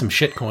trying to make some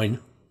shit coin.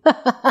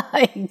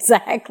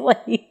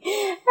 Exactly.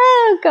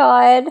 Oh,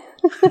 God.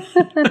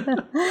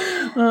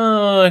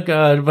 Oh,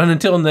 God. But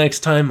until next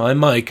time, I'm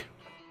Mike.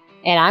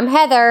 And I'm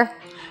Heather.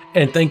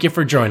 And thank you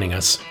for joining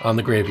us on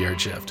The Graveyard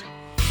Shift.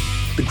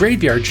 The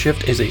Graveyard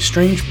Shift is a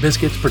Strange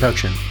Biscuits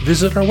production.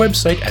 Visit our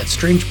website at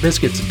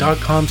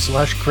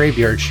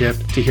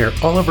strangebiscuits.com/graveyardshift to hear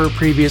all of our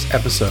previous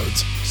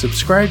episodes.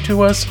 Subscribe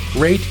to us,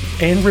 rate,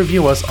 and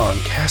review us on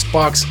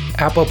CastBox,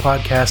 Apple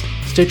Podcast,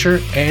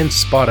 Stitcher, and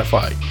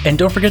Spotify. And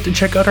don't forget to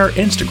check out our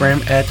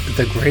Instagram at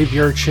The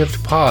Graveyard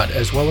Shift Pod,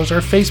 as well as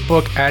our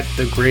Facebook at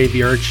The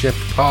Graveyard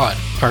Shift Pod.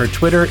 Our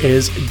Twitter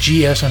is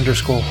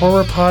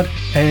GS_HorrorPod,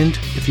 and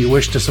if you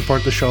wish to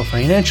support the show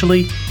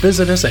financially,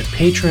 visit us at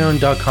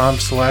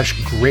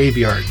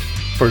patreon.com/graveyard.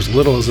 For as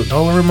little as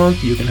 $1 a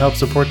month, you can help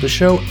support the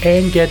show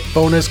and get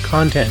bonus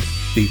content.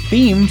 The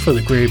theme for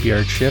The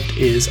Graveyard Shift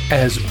is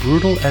As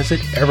Brutal as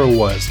It Ever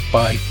Was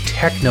by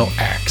Techno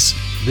Axe.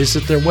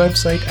 Visit their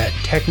website at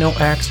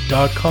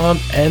technoaxe.com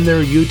and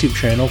their YouTube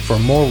channel for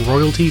more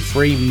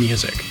royalty-free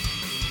music.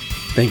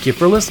 Thank you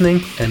for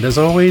listening, and as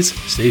always,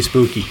 stay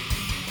spooky.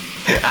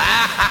 Ha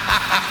ha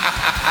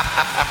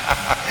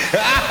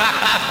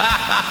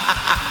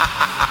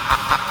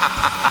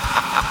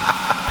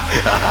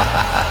ha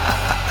ha!